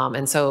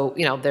 And so,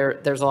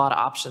 there's a lot of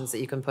options that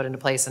you can put into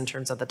place in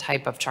terms of the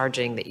type of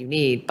charging that you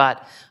need,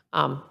 but,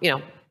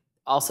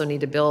 also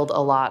need to build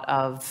a lot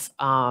of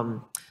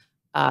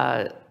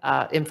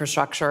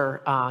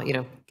infrastructure,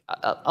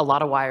 a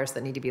lot of wires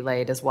that need to be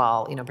laid as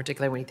well,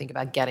 particularly when you think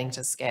about getting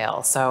to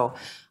scale. So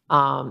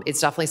it's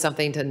definitely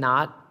something to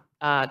not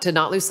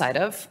lose sight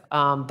of,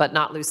 but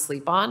not lose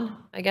sleep on,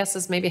 I guess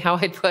is maybe how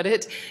I'd put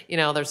it.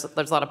 There's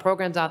a lot of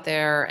programs out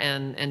there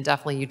and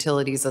definitely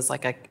utilities as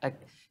like a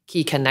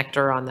key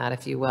connector on that,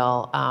 if you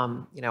will,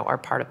 are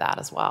part of that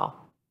as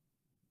well.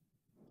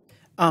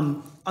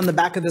 On the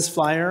back of this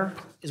flyer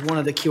is one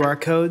of the QR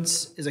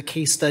codes, is a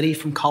case study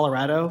from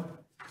Colorado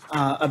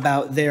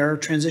about their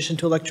transition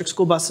to electric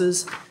school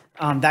buses.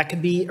 That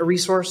could be a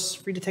resource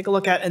for you to take a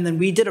look at. And then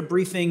we did a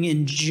briefing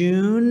in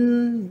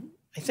June,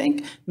 I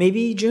think,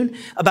 maybe June,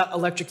 about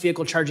electric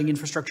vehicle charging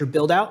infrastructure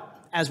build out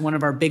as one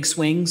of our big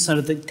swings.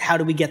 So how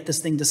do we get this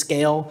thing to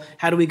scale?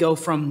 How do we go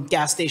from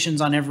gas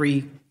stations on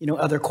every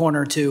other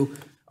corner to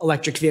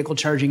electric vehicle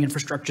charging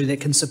infrastructure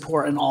that can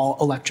support an all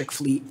electric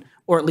fleet,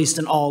 or at least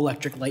an all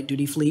electric light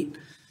duty fleet?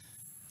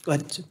 Go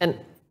ahead. And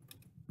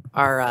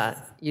our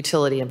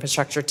utility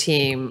infrastructure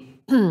team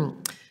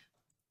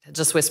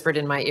just whispered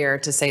in my ear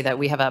to say that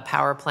we have a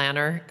power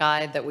planner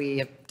guide that we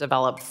have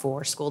developed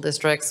for school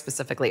districts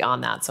specifically on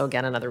that. So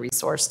again, another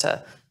resource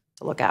to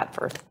look at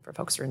for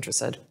folks who are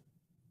interested.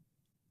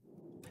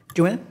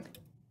 Joanne?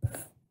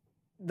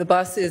 The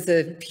bus is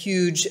a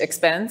huge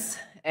expense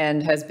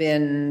and has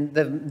been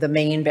the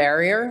main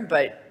barrier,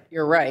 but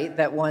you're right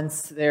that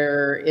once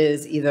there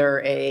is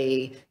either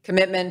a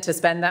commitment to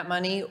spend that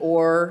money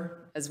or,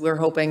 as we're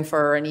hoping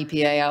for, an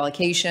EPA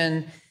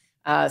allocation,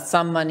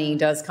 some money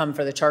does come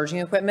for the charging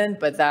equipment,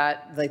 but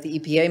that, like the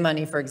EPA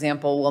money, for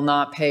example, will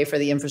not pay for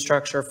the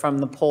infrastructure from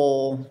the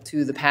pole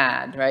to the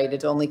pad, right?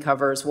 It only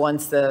covers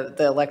once the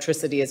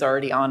electricity is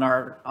already on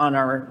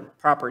our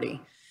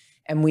property.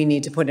 And we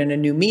need to put in a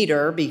new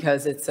meter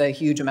because it's a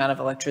huge amount of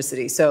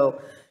electricity.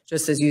 So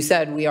just as you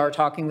said, we are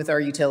talking with our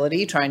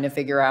utility, trying to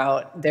figure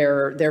out,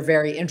 they're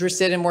very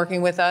interested in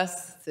working with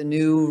us. It's a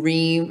new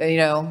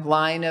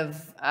line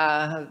of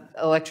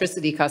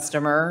electricity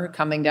customer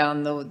coming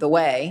down the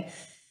way.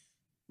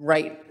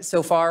 Right,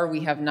 so far we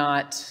have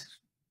not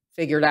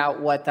figured out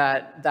what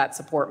that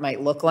support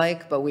might look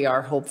like, but we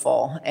are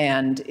hopeful.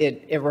 And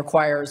it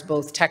requires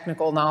both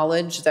technical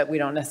knowledge that we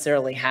don't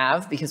necessarily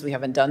have because we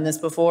haven't done this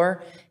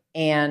before,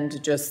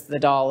 and just the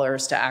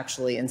dollars to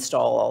actually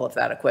install all of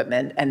that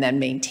equipment and then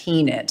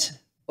maintain it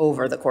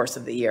over the course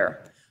of the year.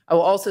 I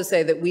will also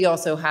say that we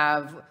also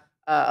have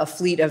a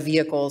fleet of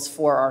vehicles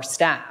for our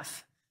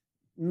staff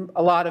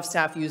a lot of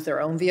staff use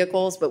their own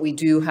vehicles, but we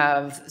do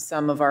have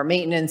some of our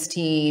maintenance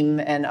team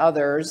and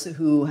others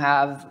who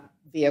have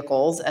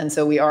vehicles. And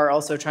so we are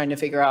also trying to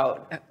figure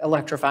out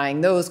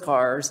electrifying those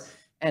cars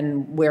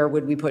and where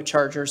would we put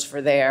chargers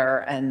for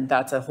there. And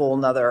that's a whole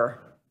nother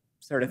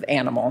sort of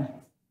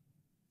animal.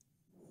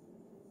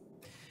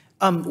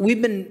 I'm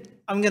going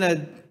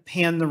to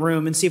pan the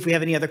room and see if we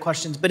have any other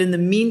questions. But in the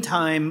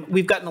meantime,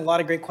 we've gotten a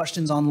lot of great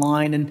questions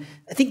online. And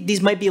I think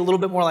these might be a little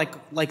bit more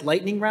like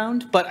lightning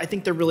round, but I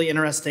think they're really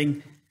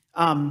interesting.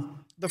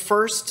 The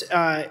first,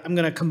 I'm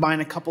going to combine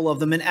a couple of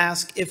them and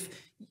ask if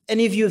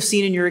any of you have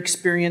seen in your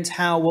experience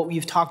how what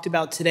we've talked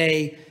about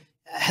today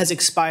has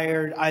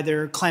inspired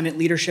either climate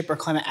leadership or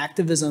climate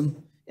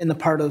activism in the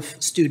part of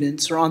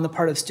students or on the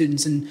part of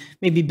students, and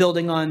maybe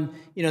building on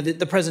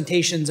the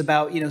presentations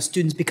about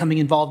students becoming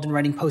involved in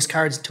writing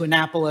postcards to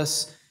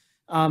Annapolis,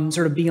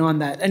 sort of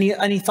beyond that.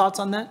 Any thoughts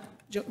on that?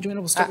 Joanna,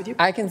 we'll start with you.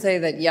 I can say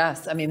that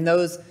yes. I mean,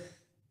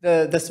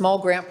 the small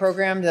grant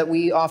program that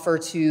we offer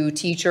to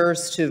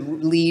teachers to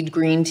lead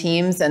green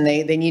teams, and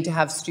they need to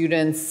have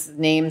students'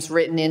 names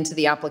written into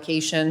the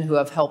application who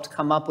have helped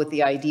come up with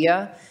the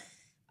idea.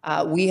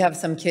 We have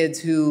some kids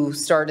who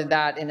started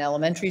that in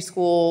elementary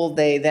school.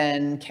 They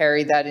then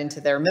carried that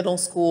into their middle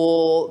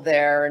school.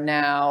 They're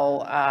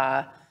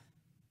now,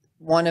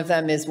 one of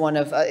them is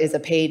a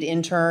paid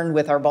intern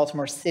with our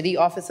Baltimore City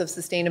Office of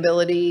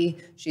Sustainability.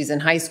 She's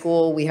in high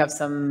school. We have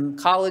some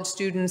college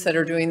students that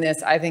are doing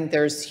this. I think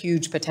there's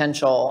huge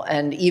potential.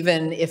 And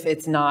even if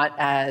it's not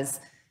as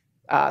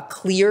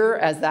clear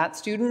as that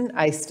student,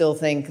 I still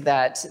think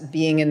that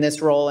being in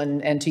this role,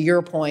 and to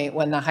your point,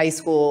 when the high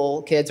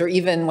school kids, or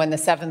even when the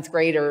 7th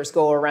graders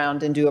go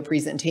around and do a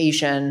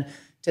presentation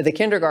to the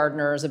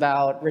kindergartners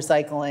about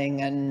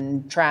recycling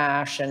and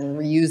trash and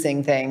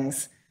reusing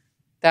things,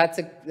 that's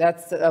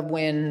a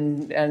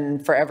win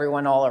and for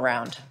everyone all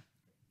around.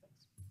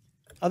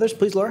 Others,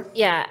 please, Laura.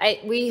 Yeah,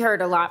 we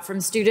heard a lot from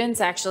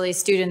students, actually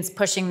students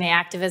pushing the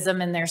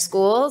activism in their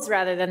schools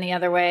rather than the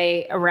other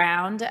way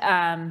around.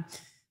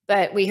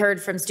 But we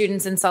heard from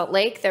students in Salt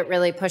Lake that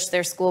really pushed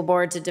their school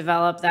board to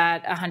develop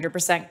that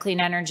 100%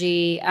 clean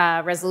energy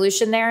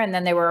resolution there. And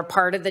then they were a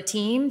part of the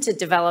team to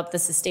develop the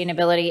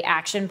sustainability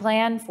action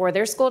plan for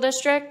their school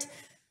district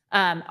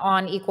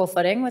on equal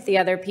footing with the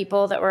other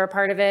people that were a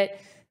part of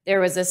it. There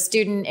was a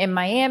student in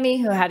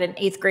Miami who had an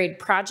 8th grade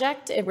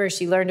project where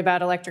she learned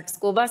about electric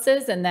school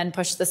buses and then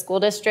pushed the school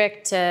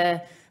district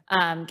to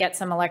get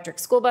some electric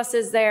school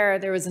buses there.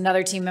 There was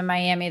another team in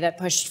Miami that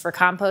pushed for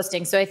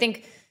composting. So I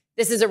think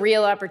this is a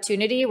real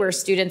opportunity where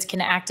students can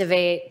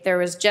activate. There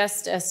was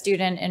just a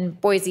student in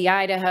Boise,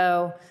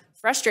 Idaho,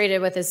 frustrated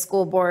with his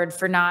school board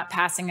for not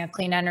passing a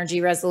clean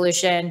energy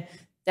resolution,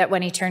 that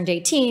when he turned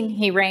 18,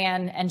 he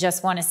ran and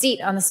just won a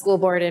seat on the school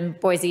board in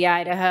Boise,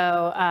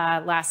 Idaho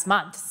last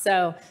month.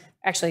 So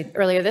actually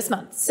earlier this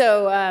month.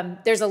 So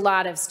there's a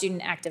lot of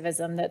student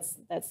activism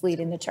that's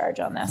leading the charge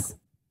on this.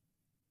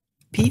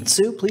 Pete,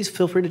 Sue, please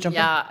feel free to jump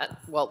in. Yeah,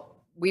 well,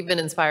 we've been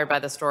inspired by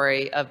the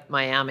story of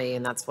Miami,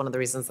 and that's one of the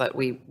reasons that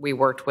we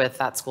worked with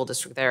that school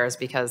district there, is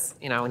because,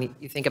 when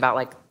you think about,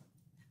 like,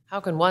 how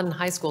can one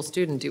high school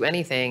student do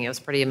anything? It was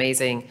pretty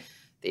amazing,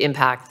 the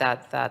impact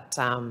that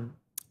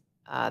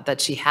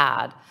she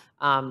had.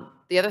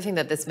 The other thing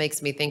that this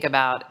makes me think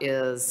about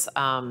is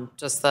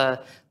just the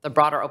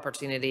broader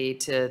opportunity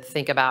to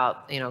think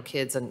about,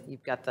 kids, and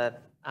you've got the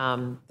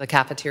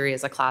cafeteria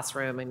as a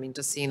classroom. I mean,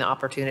 just seeing the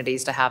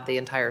opportunities to have the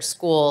entire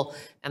school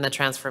and the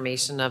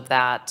transformation of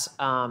that,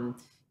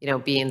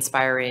 be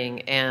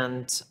inspiring.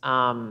 And,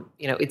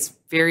 it's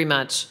very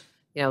much,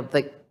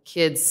 the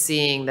kids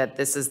seeing that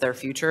this is their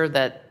future,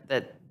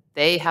 that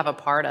they have a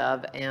part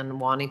of, and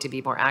wanting to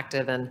be more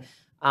active. And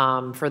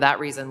for that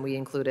reason, we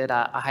included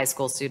a high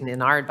school student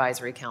in our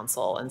advisory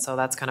council. And so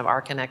that's kind of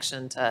our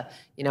connection to,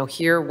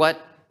 hear what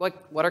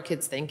are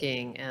kids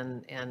thinking,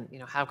 and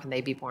how can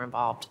they be more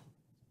involved.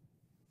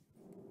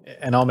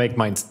 And I'll make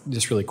mine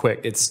just really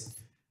quick.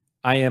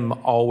 I am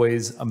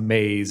always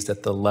amazed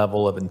at the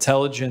level of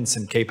intelligence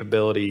and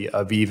capability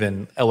of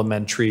even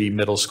elementary,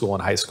 middle school,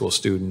 and high school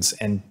students.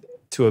 And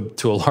to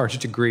a large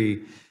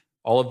degree,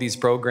 all of these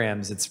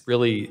programs, it's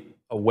really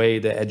a way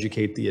to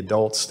educate the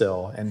adults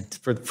still. And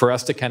for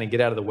us to kind of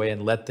get out of the way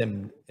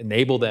and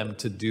enable them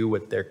to do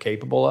what they're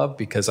capable of,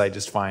 because I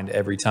just find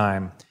every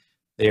time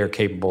they are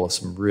capable of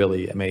some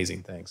really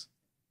amazing things.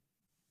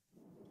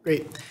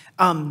 Great.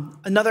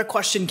 Another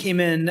question came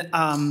in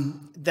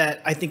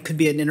that I think could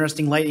be an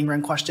interesting lightning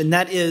round question.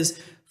 That is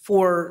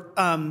for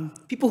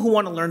people who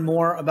want to learn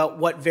more about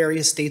what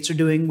various states are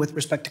doing with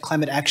respect to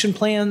climate action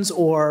plans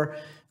or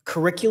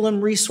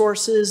curriculum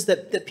resources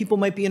that people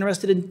might be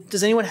interested in.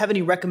 Does anyone have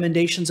any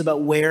recommendations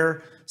about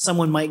where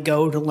someone might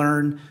go to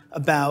learn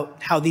about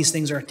how these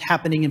things are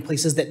happening in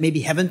places that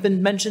maybe haven't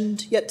been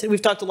mentioned yet?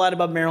 We've talked a lot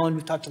about Maryland,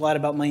 we've talked a lot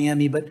about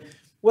Miami, but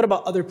what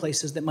about other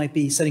places that might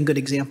be setting good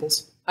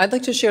examples? I'd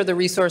like to share the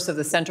resource of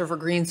the Center for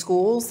Green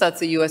Schools. That's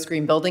the U.S.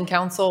 Green Building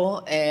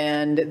Council,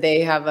 and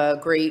they have a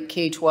great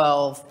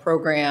K-12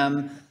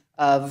 program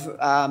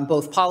of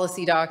both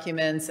policy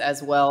documents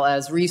as well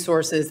as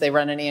resources. They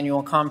run an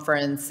annual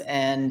conference,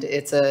 and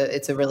it's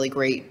a really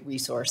great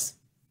resource.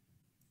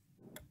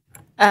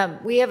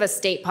 We have a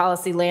state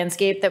policy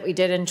landscape that we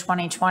did in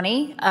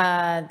 2020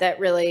 that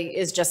really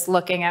is just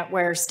looking at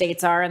where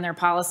states are in their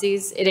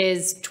policies. It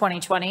is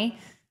 2020,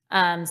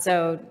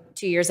 so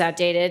 2 years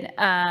outdated,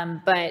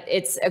 but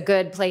it's a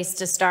good place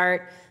to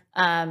start.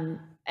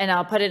 And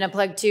I'll put in a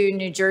plug too.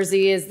 New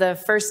Jersey is the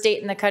first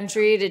state in the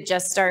country to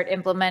just start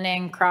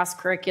implementing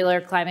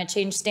cross-curricular climate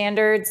change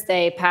standards.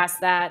 They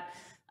passed that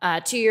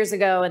 2 years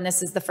ago, and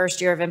this is the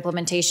first year of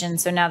implementation.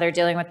 So now they're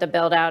dealing with the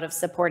build out of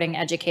supporting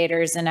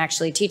educators and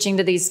actually teaching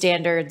to these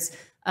standards.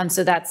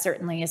 So that's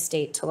certainly a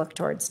state to look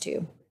towards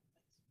too.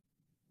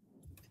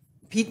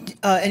 Pete,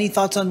 any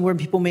thoughts on where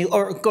people may,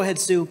 or go ahead,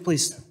 Sue,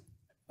 please.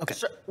 Okay.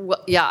 Sure.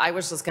 Well, yeah, I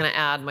was just going to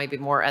add, maybe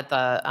more at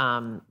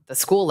the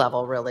school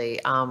level, really.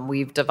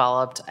 We've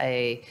developed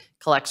a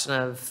collection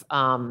of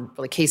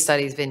really case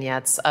studies,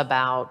 vignettes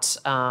about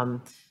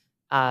school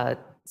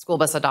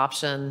bus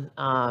adoption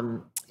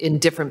in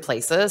different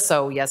places.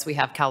 So yes, we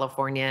have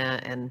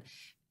California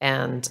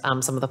and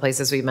some of the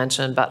places we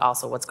mentioned, but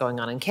also what's going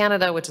on in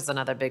Canada, which is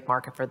another big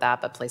market for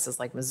that, but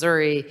places like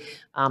Missouri,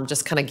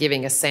 just kind of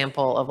giving a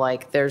sample of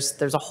like,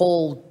 there's a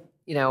whole,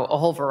 a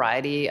whole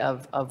variety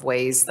of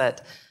ways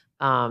that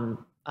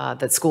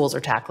that schools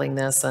are tackling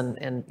this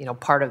and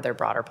part of their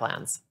broader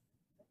plans.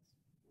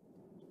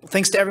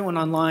 Thanks to everyone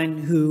online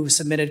who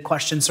submitted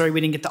questions. Sorry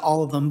we didn't get to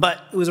all of them,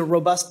 but it was a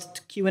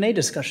robust Q&A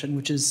discussion,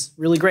 which is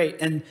really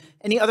great. And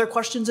any other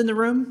questions in the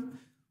room?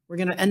 We're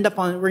going to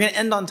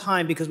end on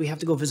time because we have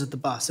to go visit the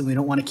bus and we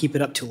don't want to keep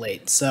it up too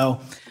late. So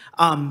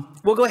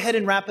we'll go ahead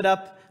and wrap it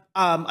up.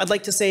 I'd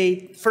like to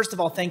say, first of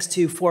all, thanks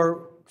to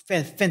 4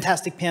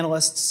 fantastic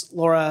panelists,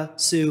 Laura,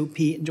 Sue,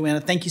 Pete, and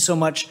Joanna. Thank you so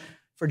much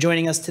for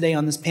joining us today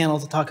on this panel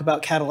to talk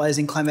about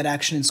catalyzing climate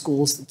action in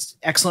schools. It's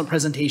excellent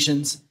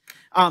presentations.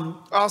 I'd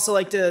also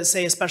like to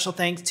say a special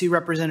thanks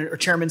to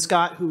Chairman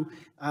Scott, who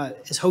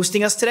is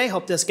hosting us today,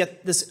 helped us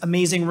get this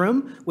amazing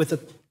room with a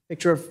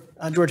picture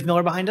of George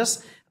Miller behind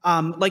us.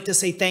 I'd like to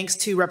say thanks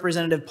to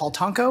Representative Paul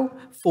Tonko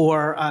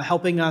for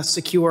helping us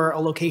secure a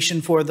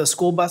location for the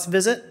school bus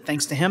visit.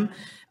 Thanks to him.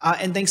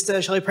 And thanks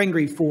to Shelley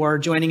Pingree for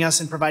joining us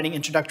and providing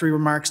introductory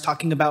remarks,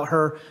 talking about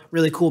her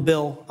really cool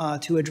bill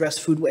to address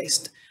food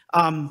waste.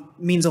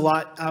 Means a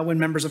lot when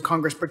members of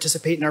Congress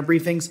participate in our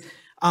briefings.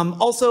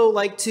 Also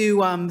like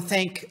to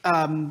thank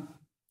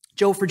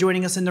Joe for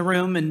joining us in the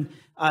room, and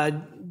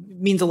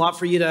means a lot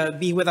for you to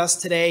be with us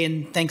today.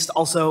 And thanks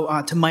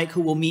also to Mike,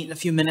 who we'll meet in a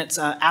few minutes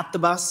at the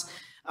bus.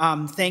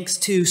 Thanks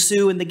to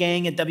Sue and the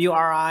gang at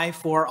WRI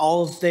for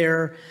all of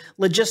their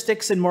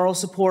logistics and moral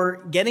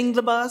support getting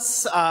the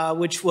bus,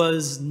 which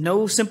was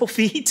no simple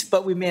feat,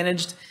 but we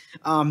managed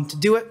to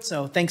do it.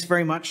 So thanks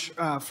very much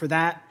for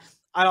that.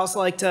 I'd also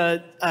like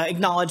to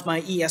acknowledge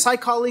my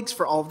EESI colleagues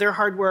for all of their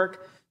hard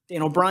work.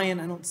 Dan O'Brien,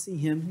 I don't see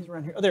him, he's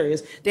around here. Oh, there he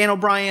is. Dan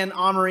O'Brien,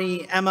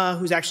 Amory, Emma,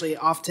 who's actually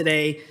off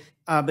today,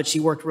 but she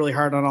worked really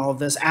hard on all of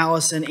this.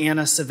 Allison,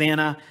 Anna,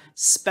 Savannah.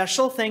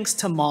 Special thanks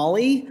to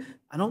Molly.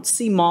 I don't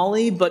see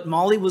Molly, but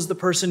Molly was the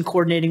person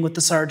coordinating with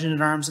the Sergeant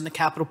at Arms and the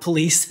Capitol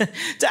Police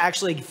to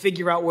actually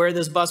figure out where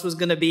this bus was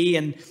gonna be.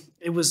 And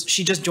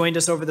she just joined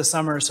us over the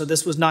summer. So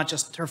this was not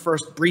just her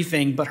first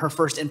briefing, but her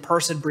first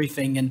in-person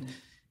briefing. And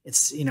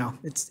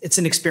it's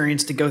an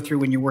experience to go through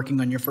when you're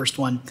working on your first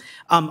one.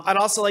 I'd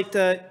also like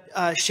to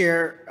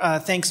share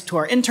thanks to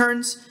our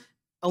interns,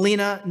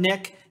 Alina,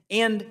 Nick,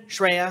 and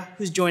Shreya,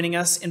 who's joining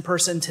us in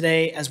person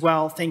today as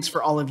well. Thanks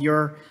for all of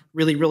your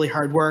really, really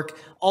hard work.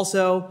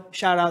 Also,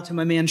 shout out to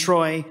my man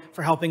Troy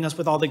for helping us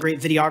with all the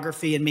great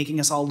videography and making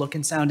us all look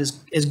and sound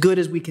as good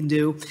as we can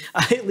do,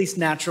 at least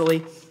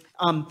naturally.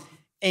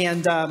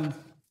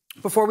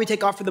 Before we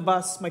take off for the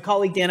bus, my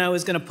colleague Dano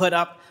is going to put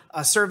up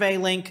a survey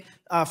link.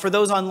 For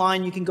those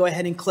online, you can go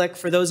ahead and click.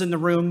 For those in the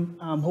room,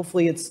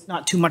 hopefully it's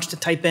not too much to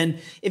type in.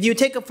 If you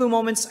take a few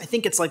moments, I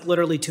think it's like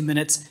literally 2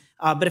 minutes.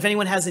 But if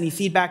anyone has any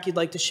feedback you'd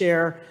like to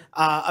share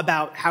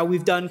about how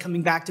we've done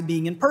coming back to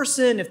being in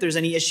person, if there's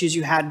any issues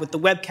you had with the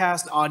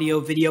webcast,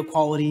 audio, video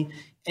quality,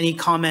 any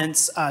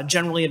comments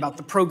generally about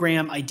the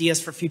program,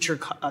 ideas for future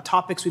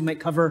topics we might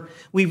cover,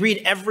 we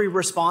read every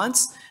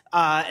response.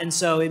 And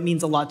so it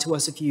means a lot to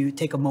us if you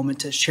take a moment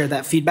to share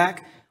that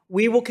feedback.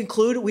 We will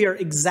conclude. We are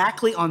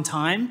exactly on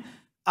time.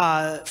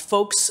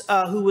 Folks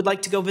who would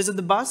like to go visit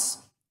the bus,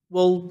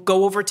 we'll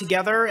go over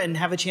together and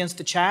have a chance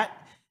to chat.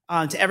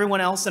 To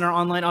everyone else in our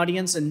online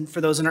audience and for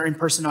those in our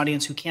in-person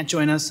audience who can't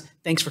join us,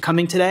 thanks for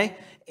coming today.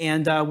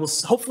 And we'll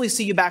hopefully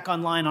see you back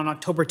online on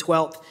October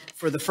 12th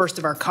for the first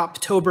of our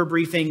Coptober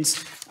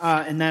briefings.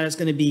 And that is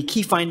going to be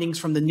key findings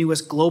from the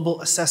newest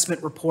global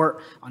assessment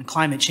report on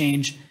climate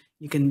change.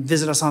 You can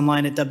visit us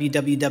online at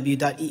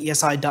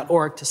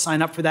www.eesi.org to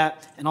sign up for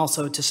that and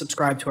also to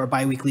subscribe to our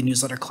biweekly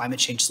newsletter, Climate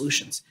Change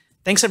Solutions.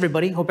 Thanks,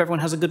 everybody. Hope everyone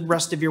has a good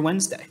rest of your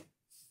Wednesday.